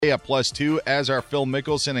At +2, as are Phil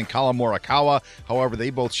Mickelson and Colin Morikawa. However, they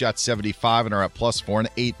both shot 75 and are at +4 and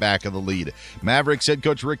 8 back of the lead. Mavericks head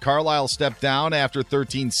coach Rick Carlisle stepped down after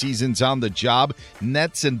 13 seasons on the job.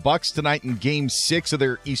 Nets and Bucks tonight in Game 6 of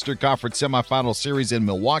their Eastern Conference semifinal series in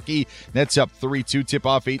Milwaukee. Nets up 3-2,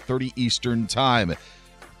 tip-off 8:30 Eastern Time.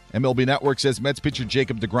 MLB Network says Mets pitcher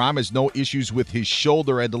Jacob deGrom has no issues with his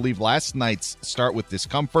shoulder. Had to leave last night's start with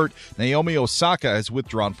discomfort. Naomi Osaka has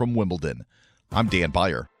withdrawn from Wimbledon. I'm Dan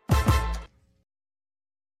Byer.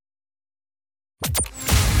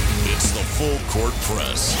 It's the Full Court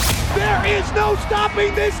Press. There is no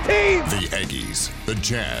stopping this team! The Aggies, the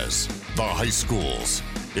Jazz, the high schools.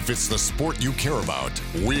 If it's the sport you care about,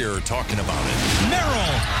 we're talking about it.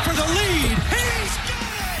 Merrill for the lead. He's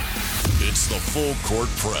got it! It's the Full Court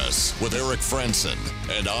Press with Eric Frandsen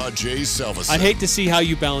and Ajay Salvesen. I'd hate to see how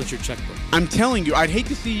you balance your checkbook. I'm telling you, I'd hate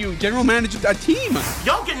to see you general manage a team.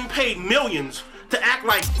 Y'all getting paid millions to act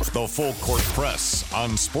like... The Full Court Press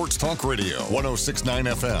on Sports Talk Radio, 106.9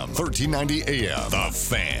 FM, 1390 AM. The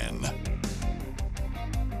Fan.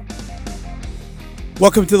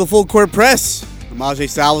 Welcome to the Full Court Press. I'm Ajay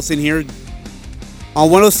Salvesen here on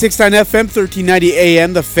 106.9 FM, 1390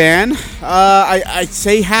 AM. The Fan. I'd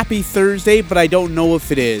say happy Thursday, but I don't know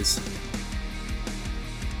if it is.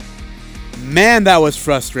 Man, that was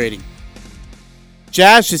frustrating.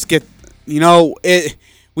 Jazz just get,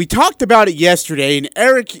 we talked about it yesterday, and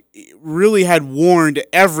Eric really had warned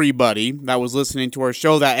everybody that was listening to our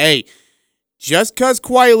show that, hey, just because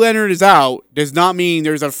Kawhi Leonard is out does not mean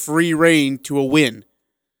there's a free reign to a win.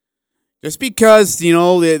 Just because,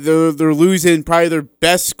 they're losing probably their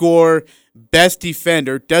best scorer, best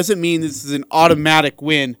defender, doesn't mean this is an automatic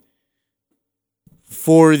win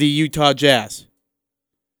for the Utah Jazz.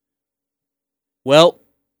 Well,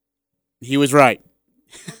 he was right.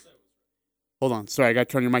 Hold on. Sorry, I got to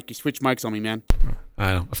turn your mic. You switch mics on me, man.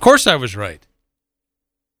 I know. Of course I was right.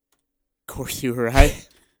 Of course you were right.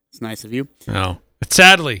 It's nice of you. No. But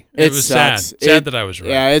sadly, it was sucks. sad that I was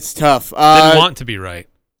right. Yeah, it's tough. Didn't want to be right.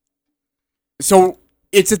 So,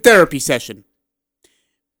 it's a therapy session.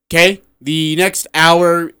 Okay? The next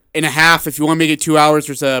hour and a half, if you want to make it 2 hours,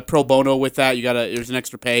 there's a pro bono with that. There's an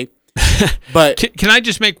extra pay. But Can I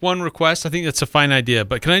just make one request? I think that's a fine idea,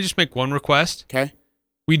 but can I just make one request? Okay.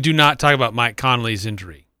 We do not talk about Mike Conley's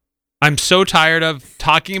injury. I'm so tired of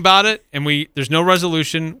talking about it, and there's no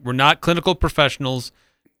resolution. We're not clinical professionals.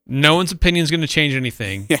 No one's opinion is going to change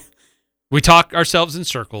anything. Yeah. We talk ourselves in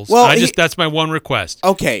circles. Well, that's my one request.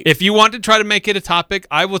 Okay. If you want to try to make it a topic,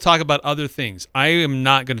 I will talk about other things. I am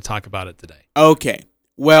not going to talk about it today. Okay.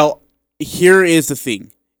 Well, here is the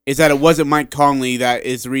thing, is that it wasn't Mike Conley that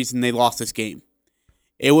is the reason they lost this game.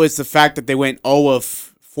 It was the fact that they went 0 of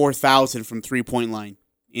 4,000 from three-point line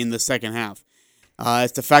in the second half.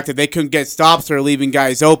 It's the fact that they couldn't get stops. They're leaving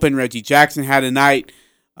guys open. Reggie Jackson had a night.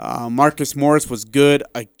 Marcus Morris was good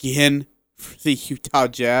again for the Utah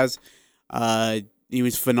Jazz. He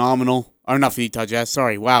was phenomenal. Or not for the Utah Jazz,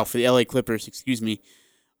 sorry. Wow, for the LA Clippers, excuse me.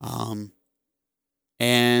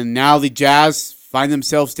 And now the Jazz find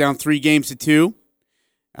themselves down 3-2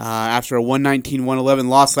 after a 119-111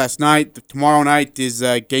 loss last night. Tomorrow night is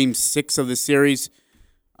Game 6 of the series.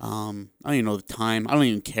 I don't even know the time. I don't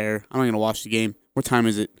even care. I'm not going to watch the game. What time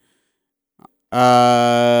is it?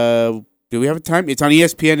 Do we have a time? It's on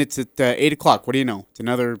ESPN. It's at 8 o'clock. What do you know? It's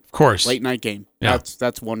another late night game. Yeah.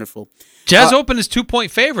 That's wonderful. Jazz opened as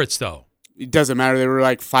 2-point favorites, though. It doesn't matter. They were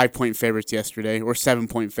like 5-point favorites yesterday, or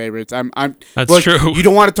 7-point favorites. That's true. You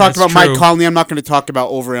don't want to talk about true. Mike Conley. I'm not going to talk about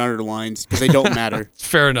over and under lines because they don't matter.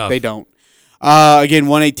 Fair enough. They don't. Again,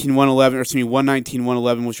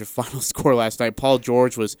 119-111 was your final score last night. Paul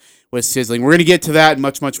George was sizzling. We're going to get to that and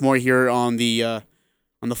much, much more here on the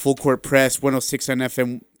Full Court Press, 106 on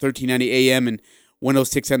FM, 1390 AM, and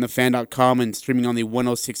 106onthefan.com, and streaming on the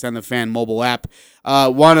 106 on the Fan mobile app.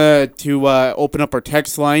 Want to open up our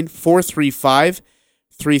text line,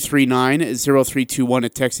 435-339-0321, a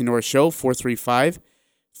text into our show,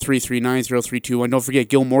 435-339-0321. Don't forget,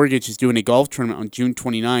 Gil Mortgage is doing a golf tournament on June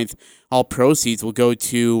 29th. All proceeds will go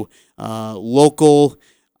to local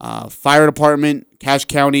fire department, Cache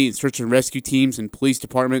County search and rescue teams, and police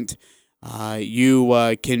department.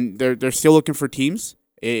 They're still looking for teams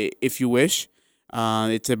if you wish.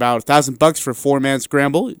 It's about $1,000 for a 4-man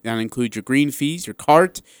scramble. That includes your green fees, your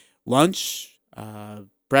cart, lunch,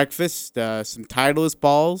 breakfast, some Titleist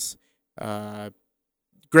balls.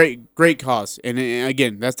 Great cause. And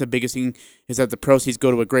again, that's the biggest thing, is that the proceeds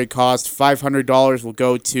go to a great cause. $500 will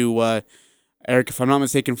go to Eric, if I'm not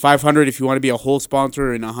mistaken, $500 if you want to be a whole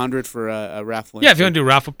sponsor, and $100 for a raffle. Yeah, if you want to do a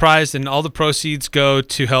raffle prize, then all the proceeds go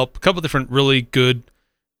to help a couple different really good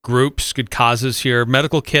groups, good causes here.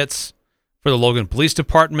 Medical kits for the Logan Police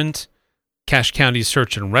Department. Cache County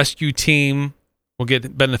Search and Rescue Team will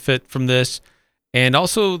get benefit from this. And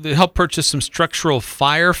also they help purchase some structural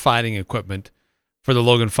firefighting equipment for the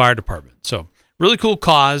Logan Fire Department. So really cool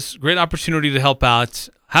cause, great opportunity to help out,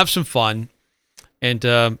 have some fun.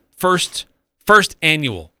 And first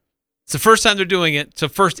annual. It's the first time they're doing it, so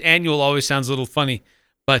first annual always sounds a little funny,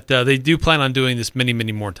 but they do plan on doing this many,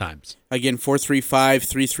 many more times. Again,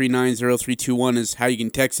 435-339-0321 is how you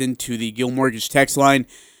can text into the Gill Mortgage text line.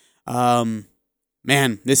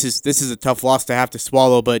 Man, this is a tough loss to have to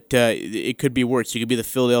swallow, but it could be worse. You could be the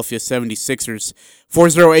Philadelphia 76ers.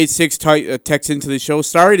 4086 text into the show.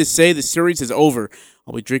 Sorry to say the series is over.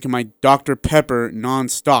 I'll be drinking my Dr. Pepper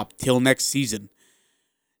nonstop till next season.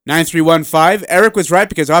 9315, Eric was right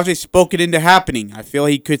because Ajay spoke it into happening. I feel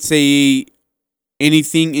he could say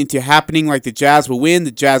anything into happening, like the Jazz will win,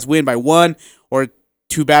 the Jazz win by 1, or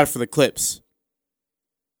too bad for the Clips.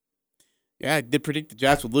 Yeah, I did predict the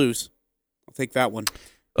Jazz would lose. I'll take that one.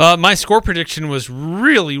 My score prediction was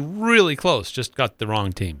really, really close. Just got the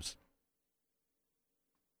wrong teams.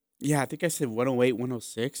 Yeah, I think I said 108,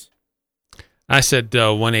 106. I said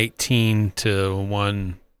 118 to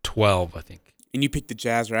 112, I think. And you picked the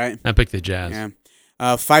Jazz, right? I picked the Jazz. Yeah.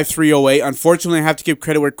 5308. Unfortunately, I have to give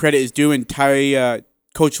credit where credit is due, and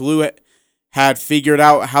Coach Lou had figured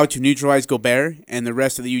out how to neutralize Gobert and the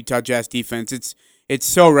rest of the Utah Jazz defense. It's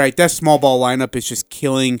so right. That small ball lineup is just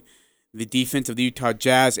killing the defense of the Utah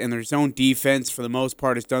Jazz, and their zone defense, for the most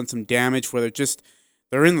part, has done some damage where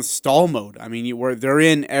they're in the stall mode. I mean, they're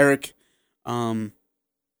in, Eric. You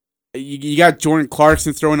got Jordan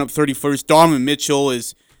Clarkson throwing up 31st. Donovan Mitchell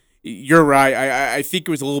is... You're right. I think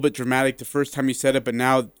it was a little bit dramatic the first time you said it, but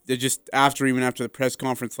now they're just even after the press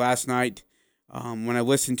conference last night, when I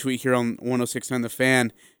listened to it here on 106.9 The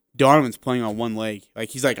Fan, Donovan's playing on one leg. Like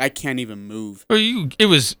he's like, I can't even move. It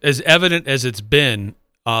was as evident as it's been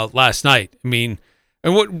last night. I mean,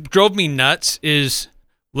 and what drove me nuts is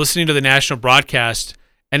listening to the national broadcast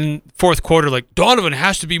and fourth quarter, like Donovan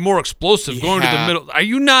has to be more explosive going to the middle. Are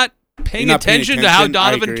you not paying attention to how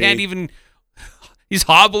Donovan can't even? He's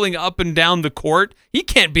hobbling up and down the court. He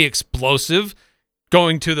can't be explosive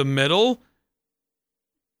going to the middle.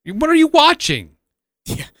 What are you watching?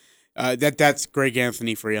 Yeah, that's Greg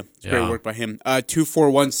Anthony for you. It's great work by him.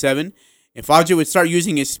 2417. If Ajay would start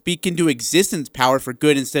using his speak into existence power for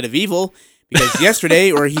good instead of evil, because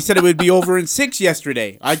yesterday, or he said it would be over in 6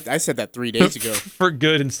 yesterday. I said that 3 days ago. For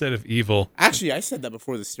good instead of evil. Actually, I said that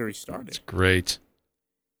before the series started. It's great.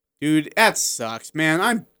 Dude, that sucks,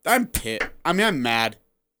 man. I'm pissed. I mean, I'm mad.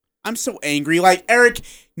 I'm so angry. Like, Eric,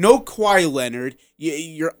 no Kawhi Leonard.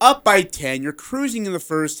 You're up by 10. You're cruising in the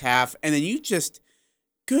first half, and then you just,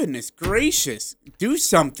 goodness gracious, do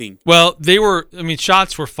something. Well,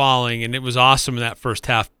 shots were falling, and it was awesome in that first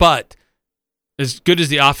half. But as good as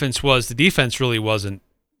the offense was, the defense really wasn't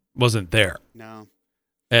there. No.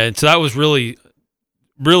 And so that was really,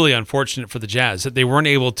 really unfortunate for the Jazz that they weren't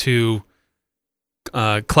able to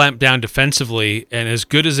clamp down defensively, and as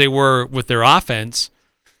good as they were with their offense,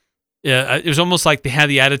 it was almost like they had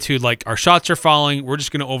the attitude like our shots are falling, we're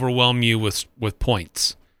just going to overwhelm you with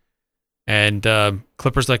points. And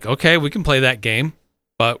Clippers like, okay, we can play that game,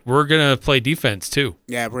 but we're going to play defense too.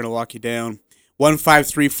 Yeah, we're going to lock you down.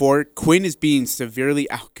 1534. Quinn is being severely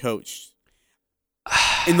outcoached.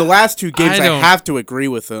 In the last 2 games, I have to agree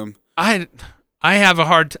with him. I have a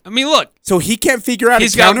hard I mean, look. So he can't figure out a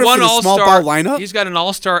counter for the small ball lineup? He's got an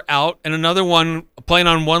all-star out and another one playing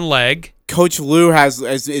on one leg. Coach Lou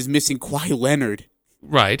is missing Kawhi Leonard.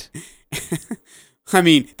 Right. I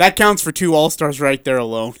mean, that counts for 2 all-stars right there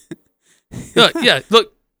alone. Look,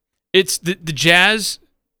 it's the Jazz.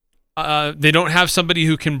 They don't have somebody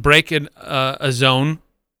who can break a zone.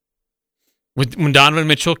 When Donovan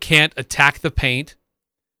Mitchell can't attack the paint.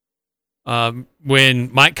 When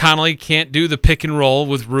Mike Conley can't do the pick and roll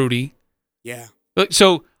with Rudy. Yeah.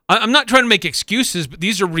 So I'm not trying to make excuses, but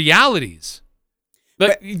these are realities.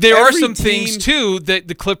 But there are some things, too, that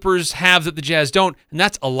the Clippers have that the Jazz don't, and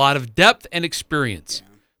that's a lot of depth and experience.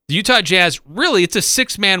 Yeah. The Utah Jazz, really, it's a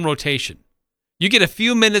 6-man rotation. You get a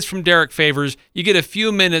few minutes from Derek Favors, you get a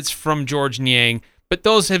few minutes from George Niang, but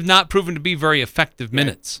those have not proven to be very effective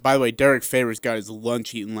minutes. By the way, Derek Favors got his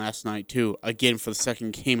lunch eaten last night, too, again for the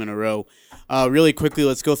second game in a row. Really quickly,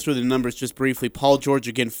 let's go through the numbers just briefly. Paul George,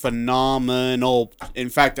 again, phenomenal. In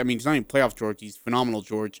fact, I mean, he's not even playoff George. He's phenomenal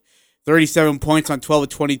George. 37 points on 12 of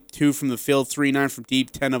 22 from the field, 3-9 from deep,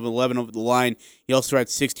 10 of 11 over the line. He also had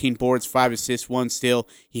 16 boards, 5 assists, 1 steal.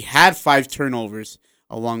 He had 5 turnovers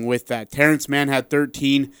along with that. Terrence Mann had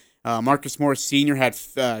 13. Marcus Morris Sr. had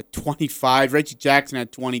 25. Reggie Jackson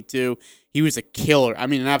had 22. He was a killer. I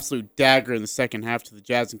mean, an absolute dagger in the second half to the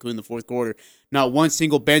Jazz, including the fourth quarter. Not one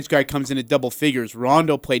single bench guy comes in at double figures.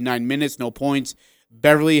 Rondo played 9 minutes, no points.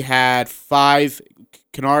 Beverly had 5.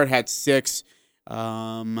 Kennard had 6.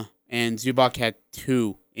 And Zubac had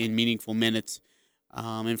 2 in meaningful minutes.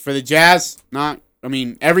 And for the Jazz,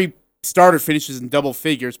 every starter finishes in double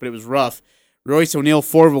figures, but it was rough. Royce O'Neal,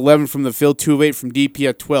 4 of 11 from the field, 2 of 8 from DP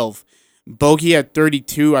at 12. Bogey had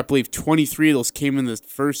 32. I believe 23 of those came in the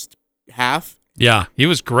first half. Yeah, he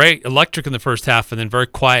was great. Electric in the first half and then very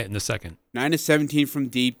quiet in the second. 9 of 17 from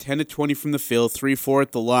deep, 10 of 20 from the field, 3-4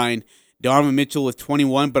 at the line. Donovan Mitchell with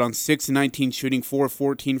 21, but on 6 of 19 shooting, 4 of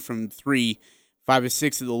 14 from 3, 5 of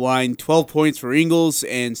 6 at the line. 12 points for Ingles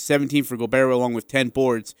and 17 for Gobert along with 10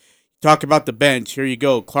 boards. Talk about the bench. Here you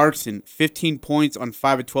go. Clarkson, 15 points on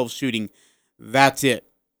 5 of 12 shooting. That's it.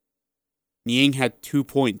 Niang had 2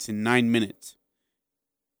 points in 9 minutes.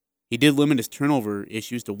 He did limit his turnover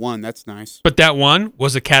issues to 1. That's nice. But that one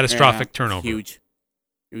was a catastrophic turnover. Huge.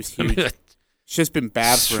 It was huge. It's just been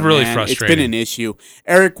bad for him. It's really man. frustrating. It's been an issue.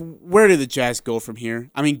 Eric, where do the Jazz go from here?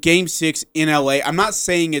 I mean, Game 6 in LA. I'm not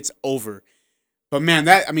saying it's over. But man,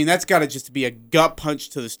 that's got to just be a gut punch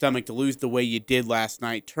to the stomach to lose the way you did last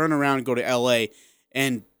night. Turn around and go to LA.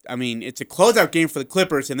 And I mean, it's a closeout game for the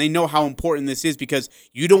Clippers, and they know how important this is because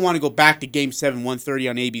you don't want to go back to Game 7, 1:30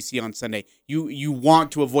 on ABC on Sunday. You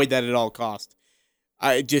want to avoid that at all costs.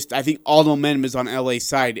 I think all the momentum is on LA's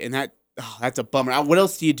side, and that's a bummer. What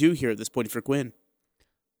else do you do here at this point for Quinn?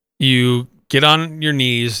 You get on your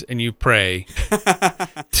knees and you pray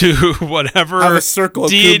to whatever have a circle of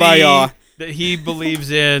deity kumbaya that he believes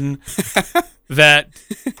in, that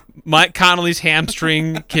Mike Connolly's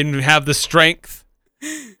hamstring can have the strength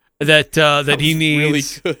that he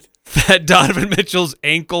needs, really good. that Donovan Mitchell's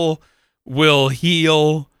ankle will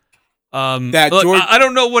heal. I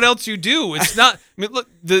don't know what else you do. It's not. I mean, look,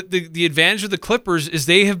 the advantage of the Clippers is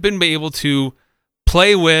they have been able to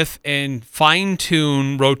play with and fine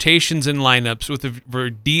tune rotations and lineups with a very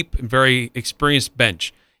deep and very experienced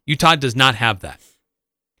bench. Utah does not have that.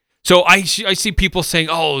 So I see people saying,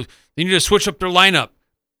 "Oh, they need to switch up their lineup."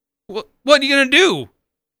 What are you gonna do?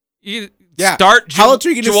 Start. How else are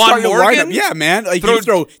you going to start your Morgan? lineup? Yeah, man. Like, you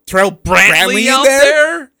throw Terrell Brantley out in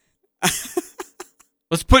there?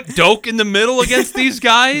 Let's put Doak in the middle against these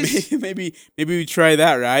guys. maybe we try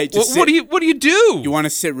that, right? What do you do? You want to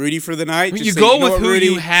sit Rudy for the night? You go with who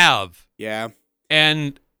you have. Yeah.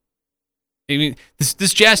 And I mean,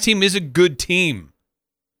 this Jazz team is a good team,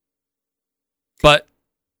 but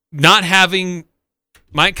not having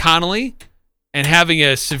Mike Conley and having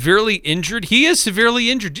a severely injured, he is severely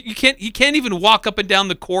injured. He can't even walk up and down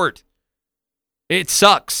the court. It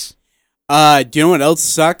sucks. Do you know what else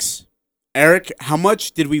sucks? Eric, how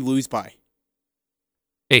much did we lose by?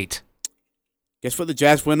 8. Guess what the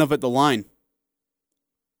Jazz went up at the line?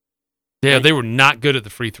 Yeah, they were not good at the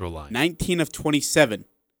free throw line. 19 of 27.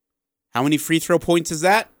 How many free throw points is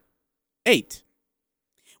that? 8.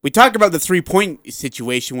 We talked about the 3-point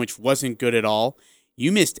situation, which wasn't good at all.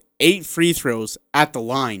 You missed 8 free throws at the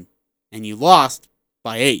line, and you lost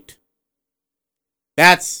by 8.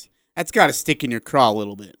 That's got to stick in your craw a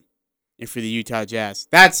little bit. And for the Utah Jazz,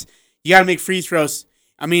 you got to make free throws.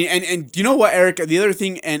 I mean, and you know what, Eric? The other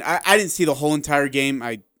thing, and I didn't see the whole entire game.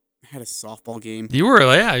 I had a softball game. You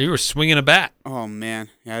were swinging a bat. Oh man,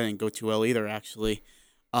 yeah, I didn't go too well either. Actually,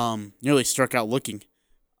 nearly struck out looking.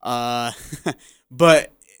 But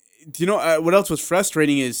do you know what else was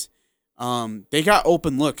frustrating is they got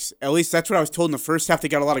open looks. At least that's what I was told in the first half. They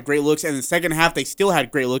got a lot of great looks, and in the second half they still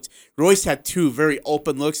had great looks. Royce had 2 very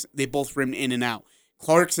open looks. They both rimmed in and out.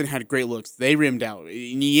 Clarkson had great looks. They rimmed out.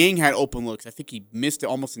 Niang had open looks. I think he missed it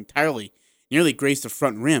almost entirely. Nearly grazed the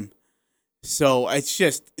front rim. So it's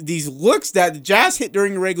just these looks that the Jazz hit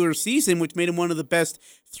during the regular season, which made them one of the best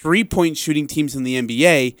 3-point shooting teams in the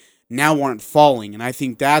NBA, now aren't falling. And I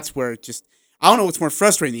think that's where it just, I don't know what's more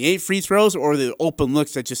frustrating, the 8 free throws or the open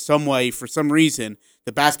looks that just some way, for some reason,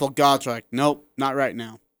 the basketball gods are like, nope, not right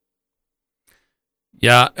now.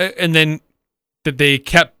 Yeah, and then that they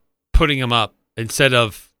kept putting them up. Instead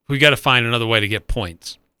of, we got to find another way to get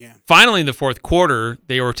points. Yeah. Finally, in the fourth quarter,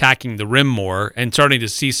 they were attacking the rim more and starting to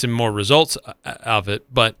see some more results of it.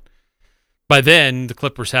 But by then, the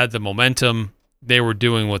Clippers had the momentum. They were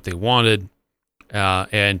doing what they wanted,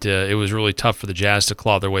 and it was really tough for the Jazz to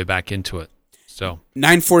claw their way back into it. So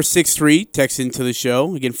 9463, text into the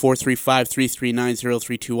show. Again,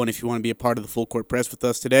 435-339-0321 if you want to be a part of the Full Court Press with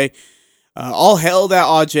us today. All hail that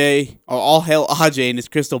Ajay, or all hail Ajay and his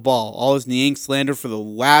crystal ball. All his Niang slander for the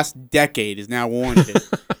last decade is now warranted.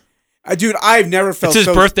 Dude, I've never felt It's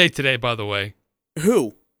his birthday today, by the way.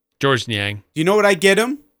 Who? George Niang. Do you know what I get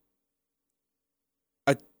him?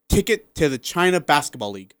 A ticket to the China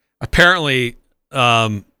Basketball League. Apparently,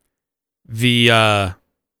 the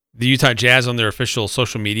Utah Jazz on their official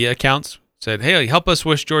social media accounts said, "Hey, help us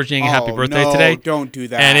wish George Niang a happy birthday today." Don't do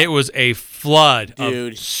that. And it was a flood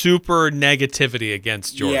Dude. of super negativity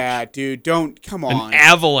against George. Yeah, dude, don't. Come on. An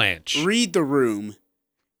avalanche. Read the room.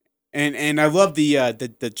 And I love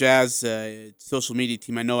the Jazz social media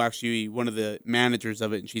team. I know actually one of the managers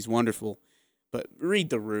of it, and she's wonderful. But read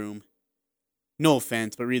the room. No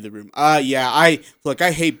offense, but read the room. Yeah, I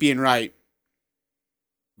hate being right,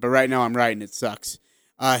 but right now I'm right, and it sucks.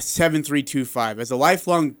 7325. As a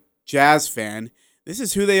lifelong Jazz fan, this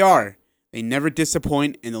is who they are. They never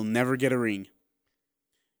disappoint, and they'll never get a ring.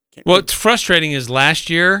 What's frustrating is last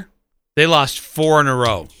year they lost 4 in a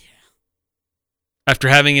row. After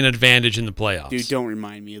having an advantage in the playoffs. Dude, don't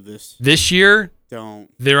remind me of this. This year,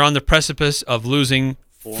 Don't. they're on the precipice of losing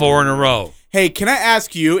 4 in a row Hey, can I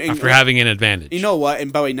ask you? after having an advantage. You know what?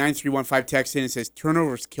 And by the way, 9315 text in and says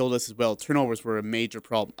turnovers killed us as well. Turnovers were a major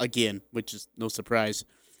problem again, which is no surprise.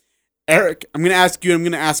 Eric, I'm going to ask you, and I'm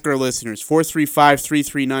going to ask our listeners.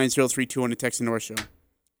 435-339-0321 to text into our show.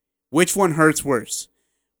 Which one hurts worse?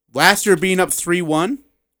 Last year being up 3-1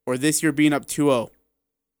 or this year being up 2-0?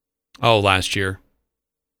 Oh, last year.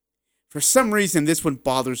 For some reason, this one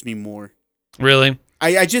bothers me more. Really?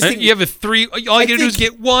 I just think you have a 3. All you got to do is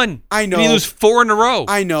get 1. I know. You lose 4 in a row.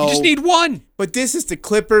 I know. You just need 1. But this is the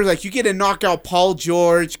Clippers. Like, you get to knock out Paul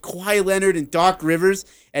George, Kawhi Leonard, and Doc Rivers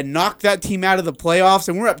and knock that team out of the playoffs,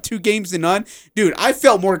 and we're up 2-0. Dude, I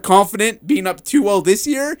felt more confident being up 2-0 this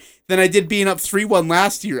year than I did being up 3-1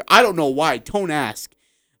 last year. I don't know why. Don't ask.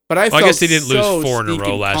 But I guess they didn't lose 4 in a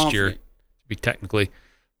row last year, to be technically.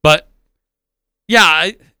 But, yeah,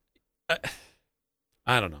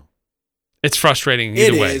 I don't know. It's frustrating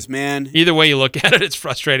either way. It is, man. Either way you look at it, it's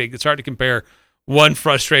frustrating. It's hard to compare one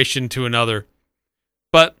frustration to another.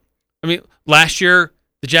 But, I mean, last year,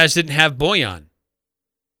 the Jazz didn't have Bojan.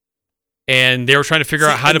 And they were trying to figure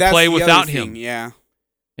out how to play without him. Yeah.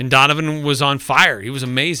 And Donovan was on fire. He was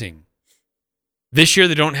amazing. This year,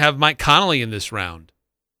 they don't have Mike Conley in this round.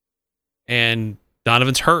 And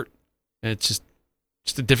Donovan's hurt. And it's just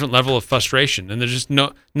a different level of frustration. And there's just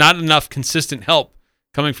not enough consistent help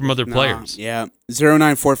coming from other players. Yeah.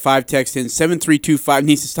 0945 text in. 7325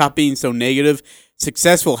 needs to stop being so negative.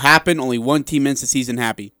 Success will happen. Only one team ends the season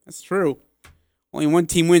happy. That's true. Only one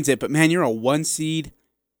team wins it. But, man, you're a 1 seed.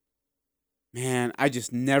 Man, I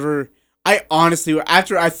just never... I honestly,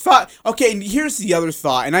 after I thought... Okay, and here's the other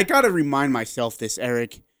thought. And I got to remind myself this,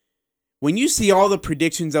 Eric. When you see all the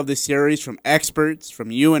predictions of the series from experts,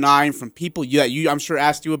 from you and I, and from people that I'm sure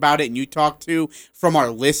asked you about it and you talked to, from our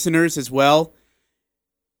listeners as well,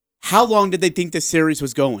 how long did they think the series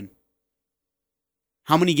was going?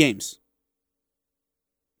 How many games?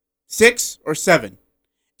 6 or 7?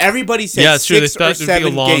 Everybody said 6 or 7 games. It'd be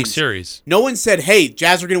a long series. No one said, hey,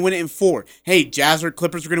 Jazz are going to win it in 4. Hey, Jazz or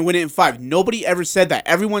Clippers are going to win it in 5. Nobody ever said that.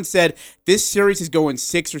 Everyone said this series is going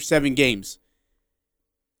 6 or 7 games.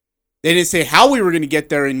 They didn't say how we were going to get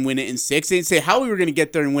there and win it in 6. They didn't say how we were going to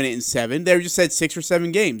get there and win it in 7. They just said 6 or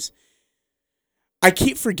 7 games. I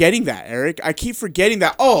keep forgetting that, Eric. I keep forgetting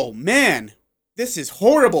that. Oh, man, this is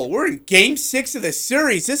horrible. We're in Game 6 of the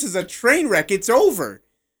series. This is a train wreck. It's over.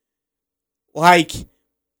 Like,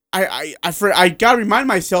 I got to remind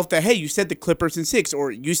myself that, hey, you said the Clippers in 6,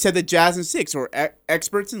 or you said the Jazz in 6, or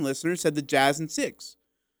experts and listeners said the Jazz in 6.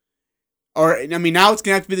 Or, I mean, now it's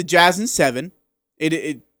going to have to be the Jazz in 7.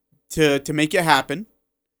 To make it happen.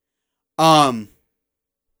 I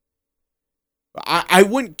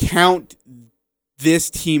wouldn't count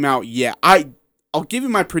this team out yet. I'll give you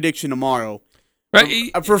my prediction tomorrow.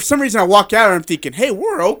 Right. For some reason, I walk out and I'm thinking, hey,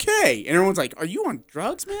 we're okay. And everyone's like, are you on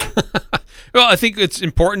drugs, man? Well, I think it's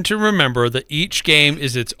important to remember that each game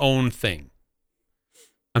is its own thing.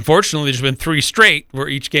 Unfortunately, there's been 3 straight where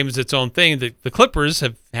each game is its own thing. The Clippers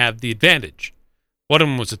have the advantage. One of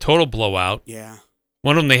them was a total blowout. Yeah.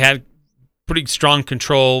 One of them, they had pretty strong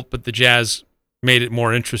control, but the Jazz made it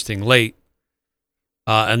more interesting late.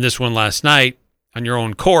 And this one last night, on your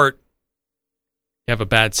own court, you have a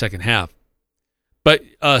bad second half. But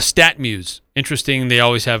StatMuse, interesting. They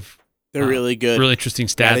always have... They're really good. Really interesting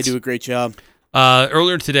stats. Yeah, they do a great job.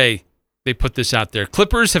 Earlier today, they put this out there.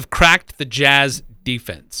 Clippers have cracked the Jazz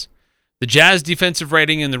defense. The Jazz defensive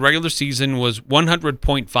rating in the regular season was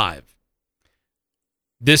 100.5.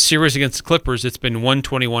 This series against the Clippers, it's been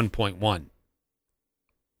 121.1.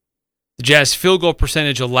 The Jazz field goal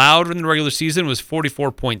percentage allowed in the regular season was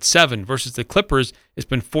 44.7 versus the Clippers, it's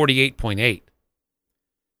been 48.8.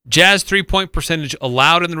 Jazz 3-point percentage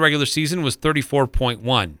allowed in the regular season was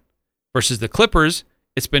 34.1 versus the Clippers,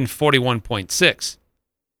 it's been 41.6.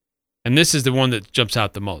 And this is the one that jumps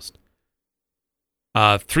out the most.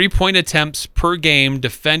 3-point attempts per game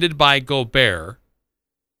defended by Gobert,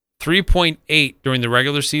 3.8 during the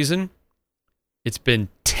regular season. It's been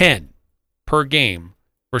 10 per game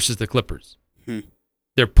versus the Clippers.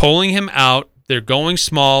 They're pulling him out. They're going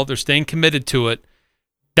small. They're staying committed to it.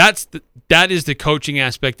 That is the coaching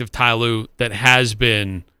aspect of Ty Lue that has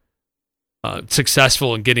been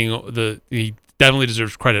successful in getting he definitely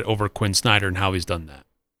deserves credit over Quinn Snyder and how he's done that.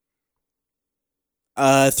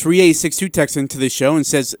 3862 texts into the show and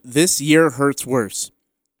says, this year hurts worse.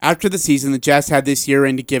 After the season the Jazz had this year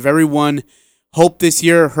and to give everyone hope, this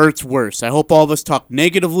year hurts worse. I hope all of us talk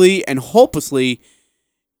negatively and hopelessly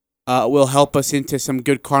will help us into some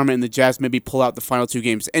good karma and the Jazz maybe pull out the final 2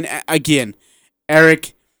 games. And again,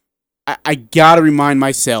 Eric, I got to remind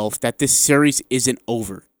myself that this series isn't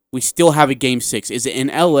over. We still have a Game 6. Is it in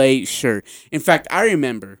LA? Sure. In fact, I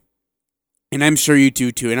remember, and I'm sure you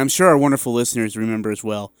do too, and I'm sure our wonderful listeners remember as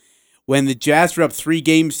well, when the Jazz were up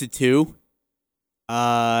 3-2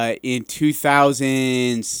 in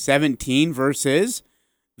 2017 versus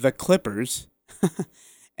the Clippers.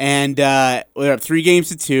 And they're up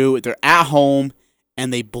 3-2. They're at home,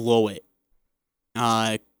 and they blow it.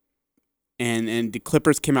 And the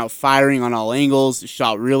Clippers came out firing on all angles,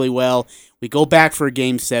 shot really well. We go back for a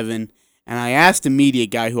Game 7, and I asked the media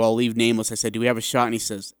guy, who I'll leave nameless, I said, do we have a shot? And he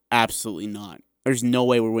says, absolutely not. There's no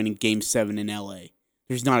way we're winning Game 7 in LA.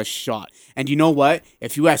 There's not a shot. And you know what?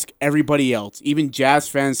 If you ask everybody else, even Jazz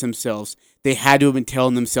fans themselves, they had to have been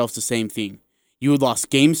telling themselves the same thing. You had lost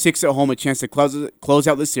Game 6 at home, a chance to close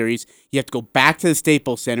out the series. You have to go back to the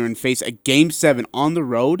Staples Center and face a Game 7 on the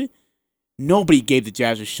road. Nobody gave the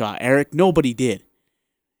Jazz a shot, Eric. Nobody did.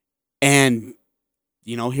 And,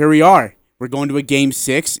 here we are. We're going to a Game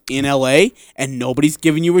 6 in LA, and nobody's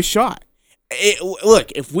giving you a shot.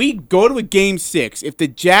 Look, if we go to a Game 6, if the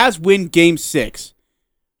Jazz win Game 6,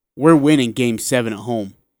 we're winning Game 7 at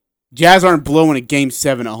home. Jazz aren't blowing a Game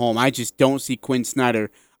 7 at home. I just don't see Quinn Snyder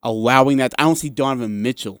allowing that. I don't see Donovan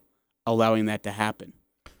Mitchell allowing that to happen.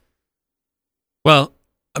 Well,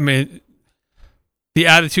 I mean, the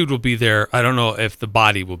attitude will be there. I don't know if the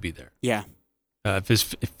body will be there. Yeah.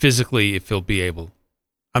 Physically, if he'll be able.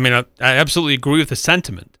 I mean, I absolutely agree with the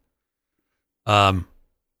sentiment. And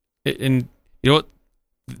you know what?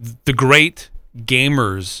 The great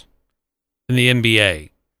gamers in the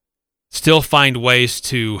NBA still find ways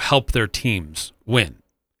to help their teams win,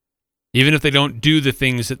 even if they don't do the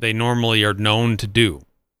things that they normally are known to do,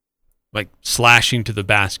 like slashing to the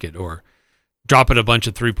basket or dropping a bunch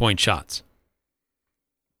of 3-point shots.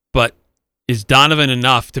 But is Donovan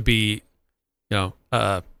enough to be,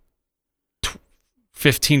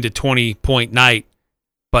 15 to 20 point night,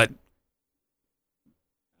 but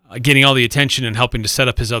getting all the attention and helping to set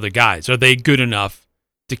up his other guys? Are they good enough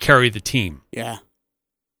to carry the team? Yeah.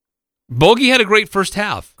 Bogey had a great first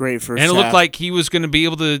half. Great first half. And it looked like he was going to be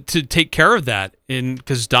able to take care of that. And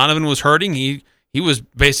because Donovan was hurting, he was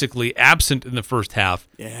basically absent in the first half.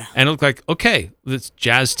 Yeah. And it looked like, okay, this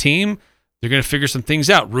Jazz team, they're going to figure some things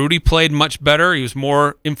out. Rudy played much better. He was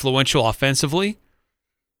more influential offensively.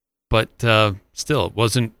 But still, it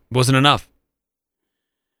wasn't enough.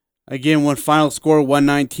 Again, one final score,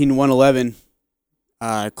 119-111.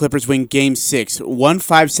 Clippers win Game 6,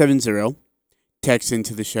 1570. Text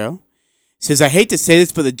into the show. Says, I hate to say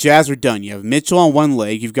this, but the Jazz are done. You have Mitchell on one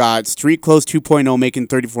leg. You've got Street Close 2.0 making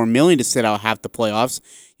 $34 million to sit out half the playoffs.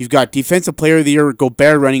 You've got Defensive Player of the Year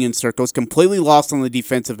Gobert running in circles, completely lost on the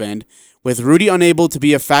defensive end. With Rudy unable to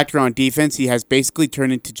be a factor on defense, he has basically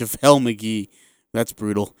turned into JaVale McGee. That's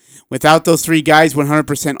brutal. Without those 3 guys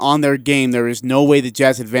 100% on their game, there is no way the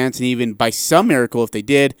Jazz advance, and even by some miracle, if they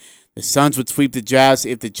did, the Suns would sweep the Jazz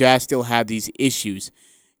if the Jazz still had these issues.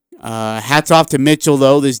 Hats off to Mitchell,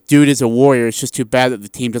 though. This dude is a warrior. It's just too bad that the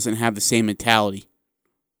team doesn't have the same mentality.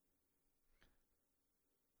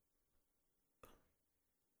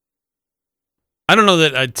 I don't know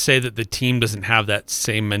that I'd say that the team doesn't have that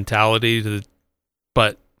same mentality,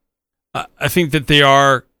 but I think that they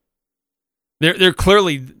are. They're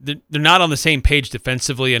clearly they're not on the same page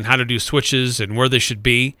defensively and how to do switches and where they should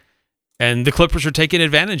be, and the Clippers are taking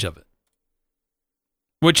advantage of it,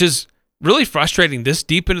 which is really frustrating this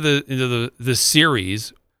deep into the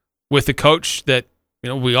series with a coach that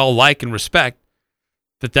we all like and respect.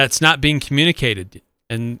 That's not being communicated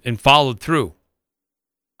and followed through,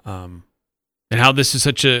 and how this is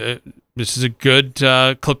a good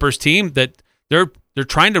Clippers team that they're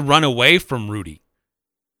trying to run away from Rudy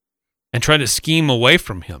and try to scheme away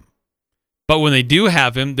from him But when they do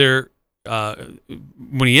have him, when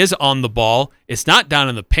he is on the ball, it's not down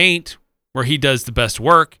in the paint where he does the best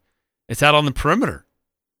work. It's out on the perimeter.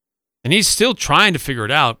 And he's still trying to figure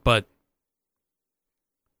it out, but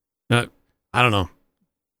I don't know.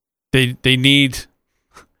 They need,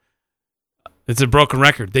 it's a broken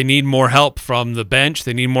record. They need more help from the bench.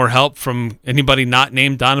 They need more help from anybody not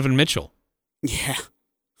named Donovan Mitchell. Yeah.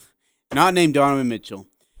 Not named Donovan Mitchell.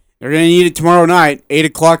 They're going to need it tomorrow night, 8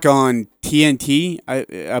 o'clock on TNT,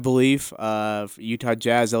 I believe, for Utah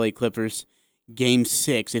Jazz, LA Clippers, Game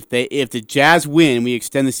 6. If the Jazz win, we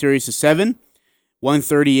extend the series to 7,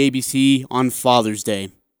 1:30 ABC on Father's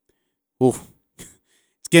Day. Ooh.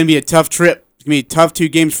 It's going to be a tough trip. It's going to be a tough 2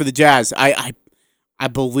 games for the Jazz. I'm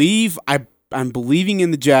believing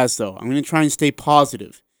in the Jazz, though. I'm going to try and stay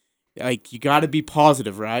positive. Like, you got to be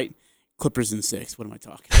positive, right? Clippers in 6. What am I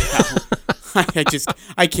talking about?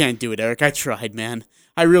 I can't do it, Eric. I tried, man.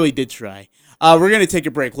 I really did try. We're going to take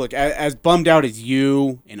a break. Look, as bummed out as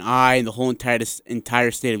you and I and the whole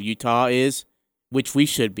entire state of Utah is, which we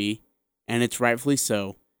should be, and it's rightfully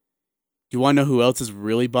so, do you want to know who else is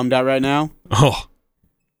really bummed out right now? Oh,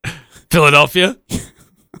 Philadelphia?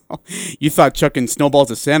 You thought chucking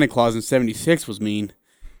snowballs at Santa Claus in 76 was mean.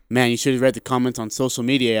 Man, you should have read the comments on social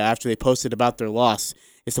media after they posted about their loss.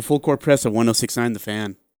 It's the Full Court Press of 106.9 The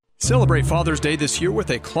Fan. Celebrate Father's Day this year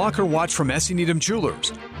with a clock or watch from S.E. Needham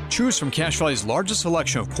Jewelers. Choose from Cache Valley's largest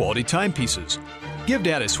selection of quality timepieces. Give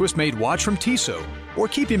Dad a Swiss-made watch from Tissot, or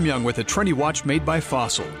keep him young with a trendy watch made by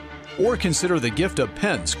Fossil. Or consider the gift of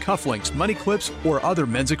pens, cufflinks, money clips, or other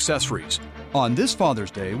men's accessories. On this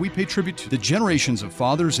Father's Day, we pay tribute to the generations of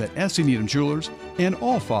fathers at S.E. Needham Jewelers and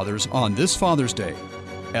all fathers on this Father's Day.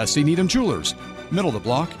 S.E. Needham Jewelers, middle of the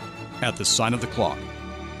block, at the sign of the clock.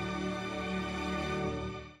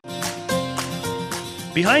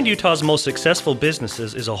 Behind Utah's most successful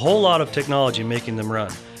businesses is a whole lot of technology making them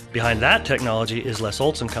run. Behind that technology is Les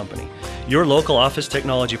Olson Company, your local office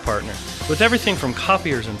technology partner. With everything from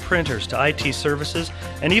copiers and printers to IT services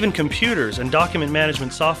and even computers and document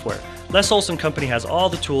management software, Les Olson Company has all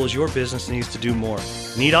the tools your business needs to do more.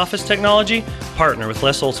 Need office technology? Partner with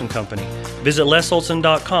Les Olson Company. Visit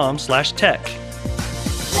lesolson.com/tech.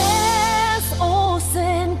 Les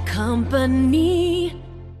Olson Company.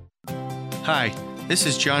 Hi, this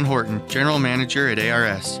is John Horton, General Manager at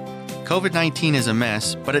ARS. COVID-19 is a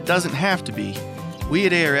mess, but it doesn't have to be. We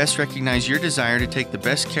at ARS recognize your desire to take the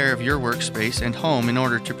best care of your workspace and home in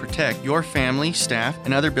order to protect your family, staff,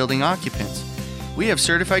 and other building occupants. We have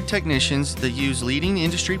certified technicians that use leading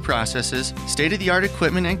industry processes, state-of-the-art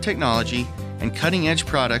equipment and technology, and cutting-edge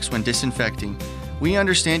products when disinfecting. We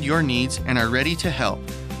understand your needs and are ready to help.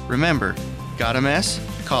 Remember, got a mess?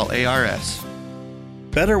 Call ARS.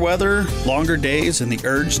 Better weather, longer days, and the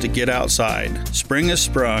urge to get outside. Spring has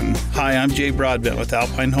sprung. Hi, I'm Jay Broadbent with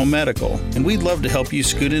Alpine Home Medical, and we'd love to help you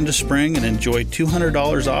scoot into spring and enjoy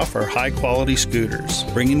 $200 off our high-quality scooters.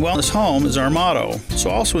 Bringing wellness home is our motto, so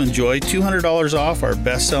also enjoy $200 off our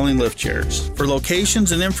best-selling lift chairs. For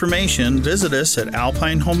locations and information, visit us at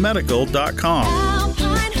alpinehomemedical.com.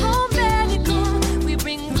 Alpine Home Medical, we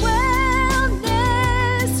bring wellness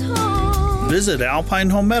home. Visit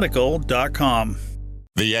alpinehomemedical.com.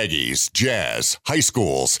 The Aggies, Jazz, high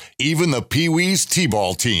schools, even the Pee Wee's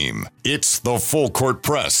T-ball team. It's the Full Court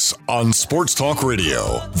Press on Sports Talk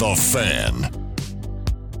Radio, The Fan.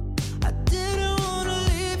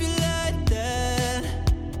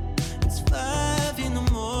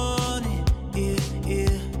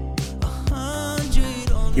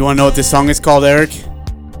 You want to know what this song is called, Eric?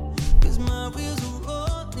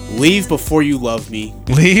 Leave Before You Love Me.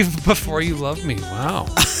 Leave Before You Love Me. Wow.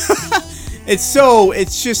 It's so in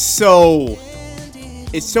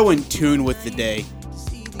tune with the day.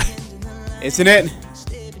 Isn't it?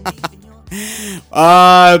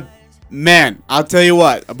 Man, I'll tell you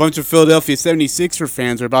what. A bunch of Philadelphia 76er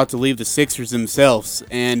fans are about to leave the Sixers themselves.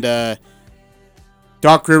 And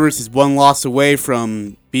Doc Rivers is one loss away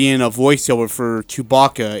from being a voiceover for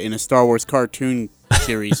Chewbacca in a Star Wars cartoon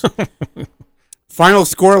series. Final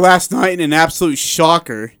score last night in an absolute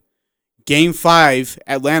shocker. Game 5,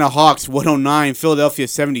 Atlanta Hawks 109, Philadelphia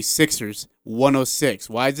 76ers 106.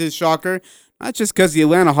 Why is this a shocker? Not just because the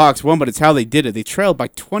Atlanta Hawks won, but it's how they did it. They trailed by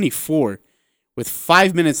 24 with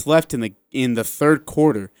 5 minutes left in the third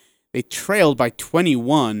quarter. They trailed by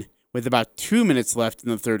 21 with about 2 minutes left in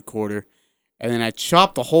the third quarter. And then I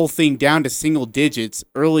chopped the whole thing down to single digits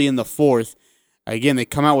early in the fourth. Again, they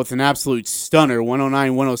come out with an absolute stunner,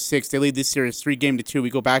 109-106. They lead this series 3-2.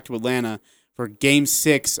 We go back to Atlanta for Game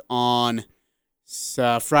 6 on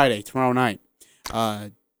Friday, tomorrow night.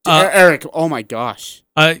 Eric, oh my gosh.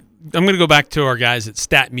 I'm going to go back to our guys at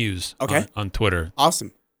StatMuse on Twitter.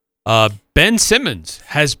 Awesome. Ben Simmons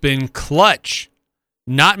has been clutch,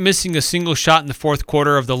 not missing a single shot in the fourth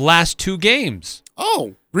quarter of the last 2 games.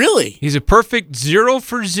 Oh, really? He's a perfect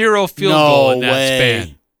 0-for-0 field goal in that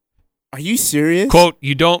span. Are you serious? Quote,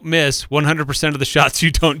 you don't miss 100% of the shots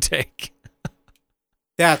you don't take.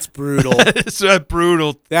 That's brutal. It's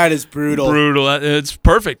brutal. That is brutal. Brutal. It's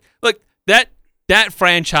perfect. Look, that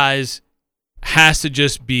franchise has to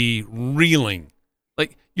just be reeling.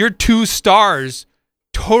 Like, your 2 stars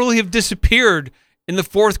totally have disappeared in the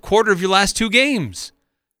fourth quarter of your last 2 games.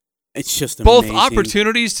 It's just amazing. Both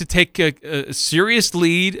opportunities to take a serious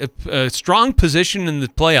lead, a strong position in the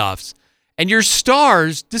playoffs, and your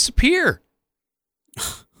stars disappear.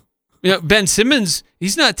 Ben Simmons,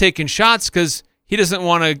 he's not taking shots because he doesn't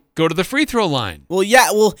want to go to the free throw line. Well,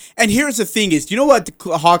 yeah. Well, and here's the thing is, you know what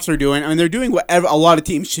the Hawks are doing? I mean, they're doing what a lot of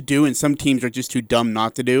teams should do, and some teams are just too dumb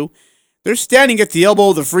not to do. They're standing at the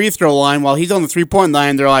elbow of the free throw line while he's on the 3-point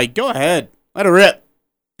line. They're like, go ahead. Let it rip.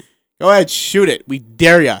 Go ahead, shoot it. We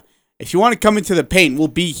dare ya. If you want to come into the paint, we'll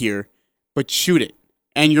be here, but shoot it.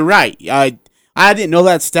 And you're right. I didn't know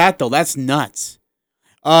that stat, though. That's nuts.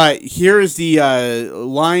 Here's the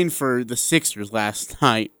line for the Sixers last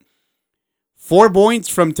night. 4 points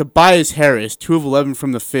from Tobias Harris, 2 of 11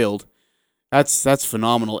 from the field. That's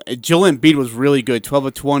phenomenal. Joel Embiid was really good, 12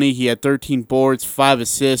 of 20. He had 13 boards, 5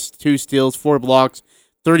 assists, 2 steals, 4 blocks,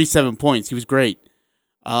 37 points. He was great.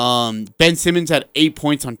 Ben Simmons had 8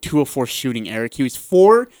 points on 2 of 4 shooting, Eric. He was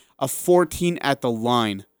 4 of 14 at the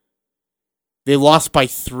line. They lost by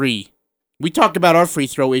 3. We talked about our free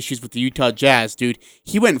throw issues with the Utah Jazz, dude.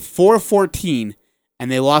 He went 4 of 14,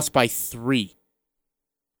 and they lost by 3.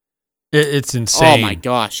 It's insane. Oh, my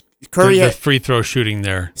gosh. Curry the had free throw shooting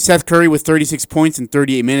there. Seth Curry with 36 points in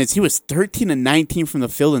 38 minutes. He was 13 of 19 from the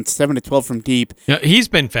field and 7 of 12 from deep. Yeah, he's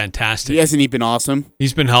been fantastic. Hasn't he been awesome?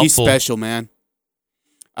 He's been helpful. He's special, man.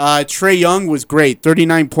 Trae Young was great.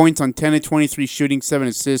 39 points on 10 of 23 shooting, 7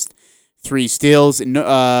 assists, 3 steals. And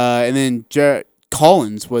then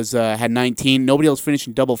Collins had 19. Nobody else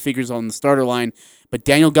finishing double figures on the starter line. But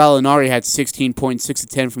Daniel Gallinari had 16 points, 6 of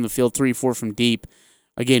 10 from the field, 3 of 4 from deep.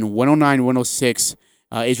 Again, 109, 106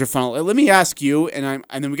 is your final. Let me ask you, and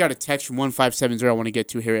then we got a text from 1570 I want to get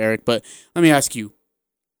to here, Eric, but let me ask you,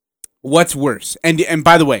 what's worse? And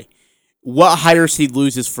by the way, what higher seed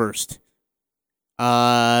loses first?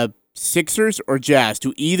 Sixers or Jazz?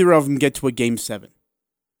 Do either of them get to a Game 7?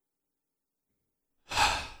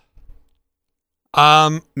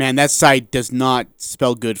 Man, that side does not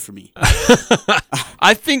spell good for me.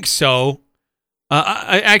 I think so.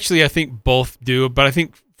 I think both do, but I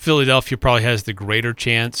think Philadelphia probably has the greater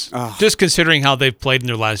chance, just considering how they've played in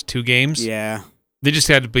their last 2 games. Yeah. They just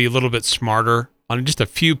had to be a little bit smarter on just a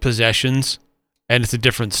few possessions, and it's a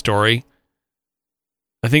different story.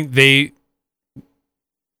 I think the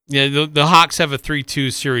Hawks have a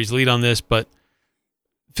 3-2 series lead on this, but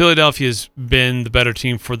Philadelphia's been the better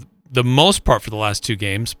team for the most part for the last 2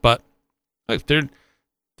 games, but if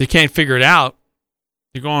they can't figure it out,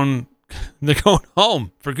 they're going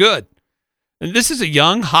home for good. And this is a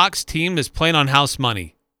young Hawks team that's playing on house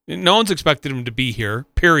money. No one's expected them to be here,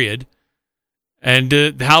 period.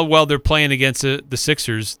 And how well they're playing against the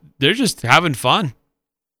Sixers, they're just having fun.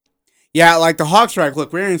 Yeah, like the Hawks are like,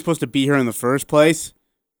 look, we weren't even supposed to be here in the first place,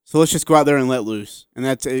 so let's just go out there and let loose. And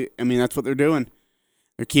that's what they're doing.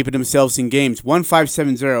 They're keeping themselves in games.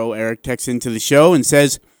 1570, Eric texts into the show and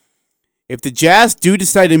says, if the Jazz do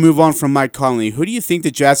decide to move on from Mike Conley, who do you think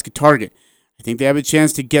the Jazz could target? I think they have a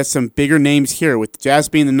chance to get some bigger names here, with the Jazz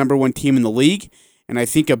being the number 1 team in the league, and I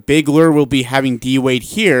think a big lure will be having D-Wade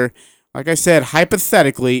here. Like I said,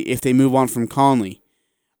 hypothetically, if they move on from Conley.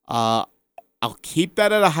 I'll keep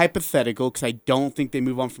that at a hypothetical because I don't think they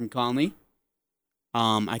move on from Conley.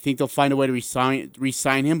 I think they'll find a way to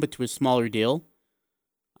re-sign him, but to a smaller deal.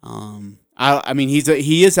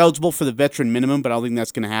 He is eligible for the veteran minimum, but I don't think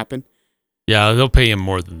that's going to happen. Yeah, they'll pay him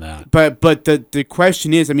more than that. But the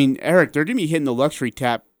question is, Eric, they're going to be hitting the luxury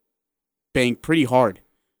tap bank pretty hard.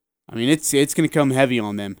 It's going to come heavy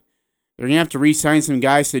on them. They're going to have to re-sign some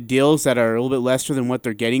guys to deals that are a little bit lesser than what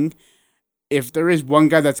they're getting. If there is one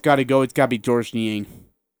guy that's got to go, it's got to be George Niang.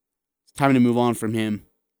 It's time to move on from him.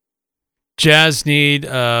 Jazz need...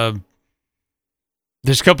 there's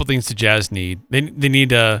a couple things the Jazz need. They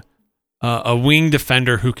need a wing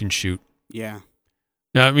defender who can shoot. Yeah.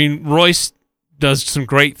 Royce does some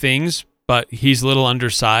great things, but he's a little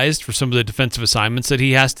undersized for some of the defensive assignments that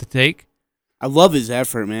he has to take. I love his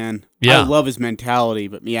effort, man. Yeah. I love his mentality,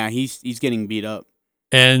 but yeah, he's getting beat up.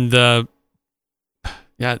 And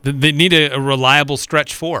Yeah, they need a reliable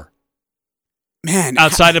stretch four. Man,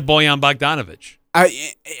 outside of Bojan Bogdanovic.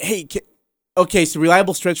 Okay, so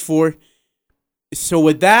reliable stretch four. So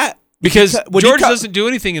with that, because George doesn't do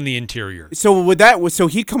anything in the interior. So with that, so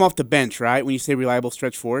he'd come off the bench, right? When you say reliable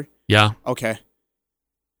stretch four. Yeah. Okay.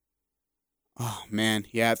 Oh man,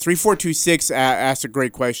 yeah. 3426 asked a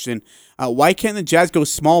great question. Why can't the Jazz go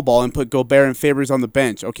small ball and put Gobert and Favors on the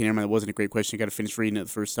bench? Okay, never mind. That wasn't a great question. You got to finish reading it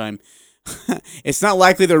the first time. It's not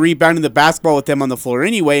likely they're rebounding the basketball with them on the floor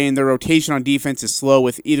anyway, and their rotation on defense is slow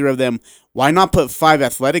with either of them. Why not put 5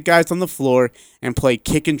 athletic guys on the floor and play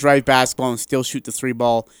kick and drive basketball and still shoot the 3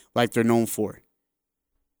 ball like they're known for?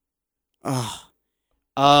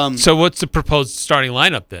 So what's the proposed starting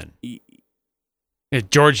lineup then?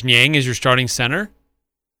 George Niang is your starting center?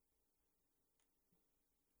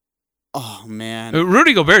 Oh, man.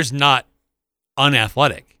 Rudy Gobert is not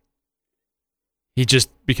unathletic. He just,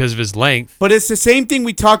 because of his length. But it's the same thing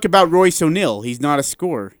we talk about Royce O'Neal. He's not a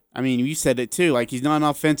scorer. I mean, you said it too. Like, he's not an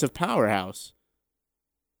offensive powerhouse.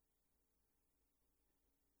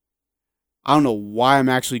 I don't know why I'm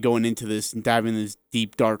actually going into this and diving in this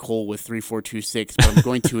deep, dark hole with 3426, but I'm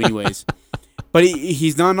going to anyways. But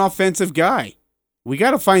he's not an offensive guy. We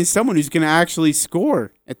got to find someone who's going to actually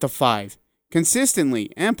score at the 5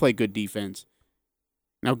 consistently and play good defense.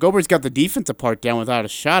 Now, Gobert's got the defensive part down without a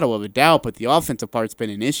shadow of a doubt, but the offensive part's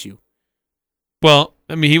been an issue. Well,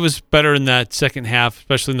 I mean, he was better in that second half,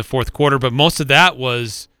 especially in the fourth quarter, but most of that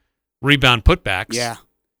was rebound putbacks.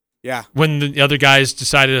 Yeah. When the other guys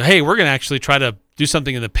decided, hey, we're going to actually try to do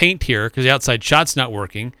something in the paint here because the outside shot's not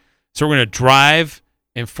working, so we're going to drive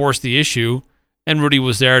and force the issue, and Rudy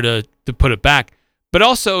was there to put it back. But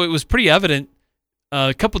also, it was pretty evident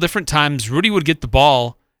a couple different times Rudy would get the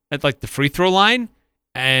ball at like the free throw line,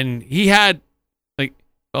 and he had like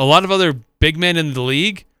a lot of other big men in the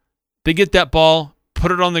league. They get that ball,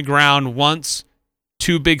 put it on the ground once,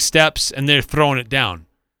 2 big steps, and they're throwing it down.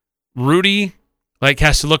 Rudy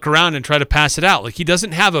has to look around and try to pass it out. Like, he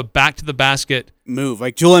doesn't have a back to the basket move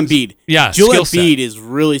like Joel Embiid. Yeah, Joel Embiid is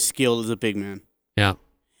really skilled as a big man. Yeah.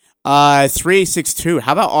 3862.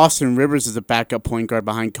 How about Austin Rivers as a backup point guard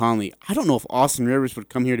behind Conley? I don't know if Austin Rivers would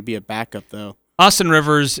come here to be a backup though. Austin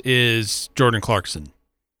Rivers is Jordan Clarkson.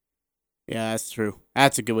 Yeah, that's true.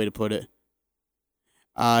 That's a good way to put it.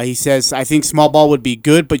 He says, I think small ball would be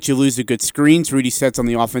good, but you lose the good screens. Rudy sets on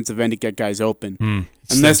the offensive end to get guys open.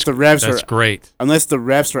 Unless the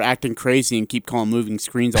refs are acting crazy and keep calling moving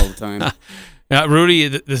screens all the time. Now, Rudy,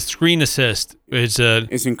 the screen assist is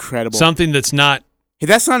incredible. Something that's not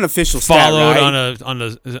that's not an official followed stat, right? on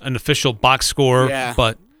an official box score,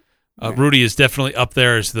 but Rudy is definitely up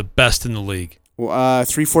there as the best in the league.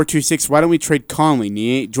 3426. Why don't we trade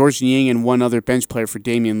Conley, George Niang, and one other bench player for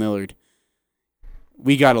Damian Lillard?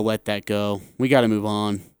 We got to let that go. We got to move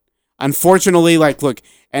on. Unfortunately, look,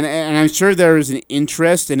 and I'm sure there is an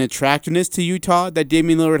interest and attractiveness to Utah that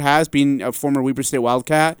Damian Lillard has, being a former Weber State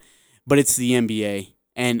Wildcat, but it's the NBA,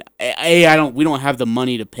 and we don't have the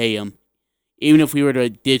money to pay him, even if we were to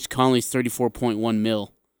ditch Conley's $34.1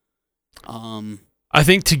 million. I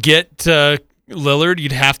think to get Lillard,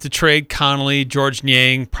 you'd have to trade Conley, George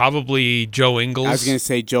Niang, probably Joe Ingles. I was going to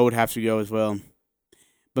say Joe would have to go as well.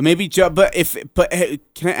 But maybe Joe. But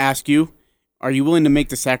can I ask you, are you willing to make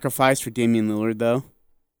the sacrifice for Damian Lillard though?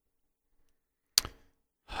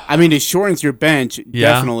 I mean, it shortens your bench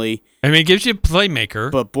definitely. I mean, it gives you a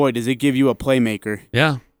playmaker. But boy, does it give you a playmaker?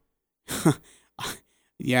 Yeah.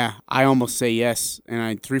 Yeah, I almost say yes,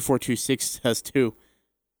 and 3426 does too.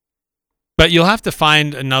 But you'll have to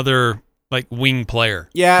find another wing player.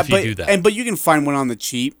 Yeah, if you do that. But you can find one on the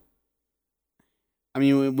cheap. I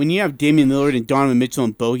mean, when you have Damian Lillard and Donovan Mitchell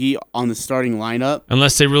and Bogey on the starting lineup.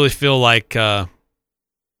 Unless they really feel like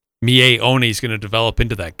Mie Oni is going to develop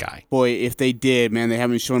into that guy. Boy, if they did, man, they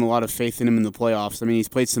haven't shown a lot of faith in him in the playoffs. I mean, he's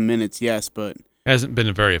played some minutes, yes, but. Hasn't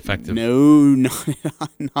been very effective. No,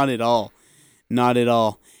 not at all. Not at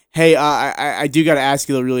all. Hey, I do got to ask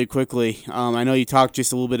you really quickly. I know you talked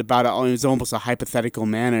just a little bit about it. It was almost a hypothetical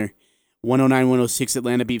manner. 109-106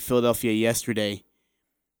 Atlanta beat Philadelphia yesterday.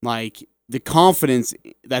 The confidence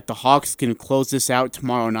that the Hawks can close this out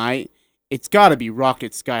tomorrow night, it's got to be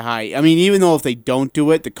rocket sky high. I mean, even though if they don't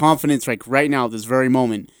do it, the confidence right now at this very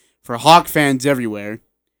moment for Hawk fans everywhere,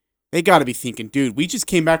 they got to be thinking, dude, we just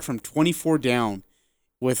came back from 24 down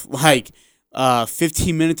with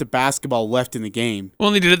 15 minutes of basketball left in the game.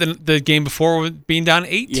 Well, they did it the game before with being down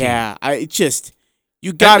 18. Yeah,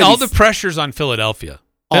 you got to all the pressure's on Philadelphia.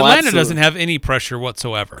 Atlanta doesn't have any pressure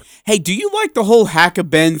whatsoever. Hey, do you like the whole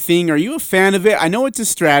Hack-a-Ben thing? Are you a fan of it? I know it's a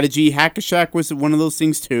strategy. Hack-a-Shack was one of those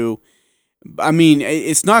things too. I mean,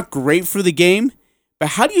 it's not great for the game, But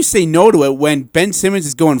how do you say no to it when Ben Simmons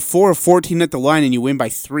is going 4 of 14 at the line and you win by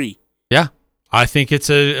 3? Yeah, I think it's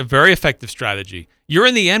a very effective strategy. You're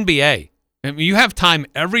in the NBA. I mean, you have time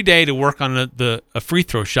every day to work on a free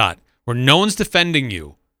throw shot where no one's defending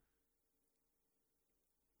you.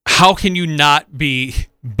 How can you not be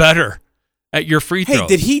better at your free throws?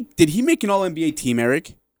 Hey, did he make an All-NBA team,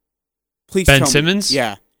 Eric? Please Ben tell me. Simmons?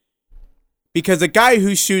 Yeah. Because a guy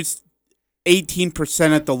who shoots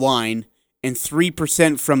 18% at the line and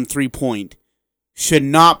 3% from three-point should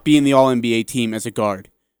not be in the All-NBA team as a guard.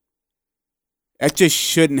 That just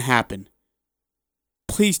shouldn't happen.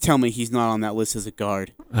 Please tell me he's not on that list as a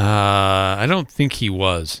guard. I don't think he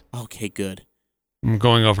was. Okay, good. I'm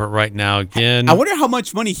going over it right now again. I wonder how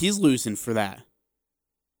much money he's losing for that.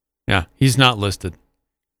 Yeah, he's not listed.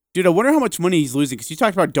 Dude, I wonder how much money he's losing, because you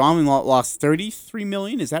talked about Donovan lost $33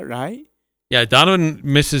 million. Is that right? Yeah, Donovan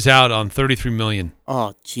misses out on $33 million.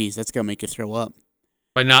 Oh, jeez, that's going to make you throw up.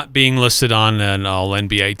 By not being listed on an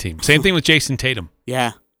All-NBA team. Same thing with Jason Tatum.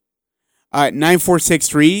 Yeah.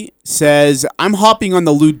 9463 says, I'm hopping on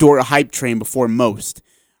the Lou Dort hype train before most.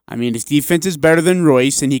 I mean, his defense is better than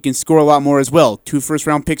Royce, and he can score a lot more as well. 2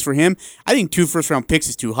 first-round picks for him. I think 2 first-round picks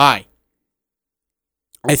is too high.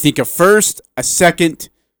 I think a first, a second,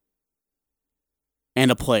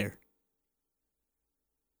 and a player.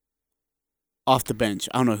 Off the bench.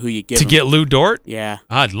 I don't know who you give To him. get Lou Dort? Yeah.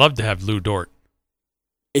 I'd love to have Lou Dort.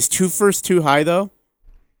 Is 2 firsts too high, though?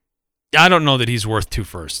 I don't know that he's worth 2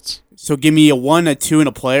 firsts. So give me a 1, a 2, and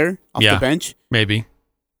a player off the bench? Maybe.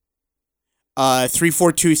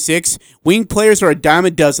 3426. Wing players are a dime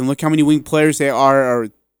a dozen. Look how many wing players there are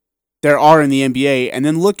in the NBA, and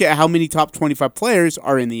then look at how many top 25 players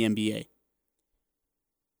are in the NBA.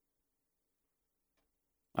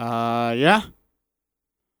 Yeah.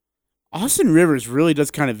 Austin Rivers really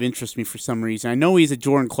does kind of interest me for some reason. I know he's a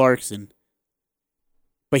Jordan Clarkson,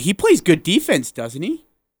 but he plays good defense, doesn't he?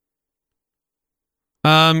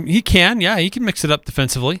 He can. Yeah, he can mix it up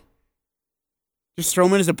defensively. Just throw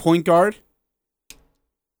him in as a point guard.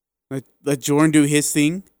 Let Jordan do his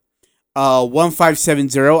thing.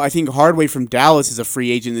 1570. I think Hardaway from Dallas is a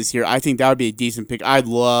free agent this year. I think that would be a decent pick. I'd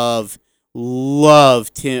love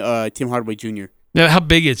Tim Hardaway Jr. Yeah, how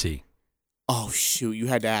big is he? Oh, shoot. You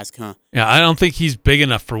had to ask, huh? Yeah, I don't think he's big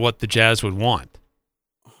enough for what the Jazz would want.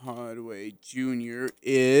 Hardaway Jr.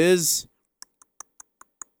 is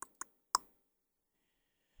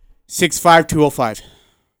 6'5", 205.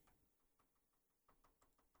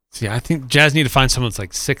 See, I think Jazz need to find someone that's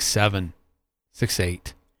like 6'7",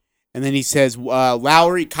 6'8". And then he says Kyle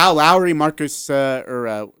Lowry, Marcus,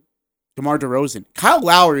 or DeMar DeRozan. Kyle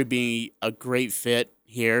Lowry would be a great fit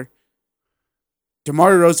here.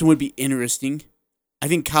 DeMar DeRozan would be interesting. I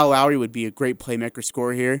think Kyle Lowry would be a great playmaker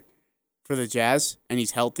scorer here for the Jazz, and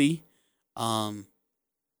he's healthy. Man,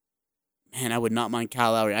 I would not mind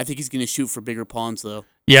Kyle Lowry. I think he's going to shoot for bigger ponds, though.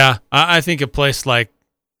 Yeah, I think a place like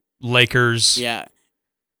Lakers. Yeah,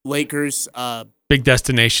 Lakers. Big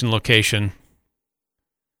destination location.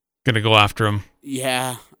 Going to go after him.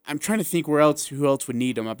 Yeah, I'm trying to think who else would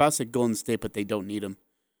need him. I'm about to say Golden State, but they don't need him.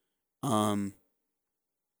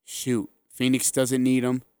 Shoot. Phoenix doesn't need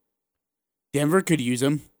him. Denver could use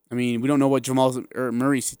him. I mean, we don't know what Jamal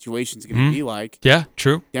Murray's situation is going to be like. Yeah,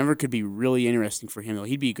 true. Denver could be really interesting for him, though.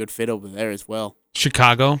 He'd be a good fit over there as well.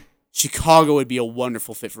 Chicago would be a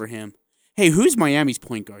wonderful fit for him. Hey, who's Miami's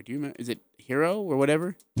point guard? Do you remember? Is it Hero or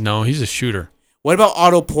whatever? No, he's a shooter. What about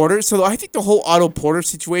Otto Porter? So I think the whole Otto Porter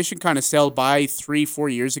situation kind of sailed by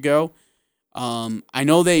 3-4 years ago. I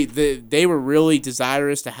know they were really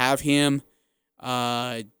desirous to have him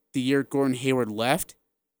the year Gordon Hayward left.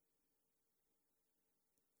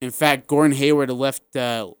 In fact, Gordon Hayward left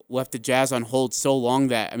the Jazz on hold so long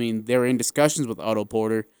that, I mean, they were in discussions with Otto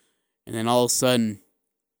Porter, and then all of a sudden,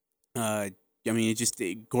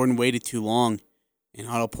 Gordon waited too long, and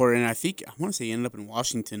Otto Porter, and I want to say he ended up in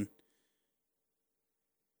Washington.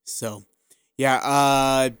 So, yeah,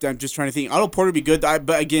 I'm just trying to think. Otto Porter would be good,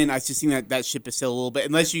 but again, I just think that ship has sailed a little bit,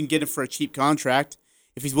 unless you can get him for a cheap contract.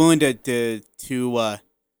 If he's willing to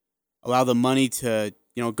allow the money to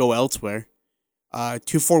go elsewhere.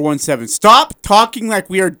 2417. Stop talking like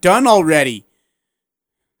we are done already.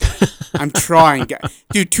 I'm trying.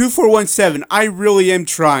 Dude, 2417. I really am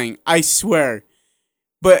trying. I swear.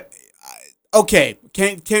 But, okay.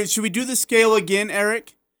 Should we do the scale again,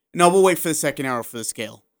 Eric? No, we'll wait for the second hour for the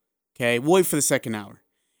scale. Okay, we'll wait for the second hour.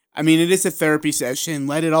 I mean, it is a therapy session.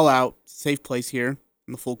 Let it all out. Safe place here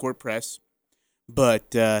in the Full Court Press.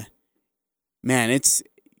 But, man,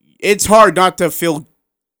 it's hard not to feel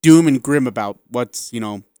doom and grim about what's,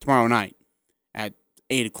 tomorrow night at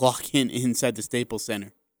 8 o'clock inside the Staples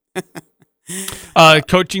Center.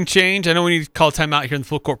 Coaching change. I know we need to call timeout here in the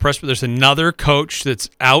full court press, but there's another coach that's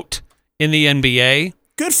out in the NBA.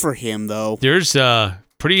 Good for him, though. There's a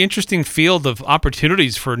pretty interesting field of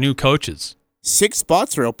opportunities for new coaches. 6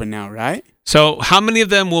 spots are open now, right? So how many of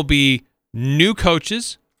them will be new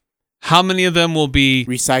coaches? How many of them will be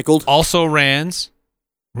recycled? Also rans,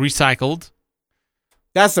 recycled.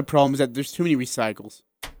 That's the problem, is that there's too many recycles.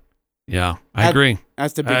 Yeah, I agree.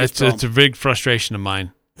 That's the biggest problem. It's a big frustration of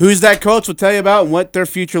mine. Who's that coach? We'll tell you about and what their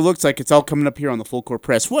future looks like. It's all coming up here on the Full Court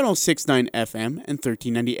Press, 106.9 FM and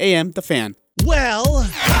 1390 AM, The Fan. Well,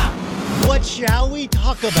 what shall we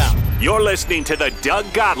talk about? You're listening to the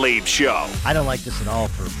Doug Gottlieb Show. I don't like this at all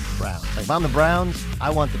for Browns. Like, if I'm the Browns, I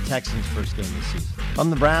want the Texans' first game this season. If I'm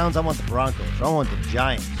the Browns, I want the Broncos. I want the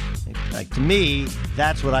Giants. Like, to me,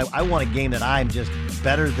 that's what I want, a game that I'm just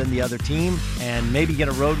better than the other team and maybe get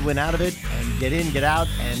a road win out of it and get in, get out,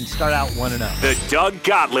 and start out 1-0. The Doug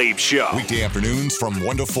Gottlieb Show. Weekday afternoons from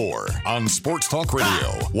 1 to 4 on Sports Talk Radio,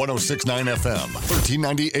 106.9 FM,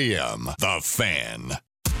 1390 AM. The Fan.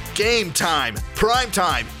 Game time, prime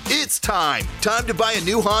time, it's time. Time to buy a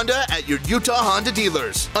new Honda at your Utah Honda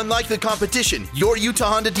dealers. Unlike the competition, your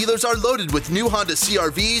Utah Honda dealers are loaded with new Honda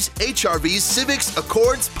CRVs, HRVs, Civics,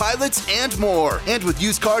 Accords, Pilots, and more. And with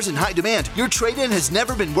used cars in high demand, your trade-in has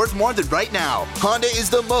never been worth more than right now. Honda is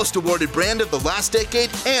the most awarded brand of the last decade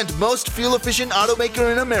and most fuel-efficient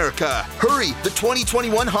automaker in America. Hurry, the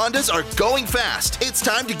 2021 Hondas are going fast. It's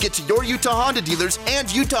time to get to your Utah Honda dealers and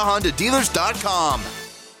UtahHondaDealers.com.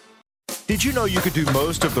 Did you know you could do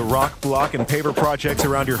most of the rock, block, and paver projects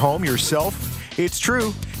around your home yourself? It's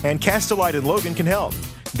true, and Castellite and Logan can help.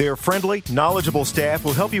 Their friendly, knowledgeable staff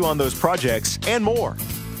will help you on those projects and more.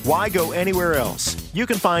 Why go anywhere else? You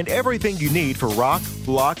can find everything you need for rock,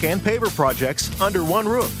 block, and paver projects under one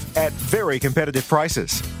roof at very competitive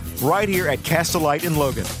prices. Right here at Castellite and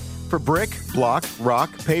Logan. For brick, block,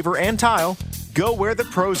 rock, paver, and tile, go where the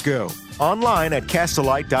pros go. Online at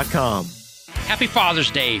Castellite.com. Happy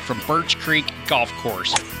Father's Day from Birch Creek Golf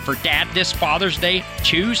Course. For Dad this Father's Day,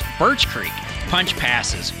 choose Birch Creek. Punch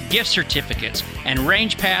passes, gift certificates, and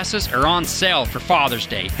range passes are on sale for Father's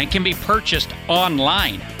Day and can be purchased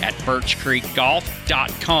online at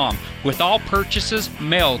birchcreekgolf.com with all purchases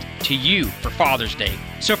mailed to you for Father's Day.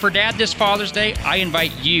 So for Dad this Father's Day, I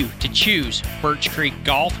invite you to choose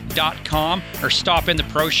birchcreekgolf.com or stop in the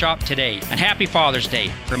pro shop today. And happy Father's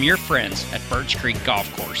Day from your friends at Birch Creek Golf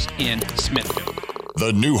Course in Smithville.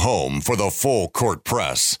 The new home for the Full Court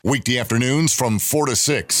Press. Weekday afternoons from 4 to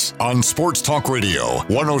 6 on Sports Talk Radio,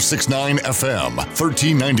 106.9 FM,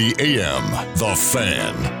 1390 AM. The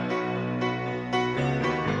Fan.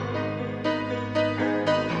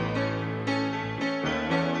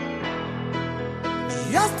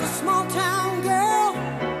 Just a small town girl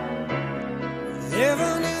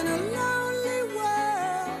living in a lonely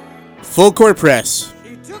world. Full Court Press.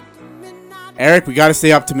 Eric, we got to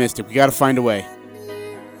stay optimistic. We got to find a way.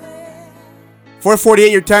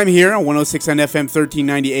 4:48 your time here on 106 on FM,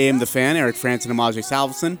 1390 AM. The Fan. Eric Frandsen and Ajay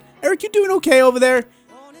Salvesen. Eric, you doing okay over there?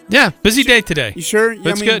 Yeah, busy day today. You sure? But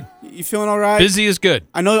it's good. You feeling all right? Busy is good.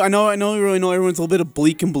 I know. You really know everyone's a little bit of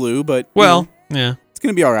bleak and blue, but yeah, it's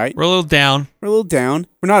gonna be all right. We're a little down. We're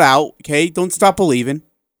not out. Okay, don't stop believing.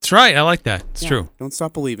 That's right. I like that. It's true. Don't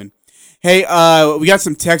stop believing. Hey, we got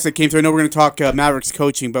some text that came through. I know we're going to talk Mavericks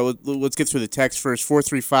coaching, but let's get through the text first.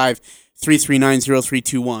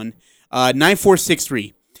 435-339-0321.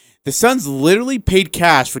 9463. The Suns literally paid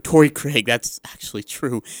cash for Torrey Craig. That's actually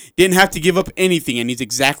true. Didn't have to give up anything, and he's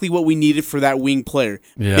exactly what we needed for that wing player.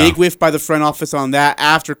 Yeah. Big whiff by the front office on that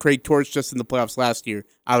after Craig torched just in the playoffs last year.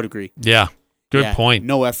 I would agree. Yeah, good point.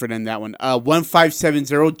 No effort in that one.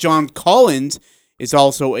 1570. John Collins is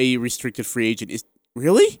also a restricted free agent.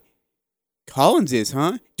 Really? Collins is,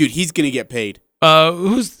 huh? Dude, he's going to get paid.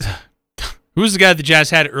 Who's the guy the Jazz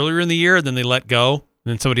had earlier in the year, and then they let go,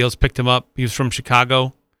 and then somebody else picked him up? He was from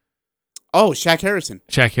Chicago. Oh, Shaq Harrison.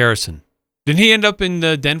 Didn't he end up in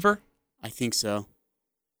Denver? I think so.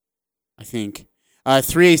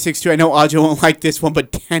 3862. I know Ajay won't like this one,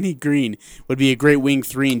 but Danny Green would be a great wing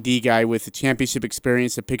 3 and D guy with the championship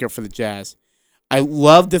experience to pick up for the Jazz. I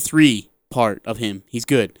love the 3 part of him. He's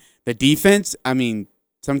good. The defense, I mean,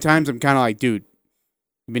 sometimes I'm kind of like, dude,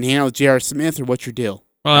 you been hanging out with J.R. Smith, or what's your deal?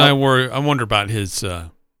 Well, I wonder about his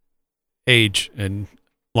age and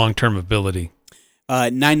long-term ability.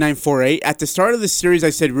 9948. At the start of the series,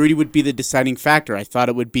 I said Rudy would be the deciding factor. I thought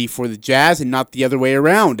it would be for the Jazz and not the other way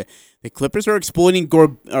around. The Clippers are exploiting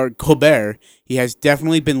Gobert. He has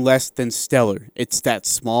definitely been less than stellar. It's that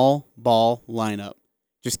small ball lineup.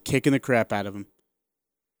 Just kicking the crap out of him.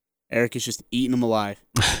 Eric is just eating them alive.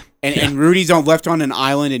 And Rudy's left on an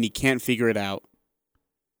island, and he can't figure it out.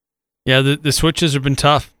 Yeah, the switches have been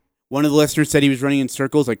tough. One of the listeners said he was running in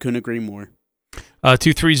circles. I couldn't agree more.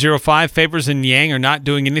 2305, Favors and Yang are not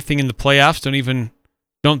doing anything in the playoffs.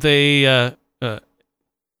 Don't they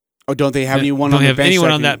don't they have anyone on the bench? Don't have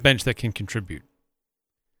anyone on that bench that can contribute.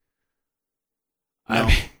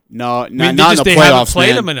 No, not in the playoffs, they haven't played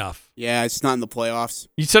man. him enough. Yeah, it's not in the playoffs.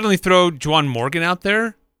 You suddenly throw Juwan Morgan out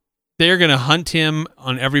there, they're going to hunt him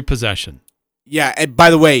on every possession. Yeah, and by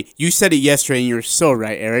the way, you said it yesterday, and you're so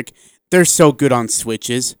right, Eric. They're so good on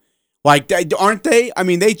switches. Like, aren't they? I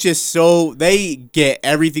mean, they get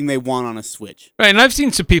everything they want on a switch. Right, and I've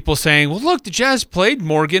seen some people saying, well, look, the Jazz played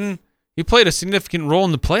Morgan. He played a significant role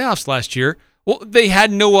in the playoffs last year. Well, they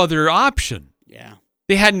had no other option. Yeah.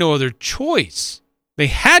 They had no other choice. They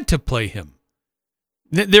had to play him.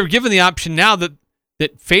 They're given the option now that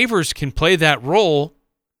Favors can play that role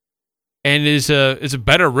and is a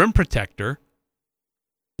better rim protector.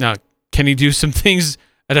 Now, can he do some things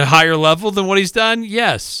at a higher level than what he's done?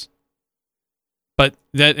 Yes. But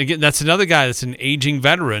that's another guy that's an aging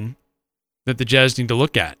veteran that the Jazz need to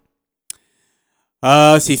look at.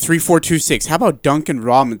 Let's see, 3426. How about Duncan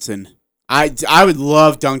Robinson? I would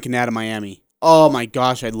love Duncan out of Miami. Oh my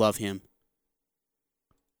gosh, I'd love him.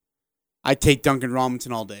 I'd take Duncan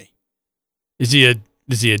Robinson all day. Is he a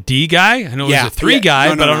D guy? I know he's a 3 guy,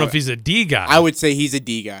 but I don't know if he's a D guy. I would say he's a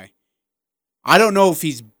D guy. I don't know if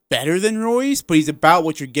he's better than Royce, but he's about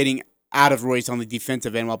what you're getting out of Royce on the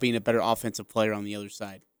defensive end while being a better offensive player on the other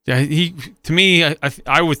side. Yeah, to me,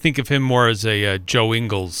 I would think of him more as a Joe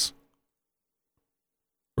Ingles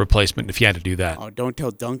replacement if you had to do that. Oh, don't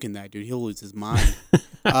tell Duncan that, dude. He'll lose his mind.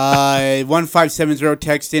 1570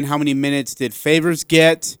 text in. How many minutes did Favors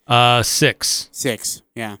get? 6. 6,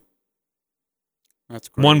 yeah. That's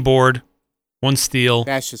great. 1 board, 1 steal.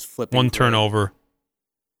 That's just flipping. 1 turnover,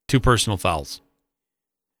 2 personal fouls.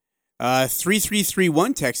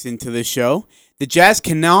 3331 text into the show. The Jazz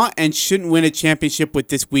cannot and shouldn't win a championship with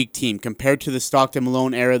this weak team. Compared to the Stockton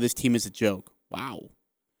Malone era, this team is a joke. Wow.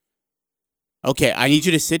 Okay, I need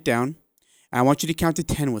you to sit down, and I want you to count to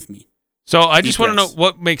 10 with me. So I just want to know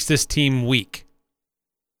what makes this team weak.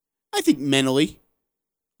 I think mentally.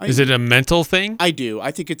 Is it a mental thing? I do.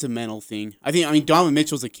 I think it's a mental thing. I mean, Donovan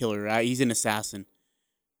Mitchell's a killer, right? He's an assassin.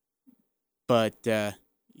 But,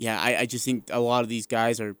 yeah, I just think a lot of these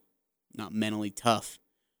guys are not mentally tough.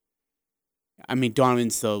 I mean,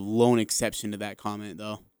 Donovan's the lone exception to that comment,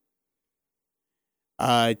 though.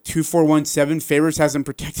 2417, Favors hasn't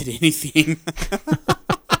protected anything.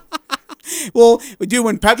 Well, dude,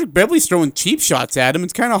 when Patrick Beverly's throwing cheap shots at him,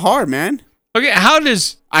 it's kind of hard, man. Okay, how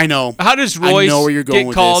does Royce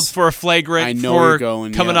get called for a flagrant for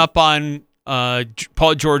coming up on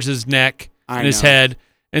Paul George's neck and his head,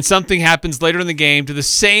 and something happens later in the game to the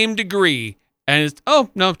same degree, and it's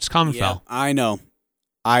it's common foul. I know.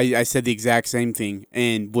 I said the exact same thing,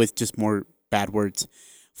 and with just more bad words.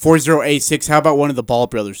 4086, how about one of the Ball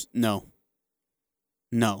brothers? No.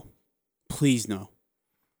 Please no.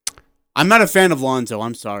 I'm not a fan of Lonzo.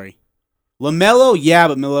 I'm sorry. LaMelo, yeah,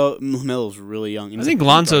 but LaMelo's really young. I think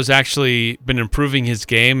Lonzo's actually been improving his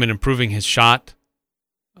game and improving his shot.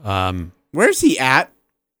 Where's he at?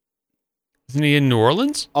 Isn't he in New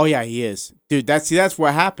Orleans? Oh yeah, he is. Dude, that's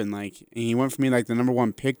what happened. Like, and he went from being like the number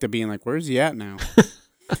 1 pick to being like, where's he at now?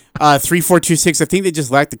 3426, I think they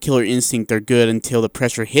just lack the killer instinct. They're good until the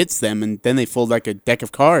pressure hits them, and then they fold like a deck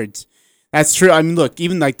of cards. That's true. I mean, look,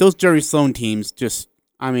 even like those Jerry Sloan teams,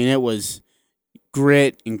 it was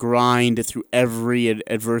grit and grind through every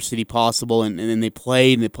adversity possible, and then they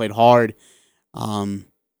played hard.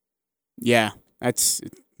 Yeah,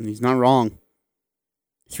 he's not wrong.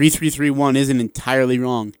 3331 isn't entirely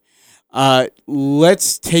wrong.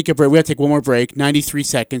 Let's take a break. We have to take one more break, 93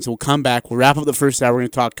 seconds. We'll come back. We'll wrap up the first hour. We're going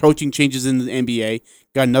to talk coaching changes in the NBA.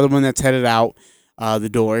 Got another one that's headed out the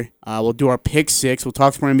door. We'll do our pick 6. We'll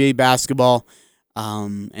talk some more NBA basketball.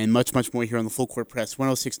 And much, much more here on the Full Court Press,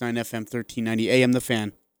 106.9 FM, 1390 AM, The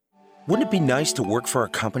Fan. Wouldn't it be nice to work for a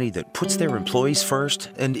company that puts their employees first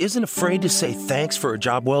and isn't afraid to say thanks for a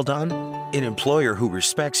job well done? An employer who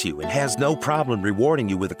respects you and has no problem rewarding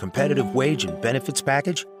you with a competitive wage and benefits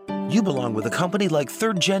package? You belong with a company like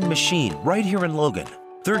Third Gen Machine right here in Logan.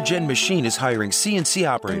 Third Gen Machine is hiring CNC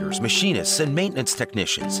operators, machinists, and maintenance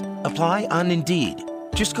technicians. Apply on Indeed.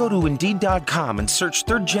 Just go to Indeed.com and search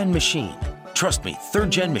Third Gen Machine. Trust me,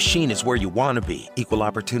 Third Gen Machine is where you want to be. Equal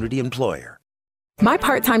opportunity employer. My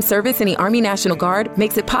part-time service in the Army National Guard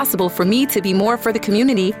makes it possible for me to be more for the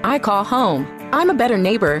community I call home. I'm a better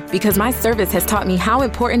neighbor because my service has taught me how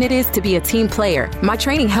important it is to be a team player. My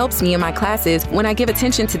training helps me in my classes when I give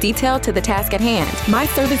attention to detail to the task at hand. My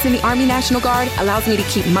service in the Army National Guard allows me to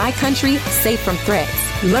keep my country safe from threats.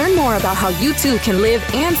 Learn more about how you too can live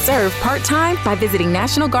and serve part-time by visiting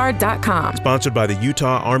NationalGuard.com. Sponsored by the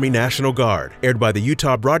Utah Army National Guard. Aired by the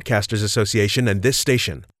Utah Broadcasters Association and this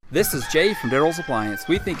station. This is Jay from Daryl's Appliance.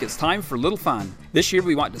 We think it's time for a little fun. This year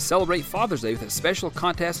we want to celebrate Father's Day with a special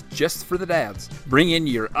contest just for the dads. Bring in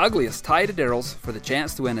your ugliest tie to Daryl's for the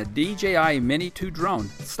chance to win a DJI Mini 2 drone.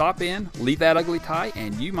 Stop in, leave that ugly tie,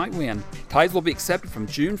 and you might win. Ties will be accepted from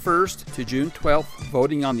June 1st to June 12th.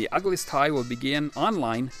 Voting on the ugliest tie will begin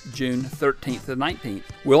online June 13th to 19th.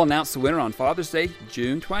 We'll announce the winner on Father's Day,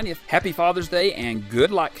 June 20th. Happy Father's Day and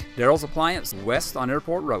good luck. Daryl's Appliance, west on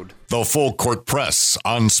Airport Road. The Full Court Press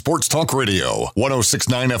on Sports Talk Radio,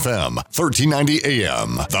 106.9 FM, 1390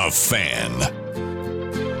 AM. The Fan.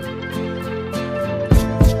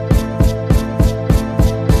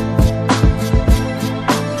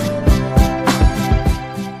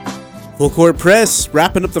 Full Court Press,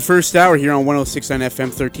 wrapping up the first hour here on 106.9 FM,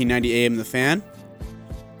 1390 AM, The Fan.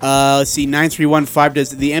 Let's see, 9315,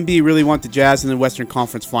 does the NBA really want the Jazz in the Western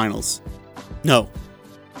Conference Finals? No.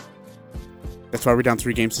 That's why we're down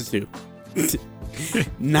 3 games to 2.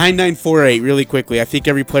 9948, really quickly. I think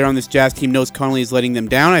every player on this Jazz team knows Conley is letting them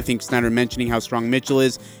down. I think Snyder mentioning how strong Mitchell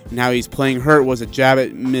is and how he's playing hurt was a jab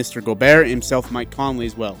at Mr. Gobert, himself Mike Conley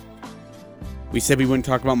as well. We said we wouldn't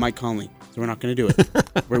talk about Mike Conley, so we're not going to do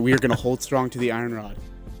it. We are going to hold strong to the iron rod.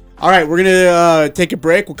 All right, we're going to take a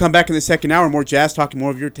break. We'll come back in the second hour. More Jazz talking,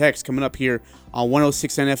 more of your text coming up here on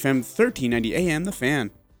 106.9 FM, 1390 AM, The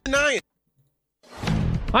Fan.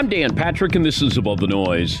 I'm Dan Patrick, and this is Above the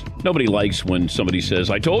Noise. Nobody likes when somebody says,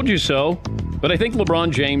 I told you so, but I think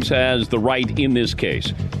LeBron James has the right in this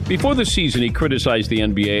case. Before the season, he criticized the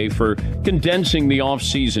NBA for condensing the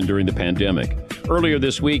offseason during the pandemic. Earlier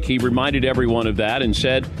this week, he reminded everyone of that and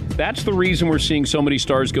said, that's the reason we're seeing so many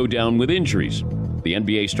stars go down with injuries. The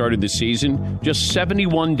NBA started the season just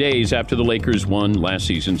 71 days after the Lakers won last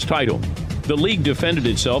season's title. The league defended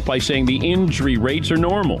itself by saying the injury rates are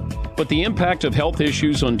normal, but the impact of health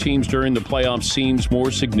issues on teams during the playoffs seems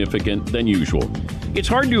more significant than usual. It's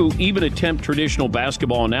hard to even attempt traditional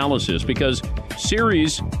basketball analysis because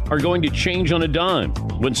series are going to change on a dime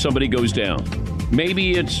when somebody goes down.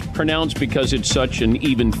 Maybe it's pronounced because it's such an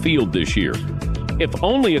even field this year. If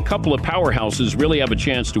only a couple of powerhouses really have a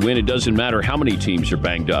chance to win, it doesn't matter how many teams are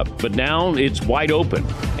banged up. But now it's wide open.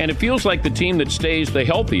 And it feels like the team that stays the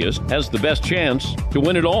healthiest has the best chance to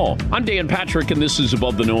win it all. I'm Dan Patrick, and this is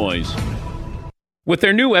Above the Noise. With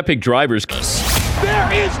their new epic drivers...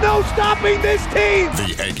 There is no stopping this team!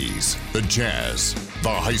 The Aggies, the Jazz,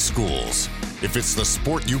 the high schools. If it's the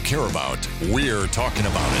sport you care about, we're talking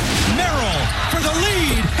about it. Merrill for the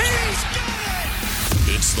lead. He's got it!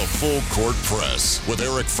 It's the Full Court Press with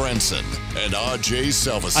Eric Frandsen and Ajay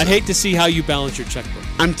Salvesen. I'd hate to see how you balance your checkbook.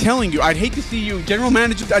 I'm telling you, I'd hate to see you general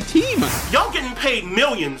manage a team. Y'all getting paid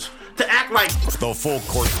millions to act like... The Full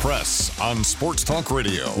Court Press on Sports Talk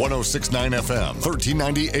Radio, 106.9 FM,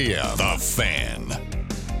 1390 AM. The Fan.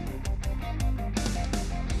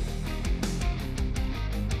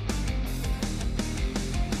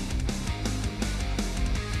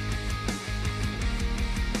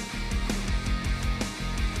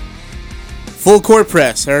 Full Court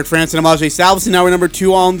Press. Eric Frandsen and Ajay Salvesen. Now we're number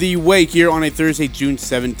 2 on the way here on a Thursday, June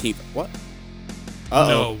 17th. What?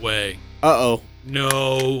 No way. Uh-oh.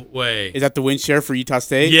 No way. Is that the win share for Utah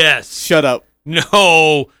State? Yes. Shut up.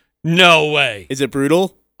 No way. Is it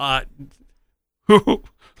brutal? Who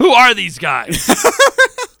are these guys?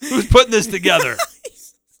 Who's putting this together?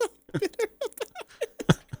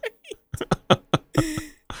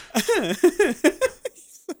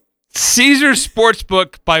 Caesar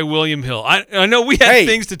Sportsbook by William Hill. I know we had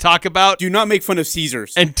things to talk about. Do not make fun of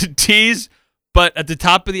Caesars. And to tease, but at the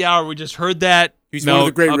top of the hour, we just heard that. He's one of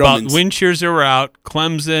the great about Romans. wind shears that were out.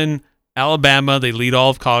 Clemson, Alabama, they lead all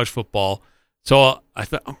of college football. So I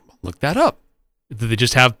thought, look that up. Do they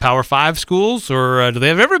just have Power 5 schools, or do they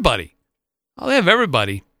have everybody? Oh, they have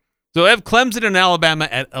everybody. So they have Clemson and Alabama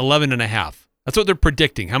at 11.5. That's what they're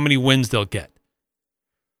predicting, how many wins they'll get.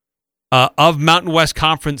 Of Mountain West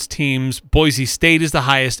Conference teams, Boise State is the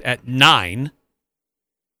highest at 9.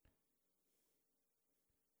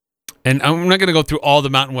 And I'm not going to go through all the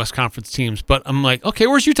Mountain West Conference teams, but I'm like, okay,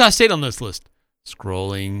 where's Utah State on this list?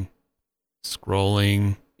 Scrolling.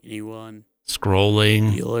 Anyone.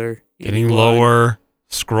 Scrolling. Bueller. Getting lower.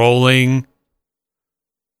 Scrolling.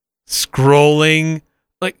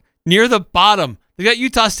 Like, near the bottom. They got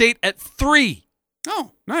Utah State at 3.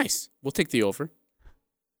 Oh, nice. We'll take the over.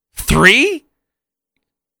 3?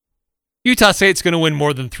 Utah State's going to win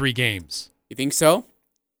more than 3 games. You think so?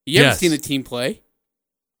 You haven't Yes. seen the team play.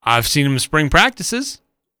 I've seen them in spring practices.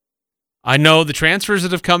 I know the transfers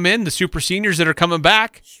that have come in, the super seniors that are coming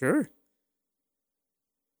back. Sure.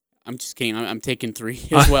 I'm just kidding. I'm taking 3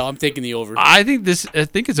 as well. I'm taking the over. I think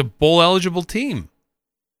it's a bowl eligible team.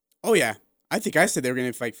 Oh yeah, I think I said they were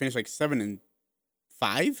going to finish 7-5.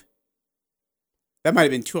 That might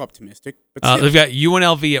have been too optimistic. But still. They've got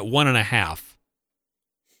UNLV at 1.5.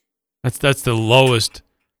 That's the lowest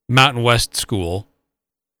Mountain West school.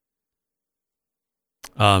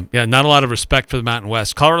 Not a lot of respect for the Mountain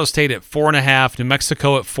West. Colorado State at 4.5. New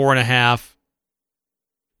Mexico at 4.5.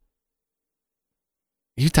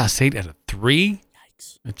 Utah State at a 3.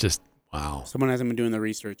 Yikes! It's just wow. Someone hasn't been doing the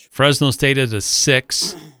research. Fresno State at a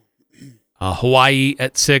 6. Hawaii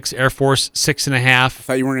at 6. Air Force 6.5. I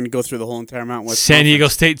thought you weren't going to go through the whole entire Mountain West. San Diego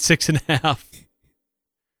State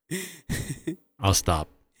 6.5. I'll stop.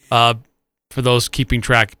 For those keeping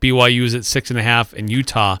track, BYU is at 6.5, and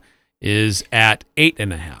Utah is at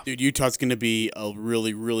 8.5. Dude, Utah's going to be a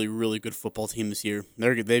really, really, really good football team this year.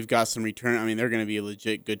 They've got some return. I mean, they're going to be a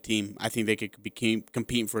legit good team. I think they could be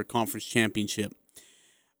competing for a conference championship.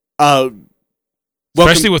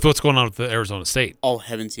 Especially with what's going on with the Arizona State. Oh,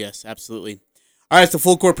 heavens, yes, absolutely. All right, it's the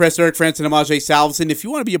Full Court Press. Eric Frandsen and Ajay Salvesen. If you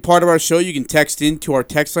want to be a part of our show, you can text into our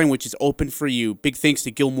text line, which is open for you. Big thanks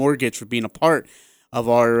to Gil Mortgage for being a part of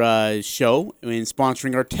our show and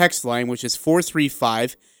sponsoring our text line, which is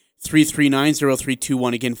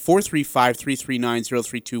 435-339-0321. Again,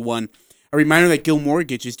 435-339-0321. A reminder that Gil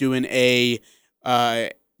Mortgage is doing a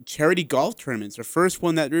charity golf tournament. It's their first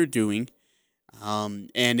one that they're doing.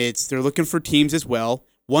 And they're looking for teams as well.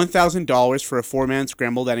 $1,000 for a 4-man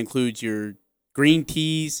scramble. That includes your green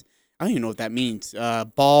tees. I don't even know what that means.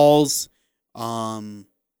 Balls, cart,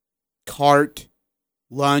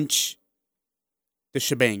 lunch, the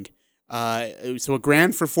shebang. So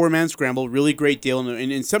 $1,000 for 4-man scramble. Really great deal.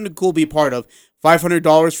 And something cool to be a part of.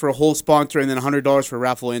 $500 for a whole sponsor and then $100 for a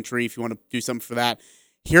raffle entry if you want to do something for that.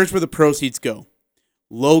 Here's where the proceeds go.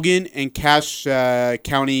 Logan and Cache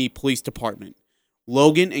County Police Department.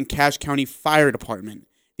 Logan and Cache County Fire Department,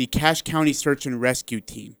 the Cache County Search and Rescue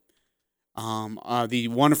Team, the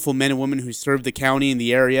wonderful men and women who serve the county and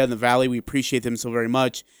the area and the valley. We appreciate them so very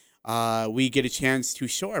much. We get a chance to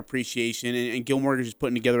show our appreciation, and Gil Mortgage is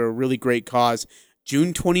putting together a really great cause.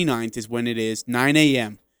 June 29th is when it is, 9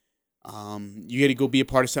 a.m. You get to go be a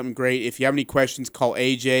part of something great. If you have any questions, call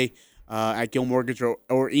AJ at Gil Mortgage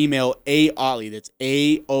or email Otley. That's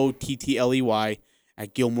AOTTLEY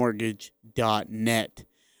at gilmortgage.net.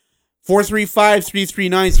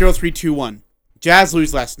 435-339-0321. Jazz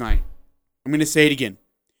lose last night. I'm going to say it again.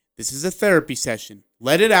 This is a therapy session.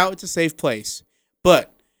 Let it out. It's a safe place.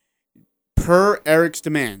 But per Eric's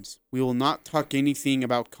demands, we will not talk anything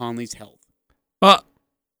about Conley's health. I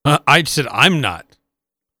said I'm not.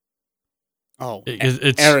 Oh,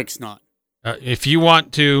 Eric's not. If you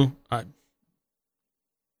want to, I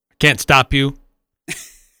can't stop you.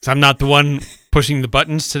 So I'm not the one pushing the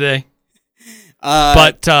buttons today.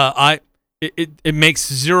 But it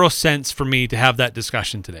makes zero sense for me to have that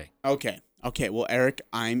discussion today. Okay. Well, Eric,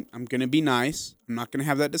 I'm gonna be nice. I'm not gonna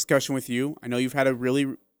have that discussion with you. I know you've had a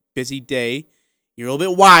really busy day. You're a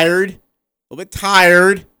little bit wired, a little bit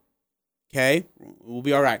tired. Okay, we'll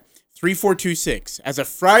be all right. 3426. As of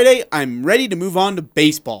Friday, I'm ready to move on to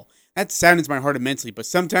baseball. That saddens my heart immensely, but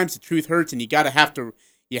sometimes the truth hurts, and you got to have a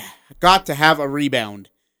rebound.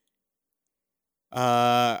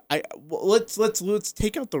 Let's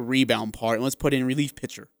take out the rebound part and let's put in relief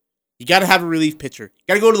pitcher. You got to have a relief pitcher. You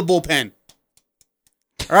got to go to the bullpen.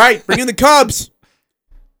 All right, bring in the Cubs.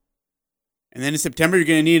 And then in September, you're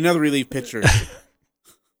going to need another relief pitcher.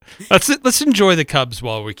 Let's enjoy the Cubs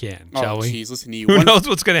while we can, shall we? Jeez, listen to you. Who knows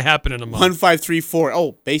what's going to happen in a month? 1534.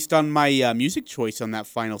 Oh, based on my music choice on that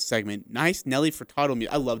final segment. Nice Nelly Furtado.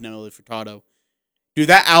 I love Nelly Furtado. Dude,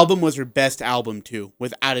 that album was her best album, too,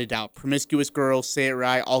 without a doubt. Promiscuous Girl, Say It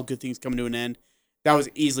Right, All Good Things Coming to an End. That was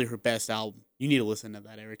easily her best album. You need to listen to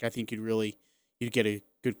that, Eric. I think you'd get a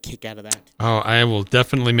good kick out of that. Oh, I will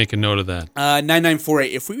definitely make a note of that.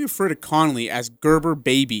 9948. If we refer to Conley as Gerber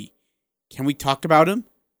Baby, can we talk about him?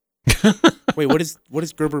 Wait, what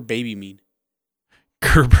does Gerber Baby mean?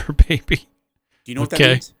 Gerber Baby. Do you know what that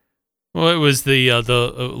means? Well, it was the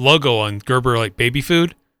logo on Gerber, like baby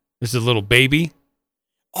food. This is a little baby.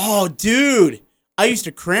 Oh, dude. I used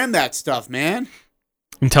to cram that stuff, man.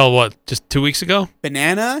 Until what? Just 2 weeks ago?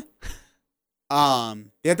 Banana.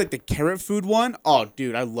 They had like the carrot food one. Oh,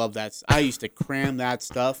 dude, I love that. I used to cram that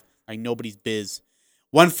stuff like nobody's biz.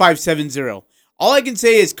 1570. All I can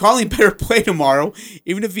say is Conley better play tomorrow,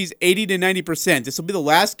 even if he's 80 to 90%. This will be the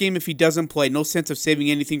last game if he doesn't play. No sense of saving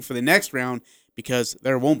anything for the next round because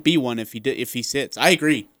there won't be one if he sits. I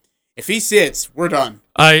agree. If he sits, we're done.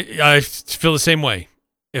 I feel the same way.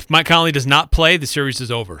 If Mike Conley does not play, the series is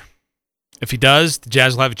over. If he does, the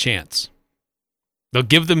Jazz will have a chance. They'll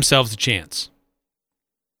give themselves a chance.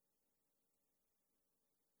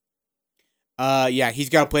 Yeah, he's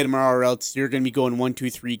got to play tomorrow or else you're going to be going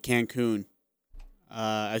 1-2-3 Cancun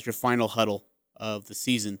as your final huddle of the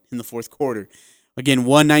season in the fourth quarter. Again,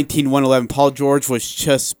 119-111. Paul George was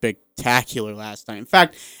just spectacular last night. In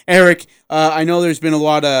fact, Eric, I know there's been a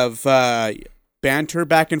lot of banter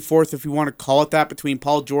back and forth, if you want to call it that, between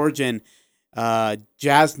Paul George and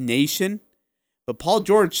Jazz Nation. But Paul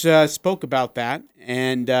George spoke about that,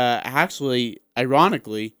 and actually,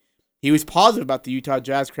 ironically, he was positive about the Utah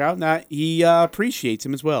Jazz crowd, and that he appreciates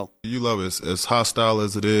him as well. You love it. As hostile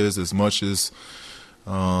as it is, as much as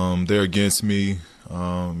they're against me,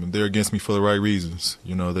 they're against me for the right reasons.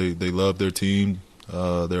 You know, they love their team.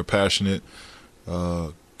 They're passionate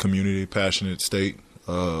community, passionate state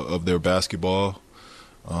of their basketball.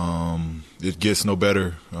 It gets no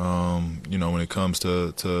better, you know, when it comes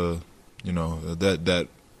to you know, that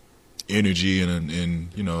energy and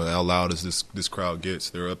you know, how loud as this crowd gets.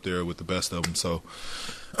 They're up there with the best of them. So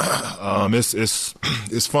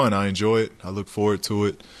it's fun. I enjoy it. I look forward to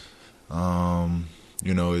it.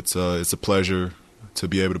 You know, it's a pleasure to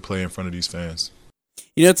be able to play in front of these fans.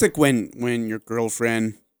 You know, it's like when your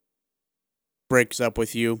girlfriend breaks up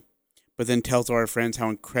with you, but then tells all our friends how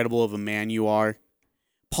incredible of a man you are.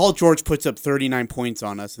 Paul George puts up 39 points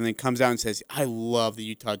on us and then comes out and says, I love the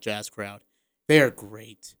Utah Jazz crowd. They are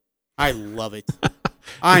great. I love it.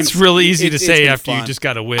 It's really easy to say after you just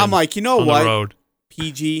got to win. I'm like, you know on what? The road.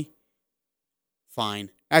 PG,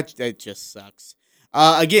 fine. That just sucks.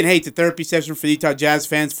 Again, hey, it's a therapy session for the Utah Jazz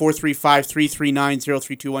fans.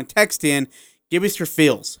 435-339-0321. Text in. Give us your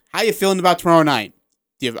feels. How you feeling about tomorrow night?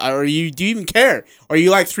 Do you even care? Are you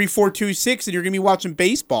like 3-4-2-6 and you're going to be watching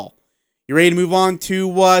baseball? You ready to move on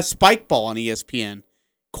to Spike Ball on ESPN?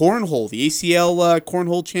 Cornhole, the ACL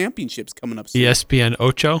Cornhole Championships coming up soon. ESPN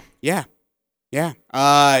Ocho? Yeah. You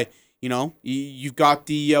know, you've got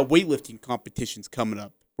the weightlifting competitions coming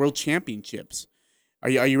up. World Championships. Are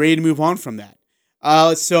you ready to move on from that?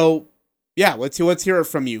 So, yeah, let's hear it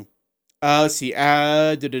from you. Let's see.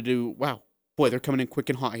 Wow. Boy, they're coming in quick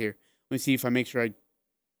and hot here. Let me see if I make sure I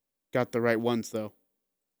got the right ones, though.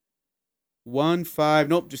 1-5.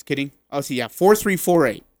 Nope, just kidding. Oh, see, yeah,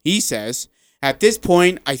 4-3-4-8. He says, at this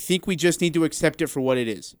point, I think we just need to accept it for what it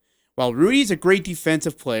is. While Rudy's a great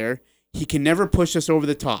defensive player, he can never push us over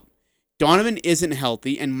the top. Donovan isn't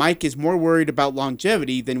healthy, and Mike is more worried about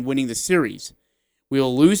longevity than winning the series. We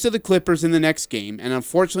will lose to the Clippers in the next game, and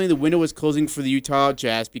unfortunately the window is closing for the Utah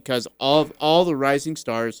Jazz because of all the rising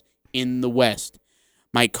stars in the West.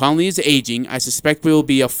 Mike Conley is aging. I suspect we will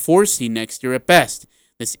be a 4 seed next year at best.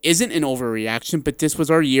 This isn't an overreaction, but this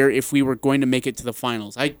was our year if we were going to make it to the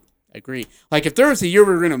finals. I agree. Like, if there was a year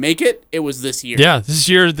we were going to make it, it was this year. Yeah, this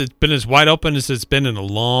year that's been as wide open as it's been in a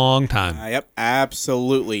long time. Yep,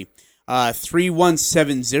 absolutely.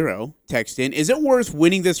 3170 text in. Is it worth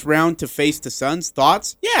winning this round to face the Suns?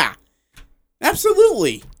 Thoughts? Yeah,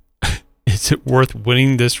 absolutely. Is it worth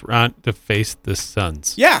winning this round to face the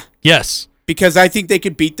Suns? Yeah. Yes. Because I think they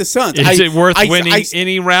could beat the Suns. Is it worth winning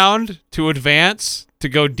any round to advance, to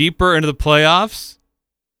go deeper into the playoffs?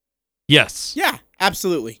 Yes. Yeah,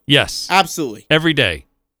 absolutely. Yes. Absolutely. Every day.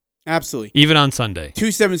 Absolutely. Even on Sunday.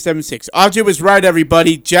 2776. Ajay was right,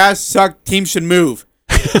 everybody. Jazz suck. Team should move.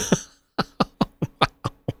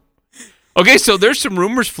 Okay, so there's some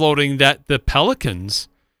rumors floating that the Pelicans,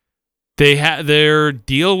 their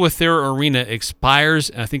deal with their arena expires,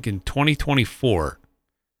 I think, in 2024.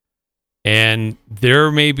 And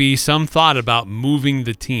there may be some thought about moving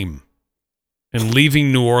the team and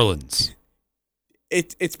leaving New Orleans.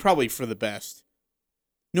 It's probably for the best.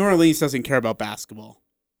 New Orleans doesn't care about basketball.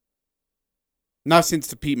 Not since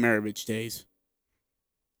the Pete Maravich days.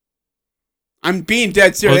 I'm being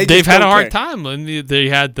dead serious. Well, they've had a hard time. They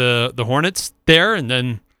had the Hornets there, and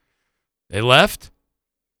then they left.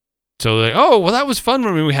 So that was fun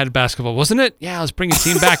when we had basketball, wasn't it? Yeah, let's bring a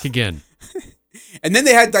team back again. And then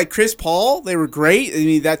they had like Chris Paul. They were great. I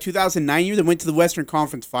mean, that 2009 year, they went to the Western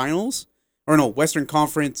Conference Finals. Or no, Western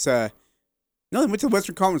Conference. No, they went to the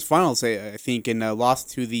Western Conference Finals, I think, and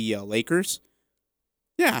lost to the Lakers.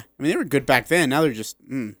 Yeah, I mean, they were good back then. Now they're just,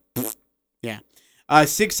 yeah.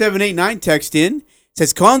 6789 text in.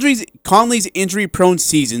 Says, Conley's injury-prone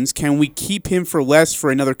seasons, can we keep him for less for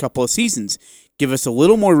another couple of seasons? give us a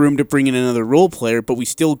little more room to bring in another role player, but we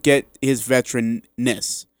still get his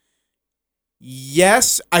veteranness.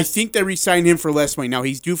 Yes, I think they re-signed him for less money. Now,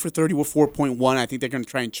 he's due for 34.1. I think they're going to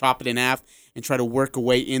try and chop it in half and try to work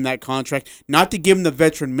away in that contract. Not to give him the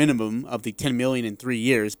veteran minimum of the $10 million in 3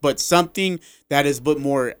 years, but something that is a bit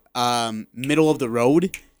more middle of the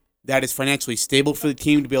road, that is financially stable for the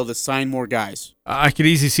team to be able to sign more guys. I could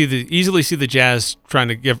easily see the Jazz trying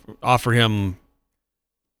to offer him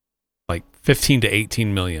like 15 to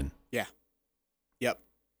 18 million. Yeah. Yep.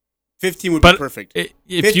 15 would be perfect.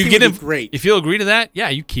 If you get him, great. If you'll agree to that, yeah,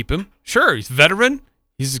 you keep him. Sure, he's a veteran.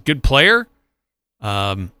 He's a good player.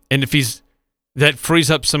 And if that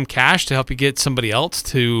frees up some cash to help you get somebody else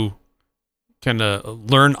to kind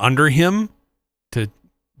of learn under him to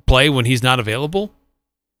play when he's not available.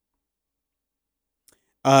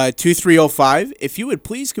 2305, if you would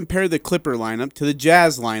please compare the Clipper lineup to the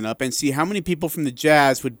Jazz lineup and see how many people from the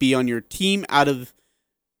Jazz would be on your team out of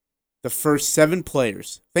the first 7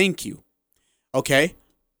 players. Thank you. Okay.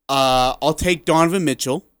 I'll take Donovan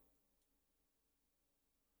Mitchell.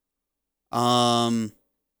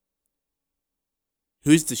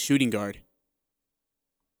 Who's the shooting guard?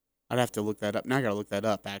 I'd have to look that up. Now I gotta look that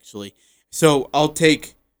up, actually. So I'll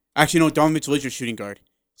take... Actually, no, Donovan Mitchell is your shooting guard.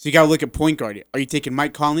 So you got to look at point guard. Are you taking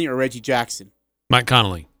Mike Conley or Reggie Jackson? Mike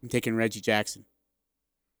Conley. I'm taking Reggie Jackson.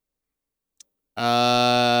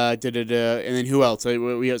 And then who else?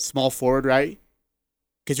 We have small forward, right?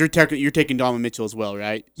 Because you're taking Donovan Mitchell as well,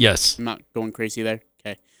 right? Yes. I'm not going crazy there.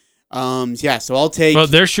 Okay. Yeah. So I'll take. Well,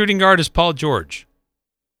 their shooting guard is Paul George.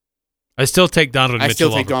 I still take Donovan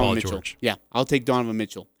Mitchell over Paul George. Yeah, I'll take Donovan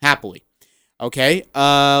Mitchell happily. Okay.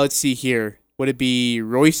 Let's see here. Would it be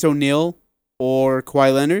Royce O'Neal or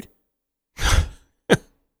Kawhi Leonard?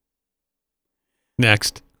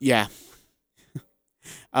 Next. Yeah.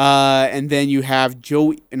 And then you have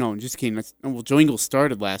Joe. No, just kidding. Joe Ingles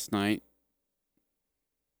started last night.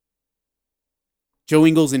 Joe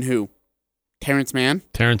Ingles and who? Terrence Mann?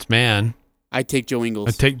 Terrence Mann. I'd take Joe Ingles.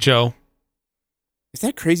 I'd take Joe. Is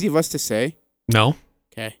that crazy of us to say? No.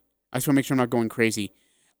 Okay. I just want to make sure I'm not going crazy.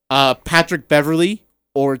 Patrick Beverly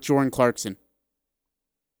or Jordan Clarkson?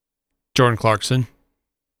 Jordan Clarkson.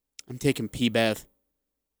 I'm taking P-Bev.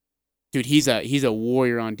 Dude, he's a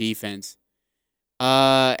warrior on defense.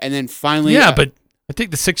 And then finally... Yeah, but I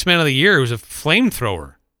think the 6th man of the year was a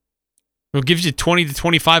flamethrower. It gives you 20 to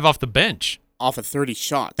 25 off the bench. Off of 30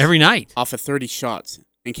 shots. Every night. Off of 30 shots.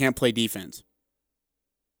 And can't play defense.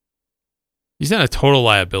 He's not a total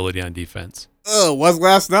liability on defense. Was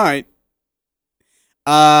last night.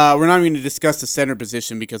 We're not even going to discuss the center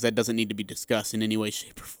position because that doesn't need to be discussed in any way,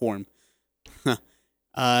 shape, or form.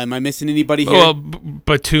 Am I missing anybody here? Well,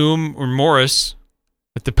 Batum or Morris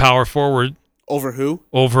at the power forward. Over who?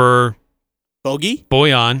 Over Bogey?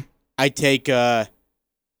 Bojan. I take dude.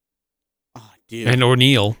 And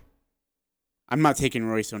O'Neal. I'm not taking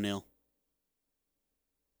Royce O'Neal.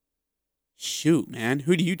 Shoot, man.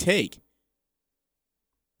 Who do you take?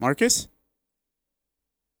 Marcus?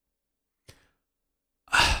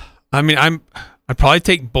 I mean, I'd probably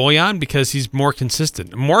take Bojan because he's more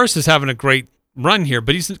consistent. Morris is having a great run here,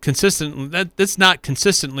 but he's consistent. That's not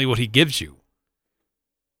consistently what he gives you.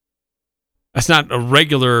 That's not a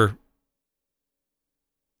regular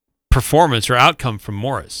performance or outcome from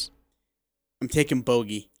Morris. I'm taking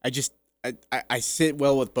Bogey. I sit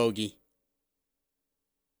well with Bogey.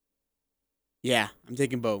 Yeah, I'm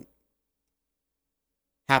taking Bo.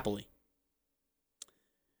 Happily.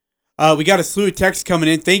 We got a slew of texts coming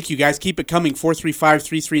in. Thank you, guys. Keep it coming.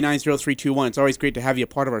 435-339-0321. It's always great to have you a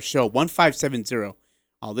part of our show. 1570.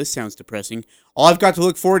 Oh, this sounds depressing. All I've got to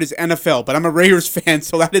look forward is NFL, but I'm a Raiders fan,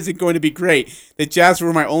 so that isn't going to be great. The Jazz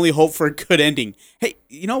were my only hope for a good ending. Hey,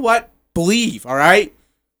 you know what? Believe, all right?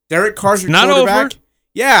 Derek Carr's your quarterback. Over?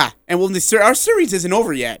 Yeah, and our series isn't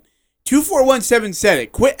over yet. 2417 said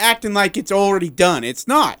it. Quit acting like it's already done. It's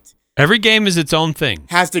not. Every game is its own thing.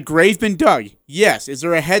 Has the grave been dug? Yes. Is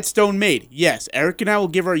there a headstone made? Yes. Eric and I will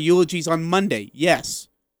give our eulogies on Monday. Yes.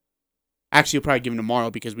 Actually, we'll probably give them tomorrow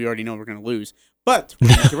because we already know we're going to lose. But we're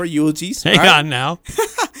going to give our eulogies. Hang on now.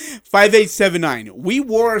 5879. We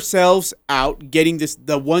wore ourselves out getting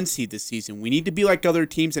the 1 seed this season. We need to be like other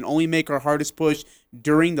teams and only make our hardest push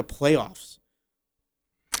during the playoffs.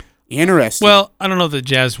 Interesting. Well, I don't know if the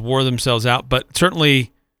Jazz wore themselves out, but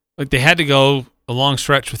certainly they had to go a long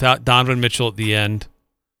stretch without Donovan Mitchell at the end.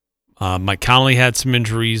 Mike Conley had some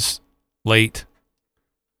injuries late.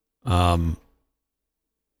 I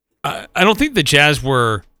don't think the Jazz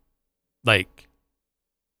were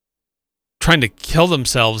trying to kill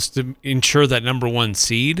themselves to ensure that number 1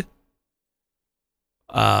 seed.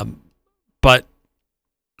 But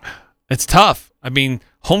It's tough. I mean,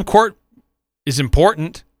 home court is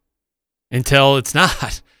important until it's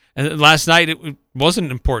not. And last night it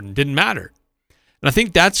wasn't important. Didn't matter. And I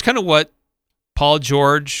think that's kind of what Paul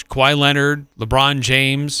George, Kawhi Leonard, LeBron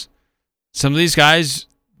James, some of these guys,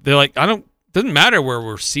 they're like, doesn't matter where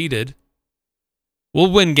we're seated.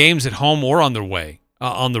 We'll win games at home or on the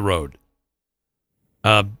road.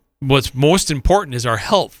 What's most important is our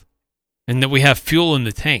health and that we have fuel in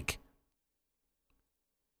the tank.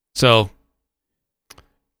 So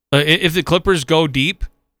if the Clippers go deep,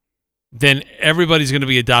 then everybody's going to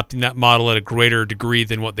be adopting that model at a greater degree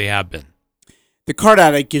than what they have been. The card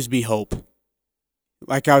addict gives me hope.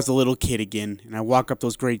 Like I was a little kid again, and I walk up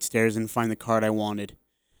those great stairs and find the card I wanted.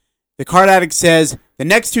 The card addict says, the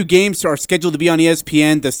next 2 games are scheduled to be on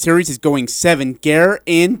ESPN. The series is going 7,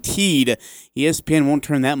 guaranteed. ESPN won't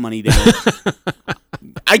turn that money down.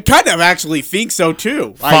 I kind of actually think so,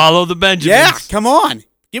 too. Follow the Benjamins. Yeah, come on.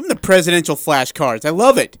 Give them the presidential flashcards. I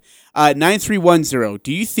love it. 9310.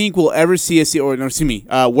 Do you think we'll ever see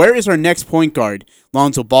where is our next point guard?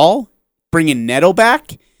 Lonzo Ball? Bringing Neto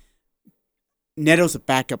back? Neto's a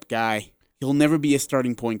backup guy. He'll never be a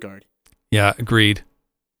starting point guard. Yeah, agreed.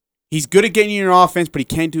 He's good at getting your offense, but he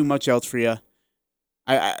can't do much else for you.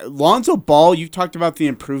 Lonzo Ball, you've talked about the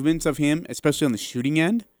improvements of him, especially on the shooting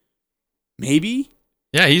end. Maybe?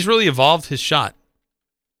 Yeah, he's really evolved his shot.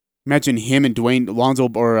 Imagine him and Lonzo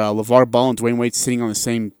or LeVar Ball and Dwayne Wade sitting on the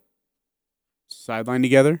same sideline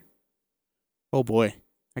together. Oh boy,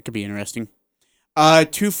 that could be interesting.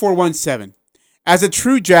 2417. As a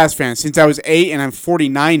true Jazz fan, since I was 8 and I'm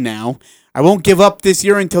 49 now, I won't give up this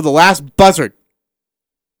year until the last buzzard.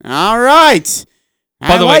 All right.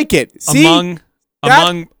 By the way, like it. See?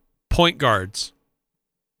 Among point guards,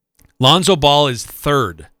 Lonzo Ball is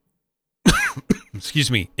 3rd.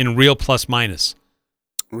 Excuse me, in real plus minus.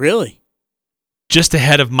 Really? Just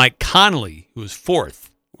ahead of Mike Conley, who was 4th.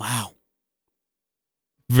 Wow.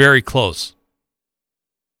 Very close.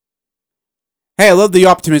 Hey, I love the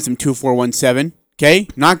optimism, 2417. Okay?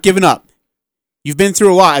 Not giving up. You've been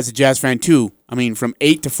through a lot as a Jazz fan, too. I mean, from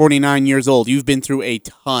 8 to 49 years old, you've been through a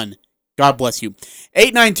ton. God bless you.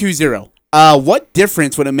 8920. What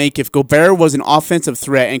difference would it make if Gobert was an offensive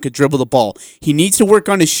threat and could dribble the ball? He needs to work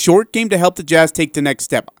on his short game to help the Jazz take the next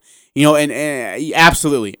step. You know, and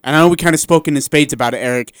absolutely. And I know we kind of spoke in spades about it,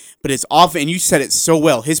 Eric, but it's off, and you said it so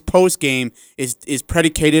well. His post game is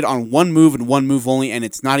predicated on one move and one move only, and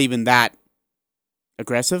it's not even that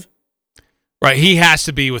aggressive. Right, he has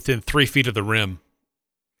to be within 3 feet of the rim.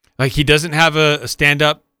 Like, he doesn't have a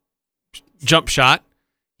stand-up jump shot.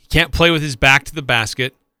 He can't play with his back to the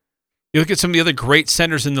basket. You look at some of the other great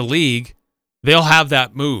centers in the league, they'll have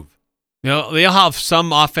that move. You know, they'll have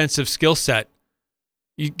some offensive skill set.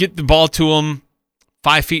 You get the ball to them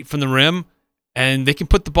 5 feet from the rim, and they can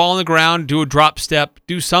put the ball on the ground, do a drop step,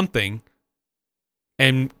 do something,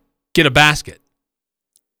 and get a basket.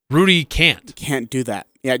 Rudy can't. Can't do that.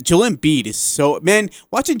 Yeah, Joel Embiid is so... Man,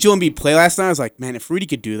 watching Joel Embiid play last night, I was like, man, if Rudy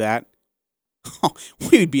could do that,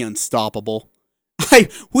 we would be unstoppable.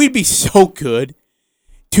 We'd be so good.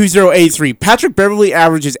 2083. Patrick Beverley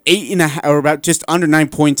averages 8.5, or about just under 9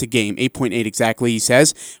 points a game. 8.8 exactly, he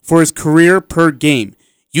says, for his career per game.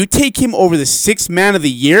 You take him over the 6th man of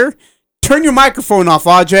the year? Turn your microphone off,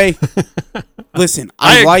 Ajay. Listen,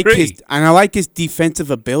 I like his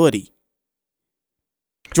defensive ability.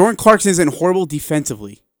 Jordan Clarkson isn't horrible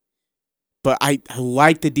defensively, but I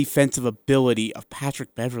like the defensive ability of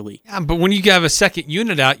Patrick Beverley. Yeah, but when you have a second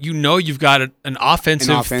unit out, you know you've got an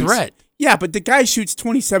offensive threat. Yeah, but the guy shoots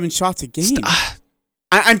 27 shots a game.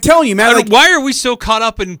 I'm telling you, man. Why are we so caught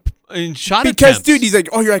up in shot attempts? Because, dude, he's like,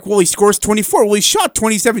 oh, you're like, well, he scores 24. Well, he shot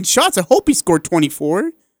 27 shots. I hope he scored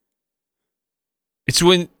 24. It's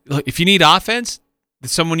when, if you need offense,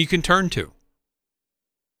 there's someone you can turn to.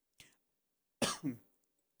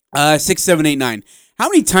 6789. How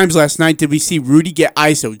many times last night did we see Rudy get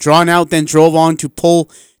ISO, drawn out, then drove on to pull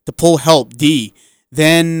help D,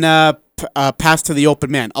 then pass to the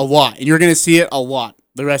open man? A lot. And you're going to see it a lot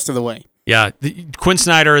the rest of the way. Yeah. Quinn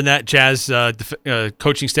Snyder and that Jazz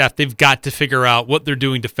coaching staff, they've got to figure out what they're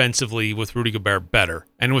doing defensively with Rudy Gobert better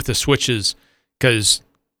and with the switches, because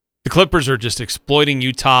the Clippers are just exploiting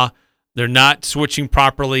Utah. They're not switching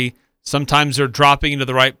properly. Sometimes they're dropping into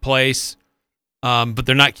the right place. But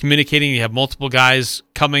they're not communicating. You have multiple guys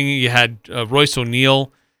coming. You had Royce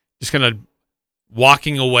O'Neal just kind of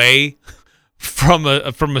walking away from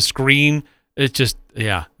a screen. It's just,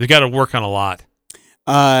 yeah, they got to work on a lot.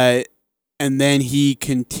 And then he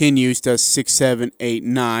continues to 6, 7, 8,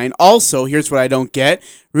 9. Also, here's what I don't get: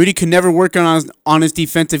 Rudy could never work on his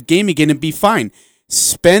defensive game again and be fine.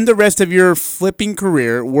 Spend the rest of your flipping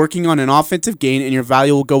career working on an offensive game, and your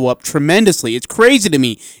value will go up tremendously. It's crazy to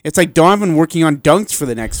me. It's like Donovan working on dunks for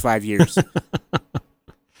the next 5 years.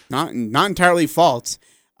 Not entirely false.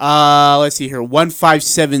 Let's see here.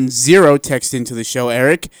 1570 text into the show,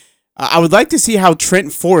 Eric. I would like to see how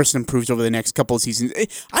Trent Forrest improves over the next couple of seasons.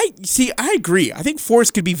 I agree. I think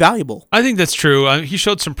Forrest could be valuable. I think that's true. He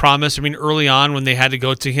showed some promise. I mean, early on when they had to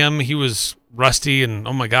go to him, he was rusty, and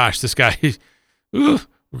oh my gosh, this guy, we're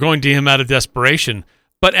going to him out of desperation.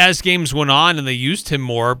 But as games went on and they used him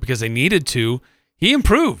more because they needed to, he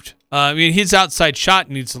improved. I mean, his outside shot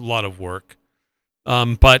needs a lot of work.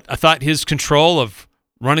 But I thought his control of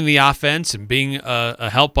running the offense and being a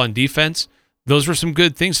help on defense, those were some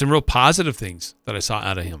good things, some real positive things that I saw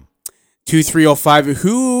out of him. 2305.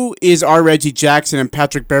 Who is our Reggie Jackson and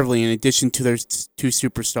Patrick Beverly in addition to their two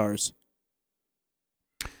superstars?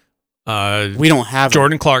 We don't have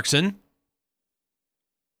Jordan Clarkson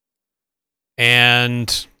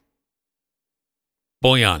and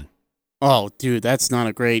Bojan. Oh, dude, that's not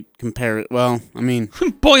a great comparison. Well, I mean,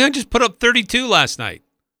 Bojan just put up 32 last night.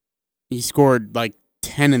 He scored like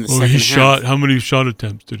 10 in the second half. How many shot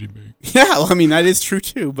attempts did he make? Yeah, well, I mean, that is true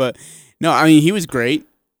too. But no, I mean, he was great.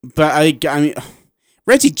 But I mean,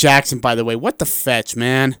 Reggie Jackson, by the way, what the fetch,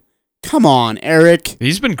 man? Come on, Eric.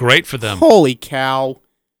 He's been great for them. Holy cow.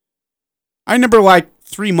 I remember like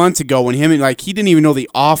 3 months ago when he didn't even know the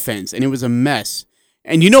offense, and it was a mess.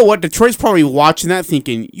 And you know what? Detroit's probably watching that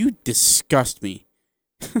thinking, you disgust me.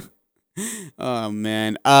 Oh,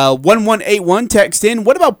 man. 1181 text in.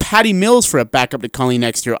 What about Patty Mills for a backup to Conley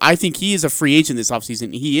next year? I think he is a free agent this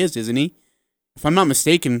offseason. He is, isn't he? If I'm not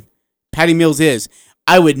mistaken, Patty Mills is.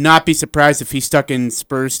 I would not be surprised if he's stuck in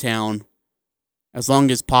Spurs town as long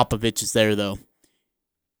as Popovich is there, though.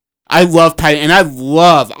 I love Patty, and I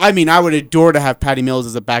would adore to have Patty Mills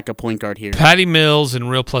as a backup point guard here. Patty Mills in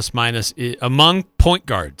real plus minus among point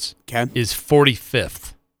guards is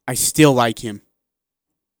 45th. I still like him.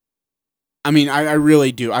 I mean, I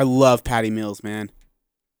really do. I love Patty Mills, man.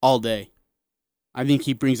 All day. I think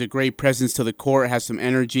he brings a great presence to the court, has some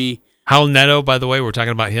energy. Hal Neto, by the way, we're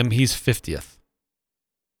talking about him. He's 50th.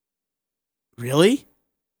 Really?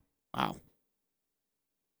 Wow.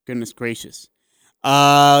 Goodness gracious.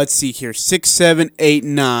 Let's see here.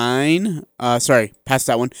 6789. Sorry, past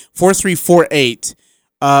that one. 4348.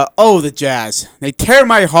 The Jazz. They tear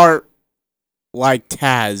my heart like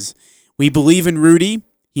Taz. We believe in Rudy.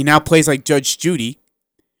 He now plays like Judge Judy.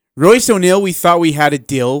 Royce O'Neal, we thought we had a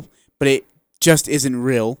deal, but it just isn't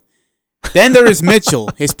real. Then there is Mitchell.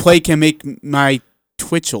 His play can make my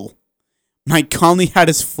twitchel. Mike Conley had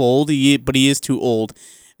his fold, but he is too old.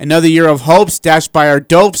 Another year of hopes dashed by our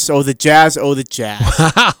dopes. Oh, the Jazz. Oh, the Jazz.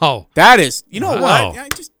 Wow. That is, you know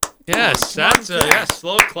what? Yes, that's a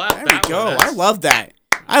slow clap. There we go. I love that.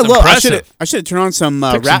 I should have turned on some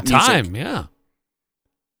rap music. Time, yeah.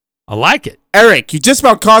 I like it. Eric, you just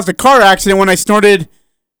about caused a car accident when I snorted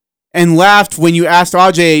and laughed when you asked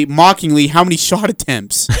Ajay mockingly how many shot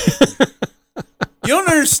attempts. You don't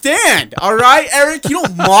understand, all right, Eric? You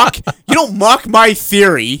don't mock my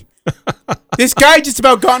theory. This guy just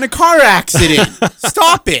about got in a car accident.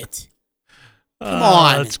 Stop it. Come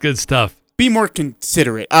on. That's good stuff. Be more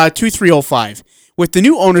considerate. 2305. With the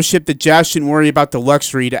new ownership, the Jazz shouldn't worry about the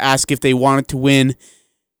luxury to ask if they wanted to win.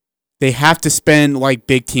 They have to spend like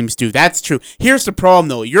big teams do. That's true. Here's the problem,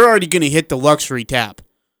 though. You're already going to hit the luxury tap.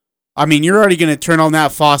 I mean, you're already going to turn on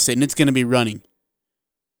that faucet, and it's going to be running.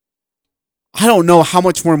 I don't know how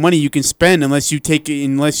much more money you can spend unless you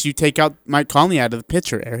take out Mike Conley out of the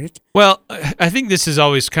picture, Eric. Well, I think this is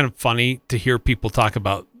always kind of funny to hear people talk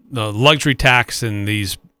about the luxury tax and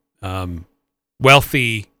these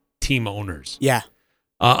wealthy team owners. Yeah.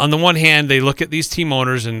 On the one hand, they look at these team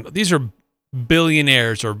owners, and these are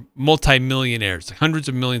billionaires or multimillionaires, hundreds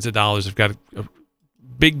of millions of dollars. They've got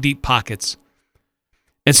big, deep pockets.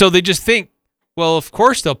 And so they just think, well, of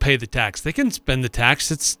course they'll pay the tax. They can spend the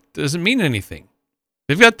tax. It doesn't mean anything.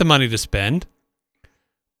 They've got the money to spend.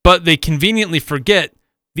 But they conveniently forget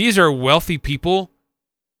these are wealthy people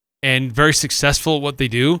and very successful at what they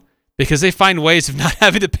do because they find ways of not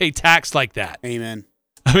having to pay tax like that. Amen.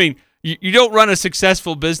 I mean, you don't run a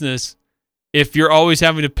successful business if you're always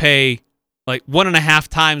having to pay like 1.5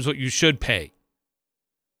 times what you should pay.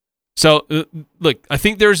 So, look, I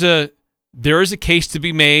think there is a case to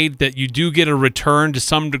be made that you do get a return to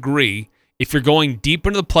some degree if you're going deep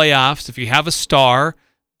into the playoffs, if you have a star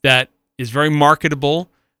that is very marketable,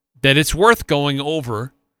 that it's worth going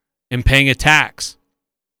over and paying a tax.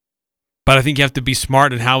 But I think you have to be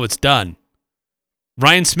smart in how it's done.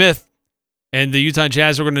 Ryan Smith and the Utah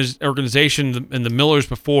Jazz organization and the Millers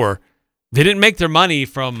before, They didn't make their money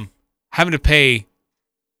from having to pay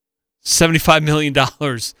 $75 million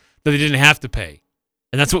that they didn't have to pay.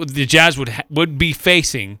 And that's what the Jazz would be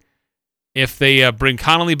facing if they bring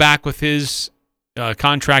Connolly back with his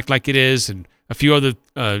contract like it is, and a few other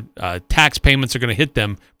tax payments are going to hit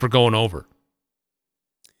them for going over.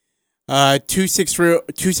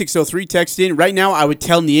 2603 text in. Right now, I would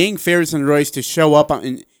tell Niang, Ferris, and Royce to show up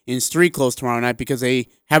in street clothes tomorrow night because they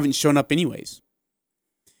haven't shown up anyways.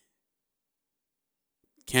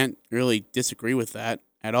 Can't really disagree with that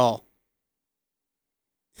at all.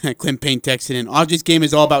 Clint Payne texted in. Ajay's game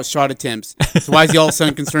is all about shot attempts. So why is he all of a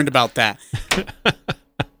sudden concerned about that?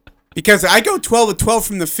 Because I go 12 of 12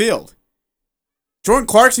 from the field. Jordan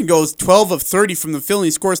Clarkson goes 12 of 30 from the field and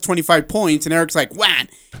he scores 25 points. And Eric's like, man,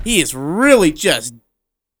 he is really just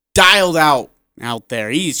dialed out there.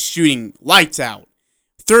 He's shooting lights out.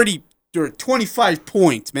 30 or 25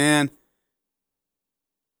 points, man.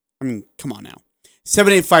 I mean, come on now.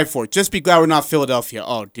 7854. Just be glad we're not Philadelphia.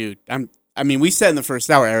 Oh, dude. We said in the first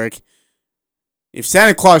hour, Eric, if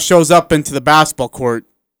Santa Claus shows up into the basketball court,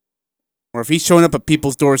 or if he's showing up at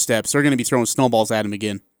people's doorsteps, they're going to be throwing snowballs at him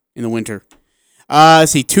again in the winter.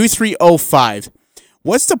 Let's see, 2305.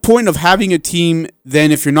 What's the point of having a team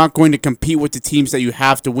then if you're not going to compete with the teams that you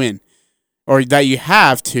have to win, or that you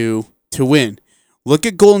have to win? Look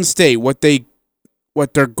at Golden State, what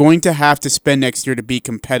they're going to have to spend next year to be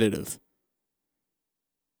competitive.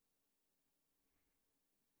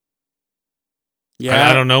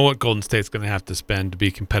 Yeah, I don't know what Golden State's going to have to spend to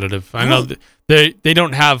be competitive. I know they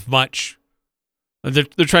don't have much. They're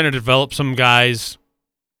trying to develop some guys.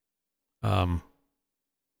 They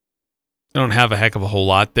don't have a heck of a whole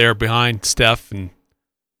lot there behind Steph and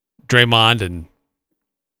Draymond, and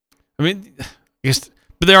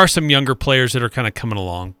but there are some younger players that are kind of coming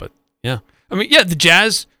along. But yeah, the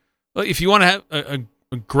Jazz. If you want to have a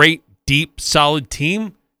great, deep, solid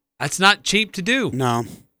team, that's not cheap to do. No.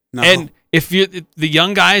 And if the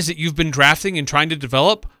young guys that you've been drafting and trying to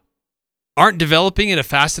develop aren't developing at a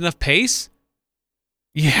fast enough pace,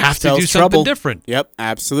 you have to do something different. Yep,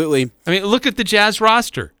 absolutely. Look at the Jazz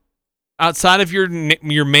roster. Outside of your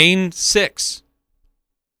main six,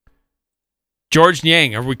 George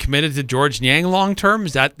Niang. Are we committed to George Niang long term?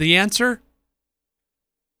 Is that the answer?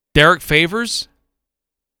 Derek Favors.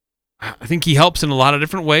 I think he helps in a lot of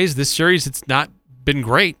different ways. This series, it's not been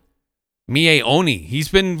great. Mie Oni, he's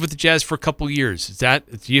been with the Jazz for a couple years. Is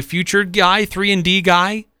he a future guy, 3-and-D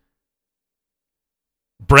guy?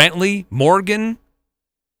 Brantley, Morgan,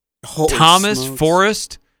 Thomas, smokes.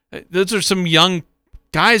 Forrest. Those are some young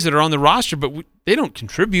guys that are on the roster, but they don't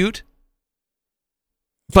contribute.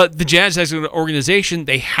 But the Jazz, as an organization,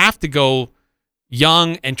 they have to go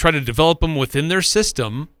young and try to develop them within their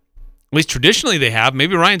system. At least traditionally they have.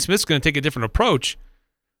 Maybe Ryan Smith's going to take a different approach.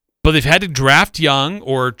 But they've had to draft young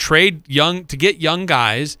or trade young to get young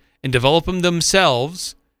guys and develop them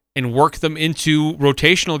themselves and work them into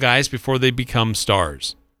rotational guys before they become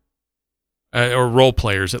stars or role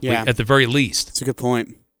players at the very least. That's a good point.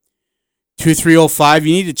 2305,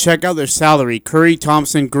 you need to check out their salary. Curry,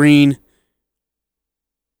 Thompson, Green,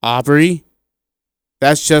 Aubrey.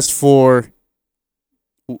 That's just for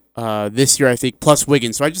this year, I think, plus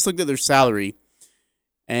Wiggins. So I just looked at their salary.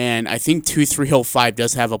 And I think 2305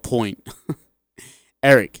 does have a point.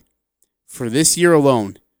 Eric, for this year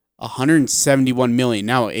alone, $171 million.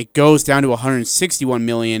 Now it goes down to $161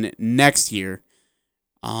 million next year.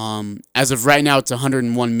 As of right now, it's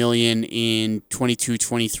 $101 million in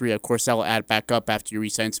 22-23. Of course, that will add back up after you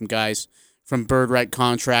re-sign some guys from bird right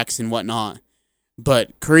contracts and whatnot.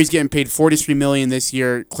 But Curry's getting paid $43 million this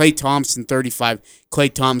year. Klay Thompson, $35 million.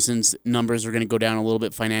 Klay Thompson's numbers are going to go down a little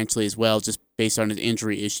bit financially as well, just based on his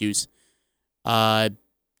injury issues.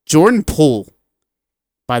 Jordan Poole,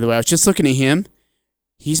 by the way, I was just looking at him.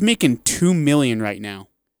 He's making $2 million right now,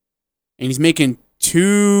 and he's making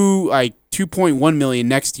 $2.1 million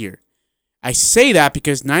next year. I say that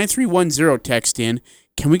because 9310 text in.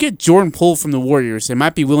 Can we get Jordan Poole from the Warriors? They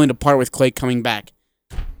might be willing to part with Klay coming back.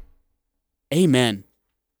 Amen.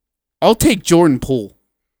 I'll take Jordan Poole.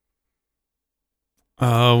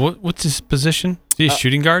 What's his position? Is he a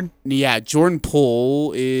shooting guard? Yeah, Jordan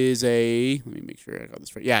Poole is a... Let me make sure I got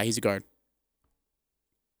this right. Yeah, he's a guard.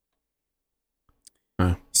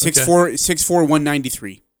 6'4",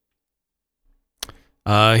 193.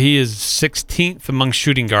 He is 16th among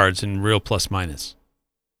shooting guards in real plus minus.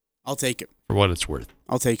 I'll take it. For what it's worth.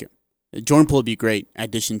 I'll take it. Jordan Poole would be a great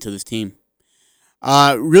addition to this team.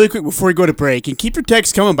 Really quick before we go to break, and keep your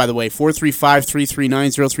texts coming, by the way,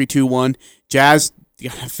 435-339-0321. Jazz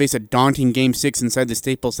face a daunting Game 6 inside the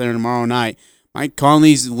Staples Center tomorrow night. Mike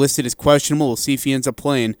Conley's listed as questionable. We'll see if he ends up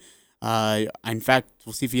playing. In fact,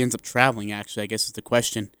 we'll see if he ends up traveling, actually, I guess is the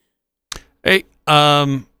question. Hey,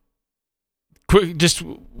 quick, just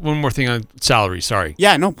one more thing on salary. Sorry.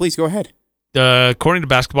 Yeah, no, please go ahead. According to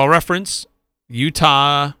Basketball Reference,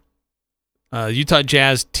 Utah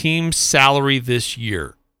Jazz team salary this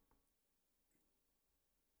year,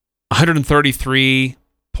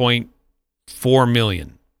 $133.4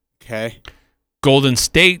 million. Okay. Golden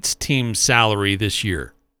State's team salary this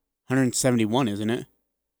year, 171, isn't it?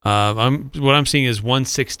 what I'm seeing is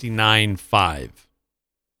 169.5.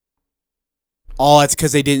 Oh, that's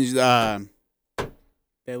because they didn't.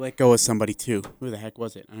 They let go of somebody too. Who the heck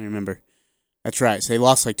was it? I don't remember. That's right. So they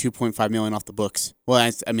lost like $2.5 million off the books.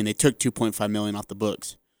 Well, I mean, they took $2.5 million off the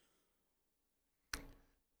books.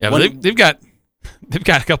 Yeah, but they've got a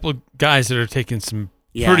couple of guys that are taking some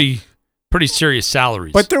pretty serious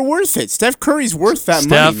salaries. But they're worth it. Steph Curry's worth that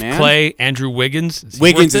money, man. Steph, Clay, Andrew Wiggins.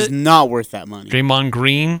 Wiggins is not worth that money. Draymond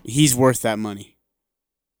Green. He's worth that money.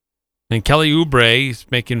 And Kelly Oubre is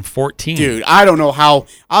making 14. Dude, I don't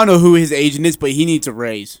know who his agent is, but he needs a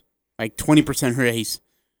raise. Like 20% raise.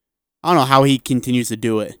 I don't know how he continues to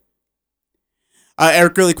do it.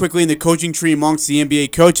 Eric, really quickly, in the coaching tree amongst the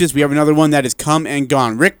NBA coaches, we have another one that has come and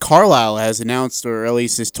gone. Rick Carlisle has announced, or at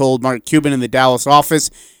least has told Mark Cuban in the Dallas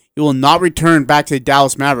office, he will not return back to the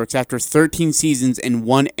Dallas Mavericks after 13 seasons and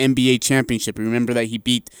one NBA championship. Remember that he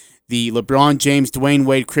beat the LeBron James, Dwayne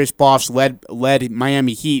Wade, Chris Bosh led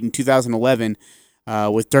Miami Heat in 2011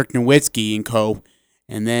 with Dirk Nowitzki and co.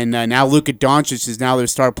 And then now Luka Doncic is now their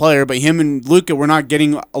star player, but him and Luka were not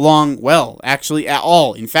getting along well, actually, at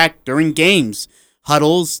all. In fact, during games,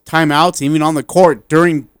 huddles, timeouts, even on the court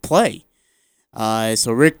during play.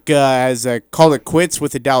 So Rick has called it quits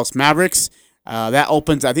with the Dallas Mavericks. That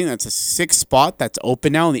opens, I think that's a 6th spot that's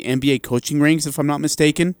open now in the NBA coaching ranks, if I'm not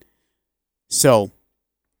mistaken. So,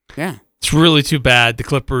 yeah. It's really too bad the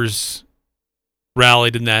Clippers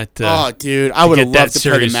rallied in that. Oh, dude, I would have loved to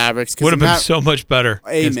play the Mavericks. Would have been so much better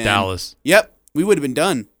against Dallas. Yep, we would have been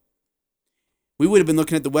done. We would have been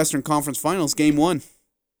looking at the Western Conference Finals, Game 1.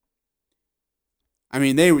 I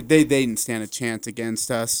mean, they didn't stand a chance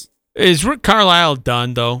against us. Is Rick Carlisle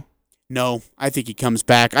done, though? No, I think he comes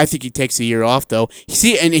back. I think he takes a year off, though.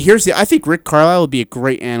 See, and I think Rick Carlisle would be a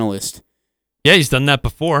great analyst. Yeah, he's done that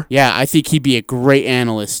before. Yeah, I think he'd be a great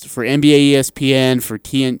analyst for NBA ESPN, for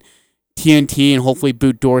TNT, and hopefully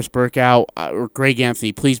boot Doris Burke out, or Greg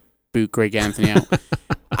Anthony. Please boot Greg Anthony out.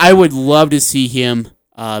 I would love to see him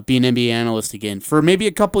be an NBA analyst again for maybe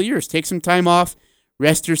a couple years. Take some time off,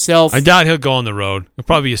 rest yourself. I doubt he'll go on the road. He'll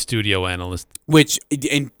probably be a studio analyst.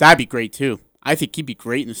 And that'd be great, too. I think he'd be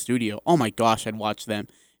great in the studio. Oh, my gosh, I'd watch them.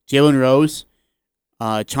 Jalen Rose,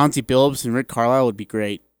 Chauncey Billups, and Rick Carlisle would be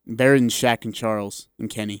great. Better than Shaq and Charles and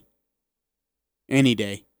Kenny. Any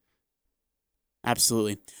day.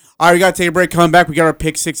 Absolutely. All right, we got to take a break. Coming back, we got our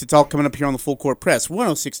Pick 6. It's all coming up here on the Full Court Press.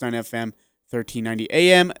 106.9 FM, 1390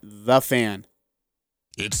 AM, The Fan.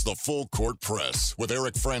 It's the Full Court Press with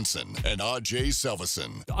Eric Frandsen and Ajay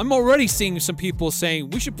Salvesen. I'm already seeing some people saying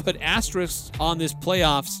we should put asterisks on this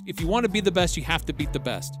playoffs. If you want to be the best, you have to beat the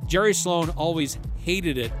best. Jerry Sloan always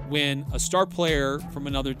hated it when a star player from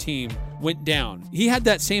another team went down. He had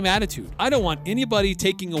that same attitude. I don't want anybody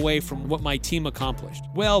taking away from what my team accomplished.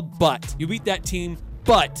 Well, but you beat that team,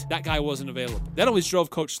 but that guy wasn't available. That always drove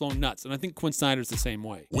Coach Sloan nuts, and I think Quinn Snyder's the same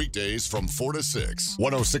way. Weekdays from 4 to 6,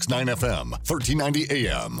 106.9 FM, 1390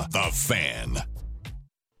 AM, The Fan.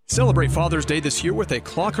 Celebrate Father's Day this year with a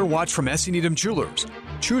clock or watch from S.E. Needham Jewelers.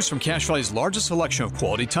 Choose from Cache Valley's largest selection of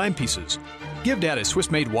quality timepieces. Give Dad a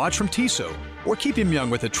Swiss-made watch from Tissot, or keep him young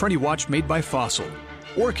with a trendy watch made by Fossil.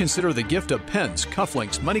 Or consider the gift of pens,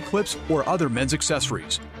 cufflinks, money clips, or other men's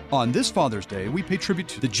accessories. On this Father's Day, we pay tribute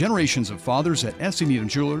to the generations of fathers at S.E. Needham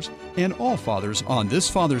Jewelers and all fathers on this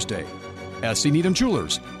Father's Day. S.E. Needham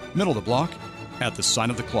Jewelers, middle of the block, at the sign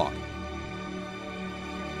of the clock.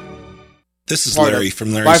 This is Larry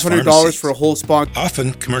from Larry's $500 Pharmacy. for a whole spawn.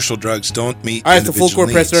 Often, commercial drugs don't meet All right, the Full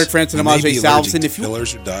Court Press, Eric needs. Frandsen, and You may Ajay be allergic Salvesen. to If you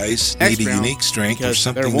fillers or dyes, Next need a round, unique strength, or because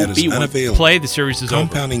something there that won't is be one. unavailable. Play, the series is over.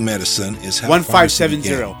 Compounding medicine is how 1570. pharmacy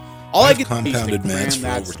began. All I I've get compounded meds for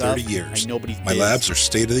over 30 years. My labs are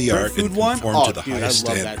state-of-the-art and conform to the highest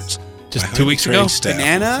standards. Just My 2 weeks highly ago? trained staff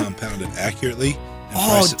Banana? will compound it accurately.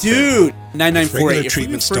 Oh, dude. 9948. Regular If we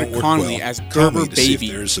treatments refer don't to work Conley well. as Call Gerber me to see if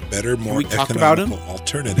Baby, there's a better, can more we talk about him? economical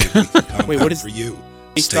alternative we can compound Wait, what is for you.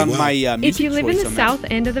 based Stay on well. my If you live in the choice on south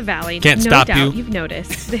end of the valley, Can't no stop doubt you. you've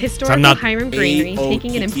noticed the I'm historical not- Hiram Greenery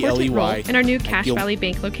taking an important role AOPTLEY. in our new Cache Valley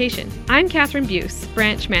Bank location. I'm Catherine Buse,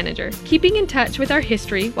 branch manager. Keeping in touch with our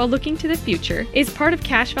history while looking to the future is part of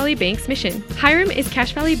Cache Valley Bank's mission. Hiram is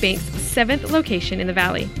Cache Valley Bank's 7th location in the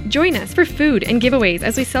Valley. Join us for food and giveaways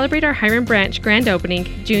as we celebrate our Hiram Branch grand opening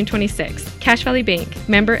June 26th. Cache Valley Bank,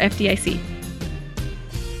 member FDIC.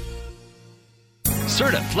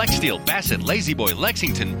 Serta, Flexsteel, Bassett, La-Z-Boy,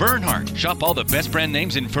 Lexington, Bernhardt. Shop all the best brand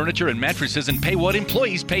names in furniture and mattresses and pay what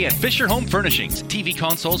employees pay at Fisher Home Furnishings. TV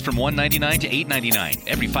consoles from $199 to $899.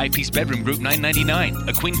 Every 5-piece bedroom group $999.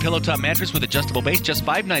 A queen pillow top mattress with adjustable base just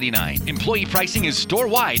 $599. Employee pricing is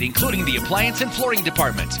store-wide, including the appliance and flooring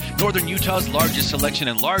departments. Northern Utah's largest selection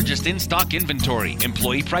and largest in-stock inventory.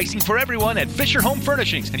 Employee pricing for everyone at Fisher Home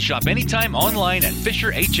Furnishings. And shop anytime online at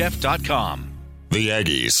FisherHF.com. The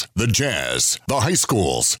Aggies, the Jazz, the high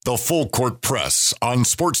schools, the full court press on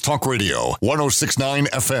Sports Talk Radio, 106.9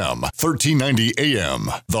 FM, 1390 AM.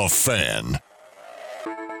 The Fan.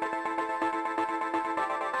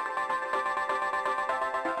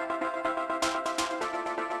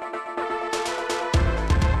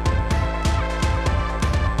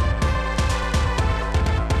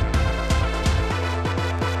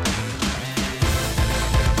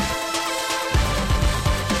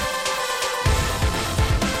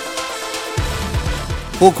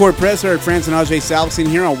 Full Court Press, Eric Frandsen and Ajay Salvesen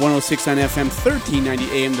here on 106.9 FM, 1390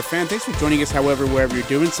 AM. The Fan. Thanks for joining us, however, wherever you're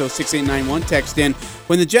doing. So 6891, text in.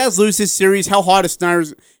 When the Jazz lose this series, how hot is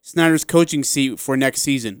Snyder's coaching seat for next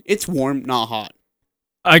season? It's warm, not hot.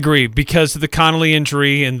 I agree, because of the Connolly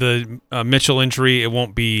injury and the Mitchell injury, it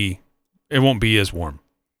won't be as warm.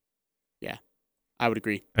 Yeah, I would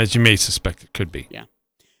agree. As you may suspect it could be. Yeah.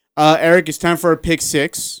 Eric, it's time for our pick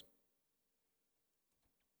six.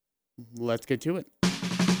 Let's get to it.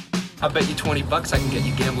 I bet you $20 I can get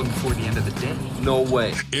you gambling before the end of the day. No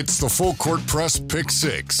way. It's the Full Court Press Pick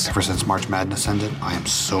 6. Ever since March Madness ended, I am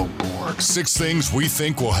so bored. 6 things we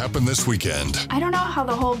think will happen this weekend. I don't know how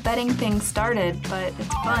the whole betting thing started, but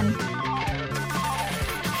it's fun.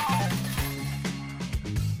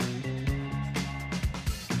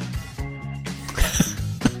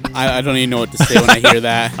 I don't even know what to say when I hear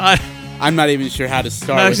that. I'm not even sure how to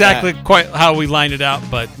start. Not with exactly that. Quite how we lined it out,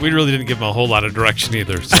 but we really didn't give him a whole lot of direction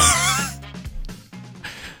either. So.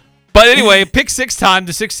 But anyway, pick 6 time.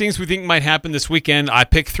 The 6 things we think might happen this weekend. I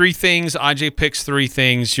pick 3 things. Ajay picks 3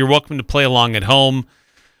 things. You're welcome to play along at home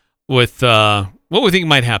with what we think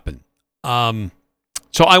might happen. So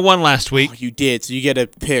I won last week. Oh, you did. So you get a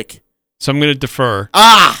pick. So I'm going to defer.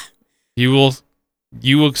 You will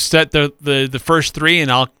set the first 3,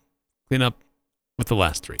 and I'll clean up with the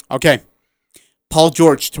last 3. Okay. Paul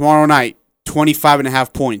George tomorrow night,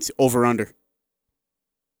 25.5 points, over under.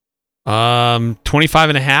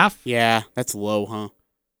 25.5? Yeah, that's low, huh?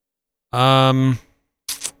 I'm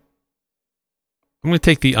going to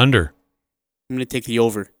take the under. I'm going to take the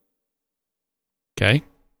over. Okay.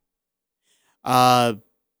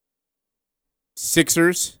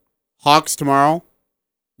 Sixers, Hawks tomorrow.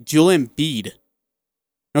 Joel Embiid.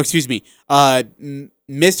 No, excuse me.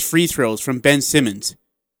 Missed free throws from Ben Simmons.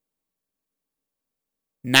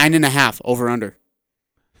 9.5 over under.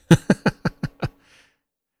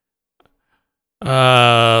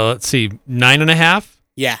 Let's see, 9.5.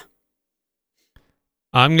 Yeah.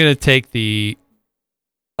 I'm gonna take the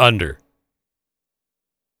under.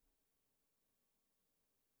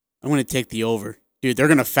 I'm gonna take the over, dude. They're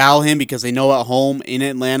gonna foul him because they know at home in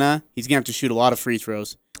Atlanta he's gonna have to shoot a lot of free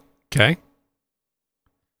throws. Okay.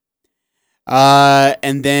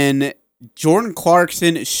 And then Jordan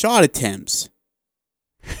Clarkson shot attempts.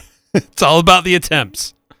 It's all about the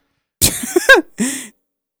attempts.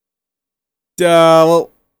 We'll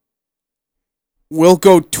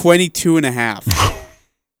go 22.5.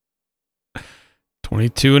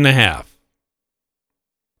 22.5.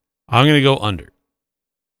 I'm going to go under.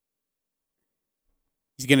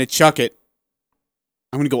 He's going to chuck it.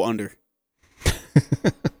 I'm going to go under.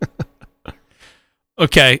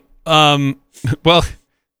 Okay. Well,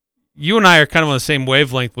 you and I are kind of on the same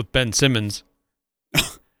wavelength with Ben Simmons.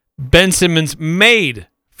 Ben Simmons made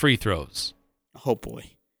free throws. Oh,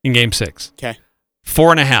 boy. In Game 6. Okay.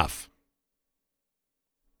 4.5.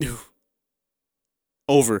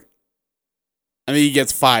 Over. I think he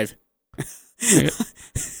gets 5. I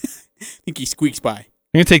think he squeaks by. I'm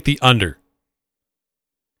going to take the under.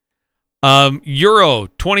 Euro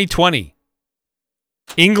 2020.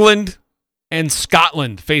 England and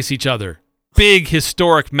Scotland face each other. Big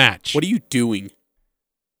historic match. What are you doing?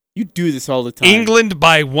 You do this all the time. England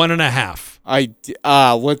by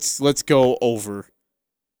 1.5. Let's go over.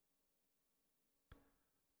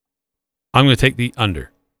 I'm going to take the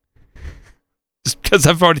under. Just because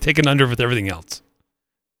I've already taken under with everything else.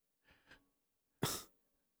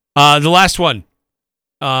 The last one.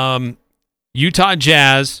 Utah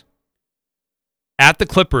Jazz at the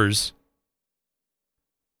Clippers.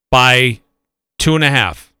 by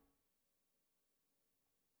 2.5.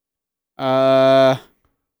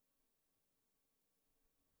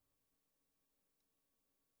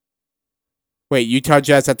 Wait, Utah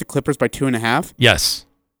Jazz at the Clippers by 2.5? Yes.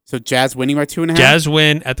 So Jazz winning by 2.5? Jazz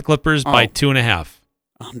win at the Clippers by 2.5.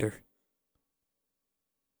 Under.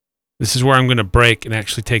 This is where I'm going to break and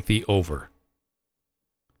actually take the over.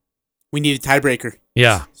 We need a tiebreaker.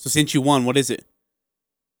 Yeah. So since you won, what is it?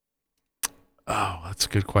 Oh, that's a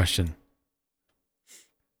good question.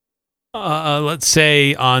 Let's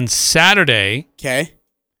say on Saturday. Okay.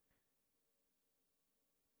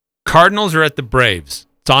 Cardinals are at the Braves.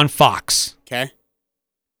 It's on Fox. Okay.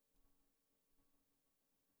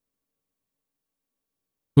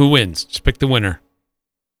 Who wins? Just pick the winner.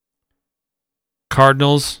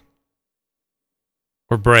 Cardinals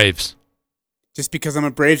or Braves? Just because I'm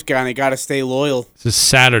a Braves guy and I got to stay loyal. This is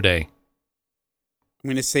Saturday. I'm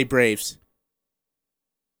going to say Braves.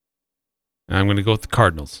 And I'm going to go with the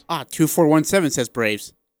Cardinals. 2417 says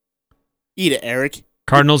Braves. Eat it, Eric.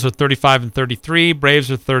 Cardinals are 35-33.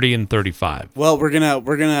 Braves are 30-35. Well, we're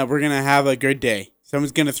gonna have a good day.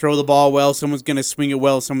 Someone's gonna throw the ball well. Someone's gonna swing it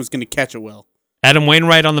well. Someone's gonna catch it well. Adam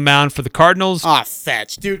Wainwright on the mound for the Cardinals.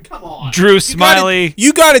 Fetch, dude, come on. Drew Smiley.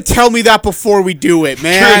 You gotta tell me that before we do it,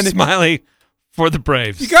 man. Drew Smiley for the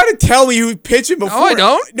Braves. You gotta tell me who's pitching before. No, I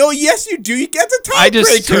don't. No, yes, you do. That's a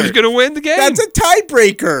tiebreaker. Who's gonna win the game? That's a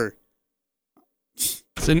tiebreaker.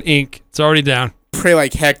 It's in ink. It's already down. Pray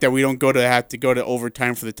like heck that we don't have to go to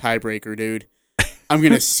overtime for the tiebreaker, dude. I'm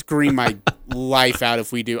going to scream my life out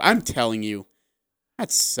if we do. I'm telling you.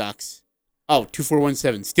 That sucks.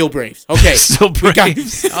 2417. Still Braves. Okay. Still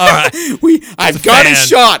Braves. All right. I've got a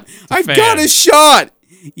shot. I've got a shot.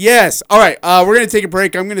 Yes. All right. We're going to take a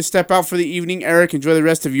break. I'm going to step out for the evening. Eric, enjoy the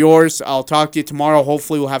rest of yours. I'll talk to you tomorrow.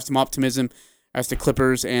 Hopefully we'll have some optimism as the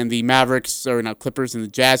Clippers and the Mavericks, or not Clippers and the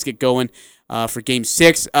Jazz get going. For Game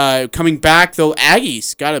 6. Coming back, though,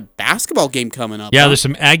 Aggies got a basketball game coming up. Yeah, there's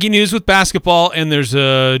some Aggie news with basketball, and there's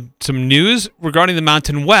some news regarding the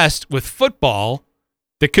Mountain West with football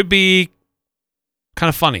that could be kind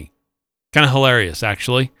of funny, kind of hilarious,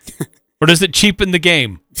 actually. Or does it cheapen the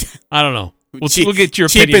game? I don't know. We'll get your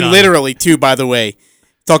opinion cheapen on literally, too, by the way.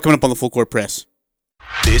 It's all coming up on the Full Court Press.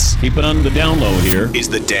 This, keep it on the down low here, is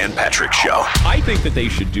the Dan Patrick Show. I think that they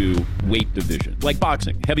should do weight division, like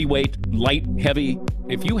boxing, heavyweight, light, heavy.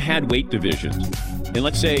 If you had weight divisions, and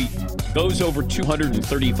let's say those over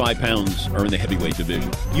 235 pounds are in the heavyweight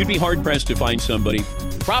division, you'd be hard-pressed to find somebody,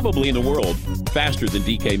 probably in the world, faster than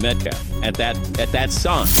DK Metcalf at that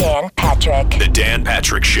size. Dan Patrick. The Dan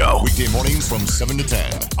Patrick Show. Weekday mornings from 7 to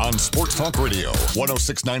 10 on Sports Talk Radio,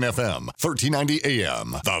 106.9 FM, 1390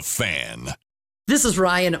 AM. The Fan. This is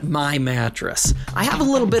Ryan, My Mattress. I have a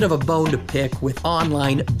little bit of a bone to pick with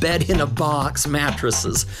online bed-in-a-box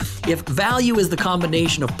mattresses. If value is the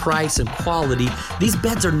combination of price and quality, these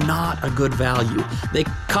beds are not a good value. They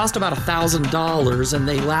cost about $1,000 and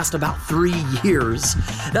they last about 3 years.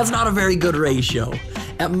 That's not a very good ratio.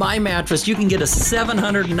 At My Mattress, you can get a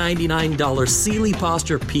 $799 Sealy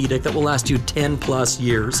Posturepedic that will last you 10 plus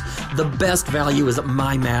years. The best value is at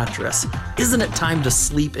My Mattress. Isn't it time to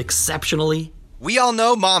sleep exceptionally? We all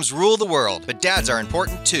know moms rule the world, but dads are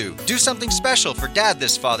important too. Do something special for Dad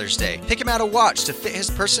this Father's Day. Pick him out a watch to fit his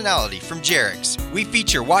personality from Jerix. We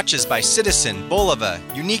feature watches by Citizen, Bulova,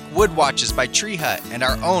 unique wood watches by Tree Hut, and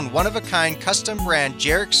our own one-of-a-kind custom brand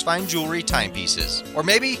Jerix fine jewelry timepieces. Or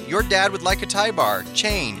maybe your dad would like a tie bar,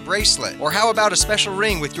 chain, bracelet, or how about a special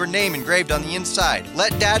ring with your name engraved on the inside?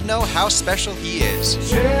 Let Dad know how special he is.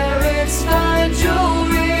 Jerix fine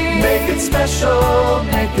jewelry. Make it special,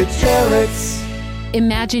 make it Jerix.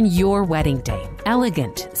 Imagine your wedding day.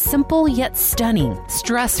 Elegant, simple yet stunning,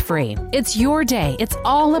 stress-free. It's your day. It's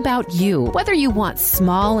all about you. Whether you want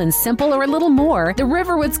small and simple or a little more, the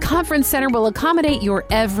Riverwoods Conference Center will accommodate your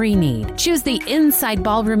every need. Choose the inside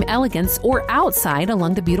ballroom elegance or outside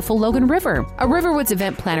along the beautiful Logan River. A Riverwoods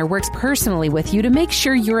event planner works personally with you to make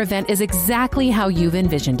sure your event is exactly how you've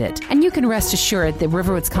envisioned it. And you can rest assured the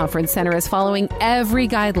Riverwoods Conference Center is following every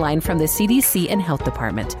guideline from the CDC and Health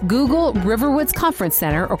Department. Google Riverwoods Conference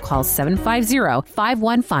Center or call 750-5151.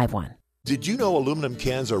 Did you know aluminum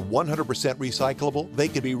cans are 100% recyclable? They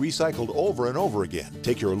can be recycled over and over again.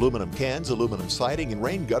 Take your aluminum cans, aluminum siding, and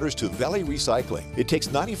rain gutters to Valley Recycling. It takes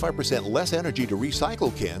 95% less energy to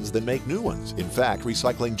recycle cans than make new ones. In fact,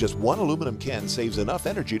 recycling just one aluminum can saves enough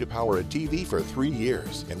energy to power a TV for 3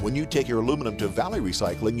 years. And when you take your aluminum to Valley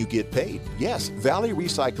Recycling, you get paid. Yes, Valley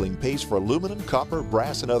Recycling pays for aluminum, copper,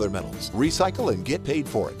 brass, and other metals. Recycle and get paid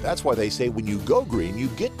for it. That's why they say when you go green, you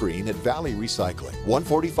get green at Valley Recycling.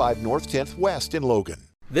 145 North 10th West in Logan.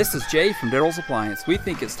 This is Jay from Daryl's Appliance. We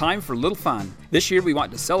think it's time for a little fun. This year we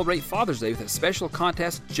want to celebrate Father's Day with a special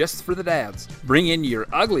contest just for the dads. Bring in your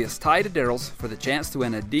ugliest tie to Daryl's for the chance to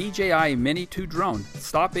win a DJI Mini 2 drone.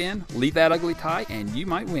 Stop in, leave that ugly tie, and you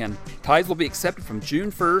might win. Ties will be accepted from June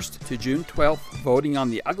 1st to June 12th. Voting on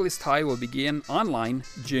the ugliest tie will begin online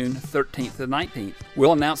June 13th to 19th.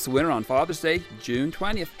 We'll announce the winner on Father's Day, June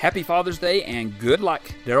 20th. Happy Father's Day and good luck.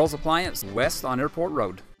 Daryl's Appliance, west on Airport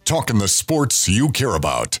Road. Talking the sports you care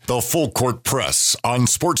about. The Full Court Press on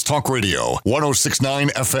Sports Talk Radio, 106.9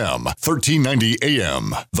 FM, 1390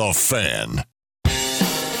 AM. The Fan.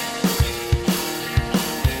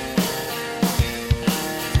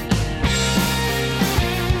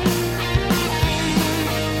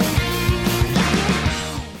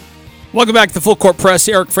 Welcome back to the Full Court Press.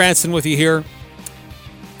 Eric Frandsen with you here.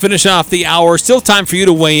 Finish off the hour. Still time for you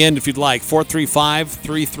to weigh in if you'd like.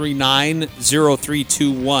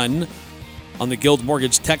 435-339-0321 on the Guild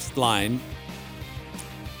Mortgage text line.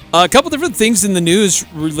 A couple different things in the news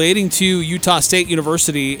relating to Utah State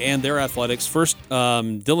University and their athletics. First,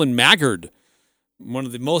 Dylan Maggard, one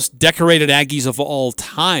of the most decorated Aggies of all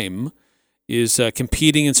time, is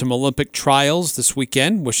competing in some Olympic trials this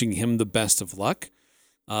weekend. Wishing him the best of luck.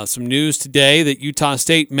 Some news today that Utah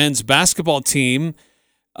State men's basketball team,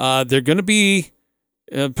 they're going to be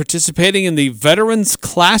participating in the Veterans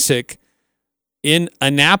Classic in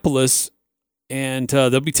Annapolis, and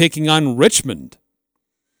they'll be taking on Richmond.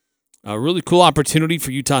 A really cool opportunity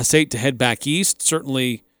for Utah State to head back east.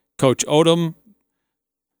 Certainly, Coach Odom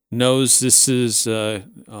knows this is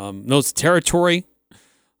knows the territory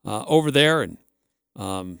over there, and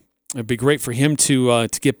it'd be great for him to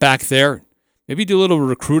get back there. Maybe do a little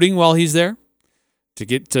recruiting while he's there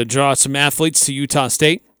to draw some athletes to Utah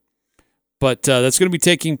State. But that's going to be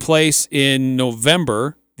taking place in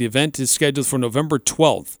November. The event is scheduled for November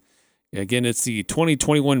 12th. Again, it's the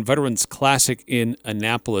 2021 Veterans Classic in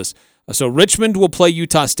Annapolis. So Richmond will play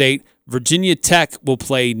Utah State. Virginia Tech will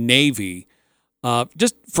play Navy.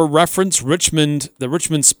 Just for reference, the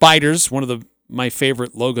Richmond Spiders, one of my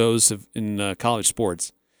favorite logos in college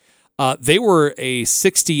sports, they were a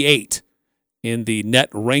 68 in the net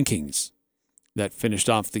rankings that finished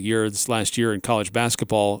off the year this last year in college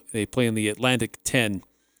basketball. They play in the Atlantic 10.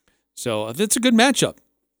 So that's a good matchup.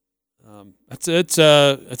 It's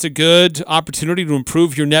a good opportunity to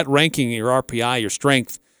improve your net ranking, your RPI, your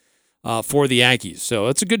strength for the Aggies. So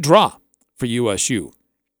it's a good draw for USU.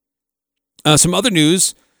 Some other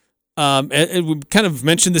news, and we kind of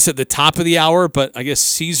mentioned this at the top of the hour, but I guess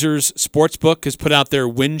Caesars Sportsbook has put out their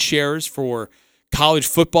win shares for college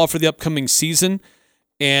football for the upcoming season.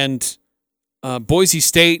 And Boise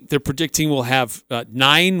State, they're predicting, will have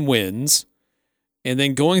 9 wins. And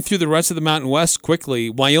then going through the rest of the Mountain West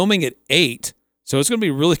quickly, Wyoming at 8. So it's going to be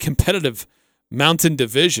a really competitive Mountain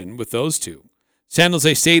Division with those two. San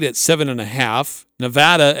Jose State at 7.5.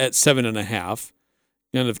 Nevada at 7.5.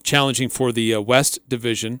 Kind of challenging for the West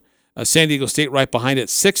Division. San Diego State right behind at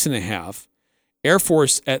 6.5. Air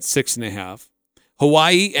Force at 6.5.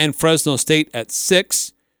 Hawaii and Fresno State at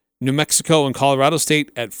 6. New Mexico and Colorado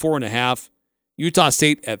State at 4.5. Utah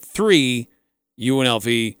State at 3.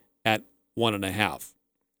 UNLV at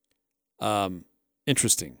 1.5.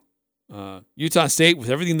 Interesting. Utah State,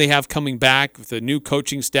 with everything they have coming back, with a new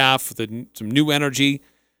coaching staff, with some new energy,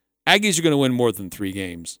 Aggies are going to win more than 3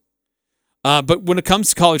 games. But when it comes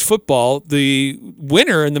to college football, the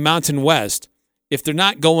winner in the Mountain West, if they're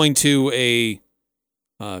not going to a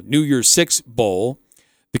New Year's Six Bowl,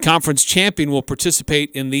 the conference champion will participate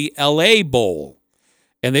in the LA Bowl,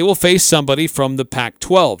 and they will face somebody from the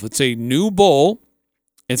Pac-12. It's a new bowl.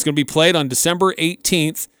 It's going to be played on December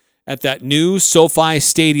 18th at that new SoFi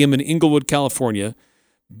Stadium in Inglewood, California.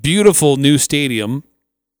 Beautiful new stadium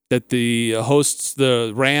that hosts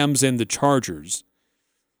the Rams and the Chargers.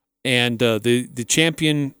 And the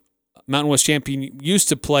champion, Mountain West champion, used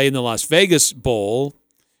to play in the Las Vegas Bowl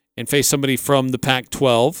and face somebody from the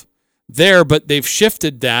Pac-12 there, but they've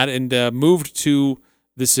shifted that and moved to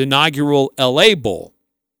this inaugural LA Bowl.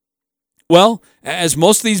 Well, as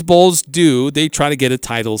most of these bowls do, they try to get a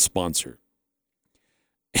title sponsor.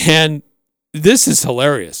 And this is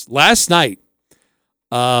hilarious. Last night,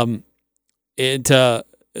 I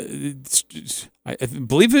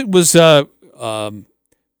believe it was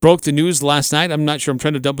broke the news last night. I'm not sure. I'm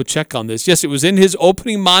trying to double check on this. Yes, it was in his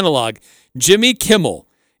opening monologue. Jimmy Kimmel,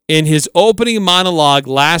 in his opening monologue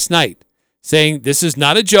last night, saying, "This is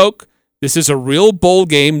not a joke. This is a real bowl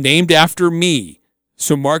game named after me.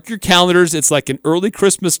 So mark your calendars. It's like an early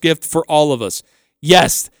Christmas gift for all of us."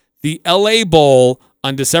 Yes, the LA Bowl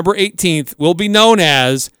on December 18th will be known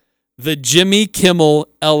as the Jimmy Kimmel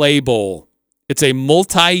LA Bowl. It's a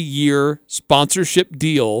multi-year sponsorship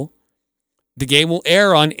deal. The game will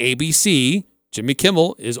air on ABC. Jimmy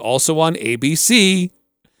Kimmel is also on ABC.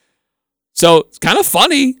 So it's kind of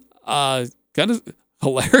funny, kind of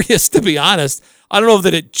hilarious, to be honest. I don't know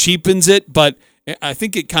that it cheapens it, but I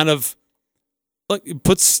think it kind of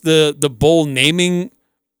puts the bowl naming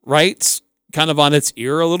rights kind of on its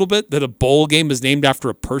ear a little bit, that a bowl game is named after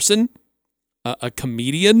a person, a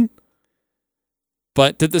comedian.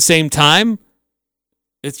 But at the same time,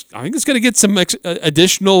 I think it's going to get some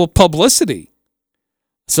additional publicity,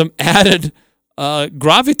 some added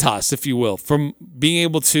gravitas, if you will, from being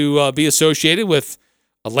able to be associated with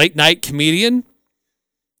a late night comedian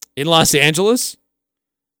in Los Angeles.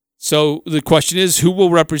 So the question is, who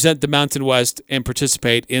will represent the Mountain West and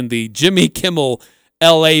participate in the Jimmy Kimmel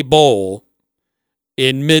LA Bowl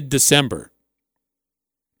in mid-December?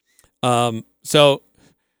 So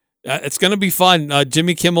it's going to be fun.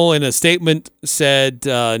 Jimmy Kimmel, in a statement, said,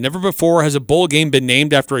 never before has a bowl game been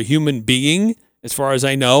named after a human being, as far as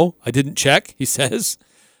I know. I didn't check, he says.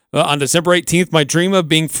 On December 18th, my dream of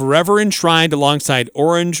being forever enshrined alongside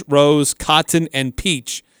orange, rose, cotton, and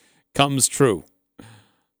peach comes true.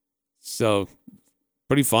 So,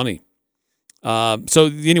 pretty funny. So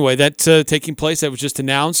anyway, that's taking place. That was just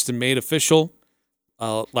announced and made official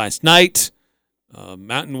last night.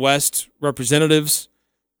 Mountain West representatives,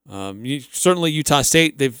 certainly Utah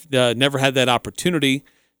State, they've never had that opportunity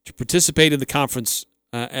to participate in the conference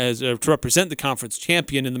to represent the conference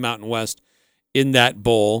champion in the Mountain West in that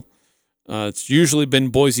bowl. It's usually been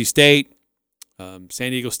Boise State. San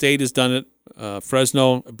Diego State has done it.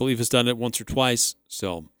 Fresno, I believe, has done it once or twice.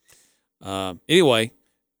 So anyway,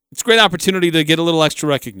 it's a great opportunity to get a little extra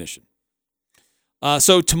recognition.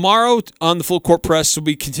 So tomorrow on the Full Court Press,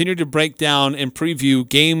 we continue to break down and preview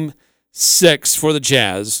Game 6 for the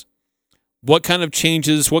Jazz. What kind of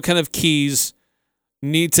changes, what kind of keys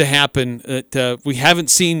need to happen that we haven't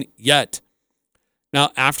seen yet. Now,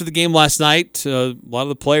 after the game last night, a lot of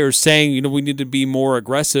the players saying, we need to be more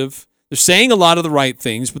aggressive. They're saying a lot of the right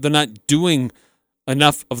things, but they're not doing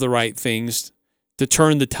enough of the right things to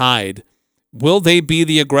turn the tide. Will they be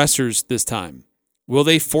the aggressors this time? Will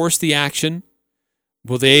they force the action?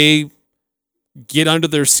 Will they get under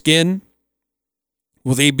their skin?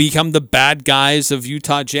 Will they become the bad guys of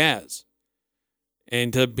Utah Jazz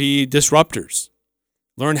and to be disruptors?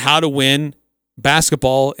 Learn how to win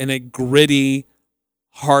basketball in a gritty,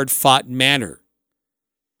 hard-fought manner.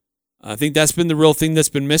 I think that's been the real thing that's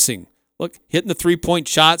been missing. Look, hitting the three-point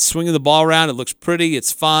shots, swinging the ball around, it looks pretty,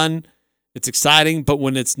 it's fun, it's exciting, but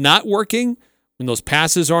when it's not working, when those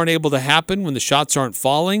passes aren't able to happen, when the shots aren't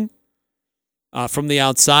falling from the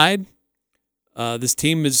outside, this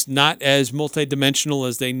team is not as multidimensional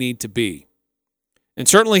as they need to be. And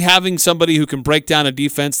certainly having somebody who can break down a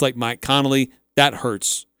defense like Mike Conley, that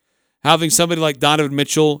hurts. Having somebody like Donovan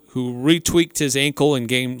Mitchell, who retweaked his ankle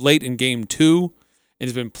late in Game 2 and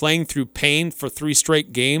has been playing through pain for 3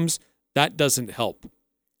 straight games, that doesn't help.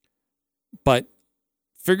 But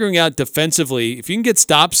figuring out defensively, if you can get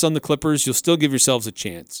stops on the Clippers, you'll still give yourselves a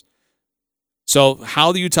chance. So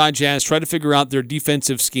how the Utah Jazz try to figure out their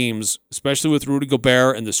defensive schemes, especially with Rudy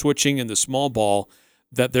Gobert and the switching and the small ball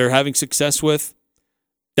that they're having success with,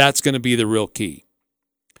 that's going to be the real key.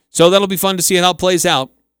 So that'll be fun to see how it plays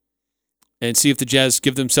out and see if the Jazz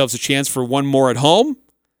give themselves a chance for one more at home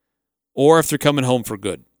or if they're coming home for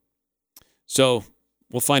good. So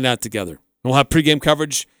we'll find out together. We'll have pregame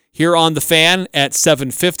coverage here on The Fan at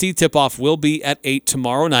 7:50. Tip-off will be at 8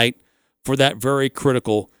 tomorrow night for that very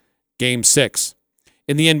critical Game 6.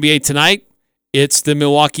 In the NBA tonight, it's the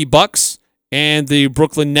Milwaukee Bucks and the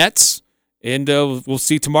Brooklyn Nets. And we'll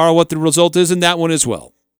see tomorrow what the result is in that one as well.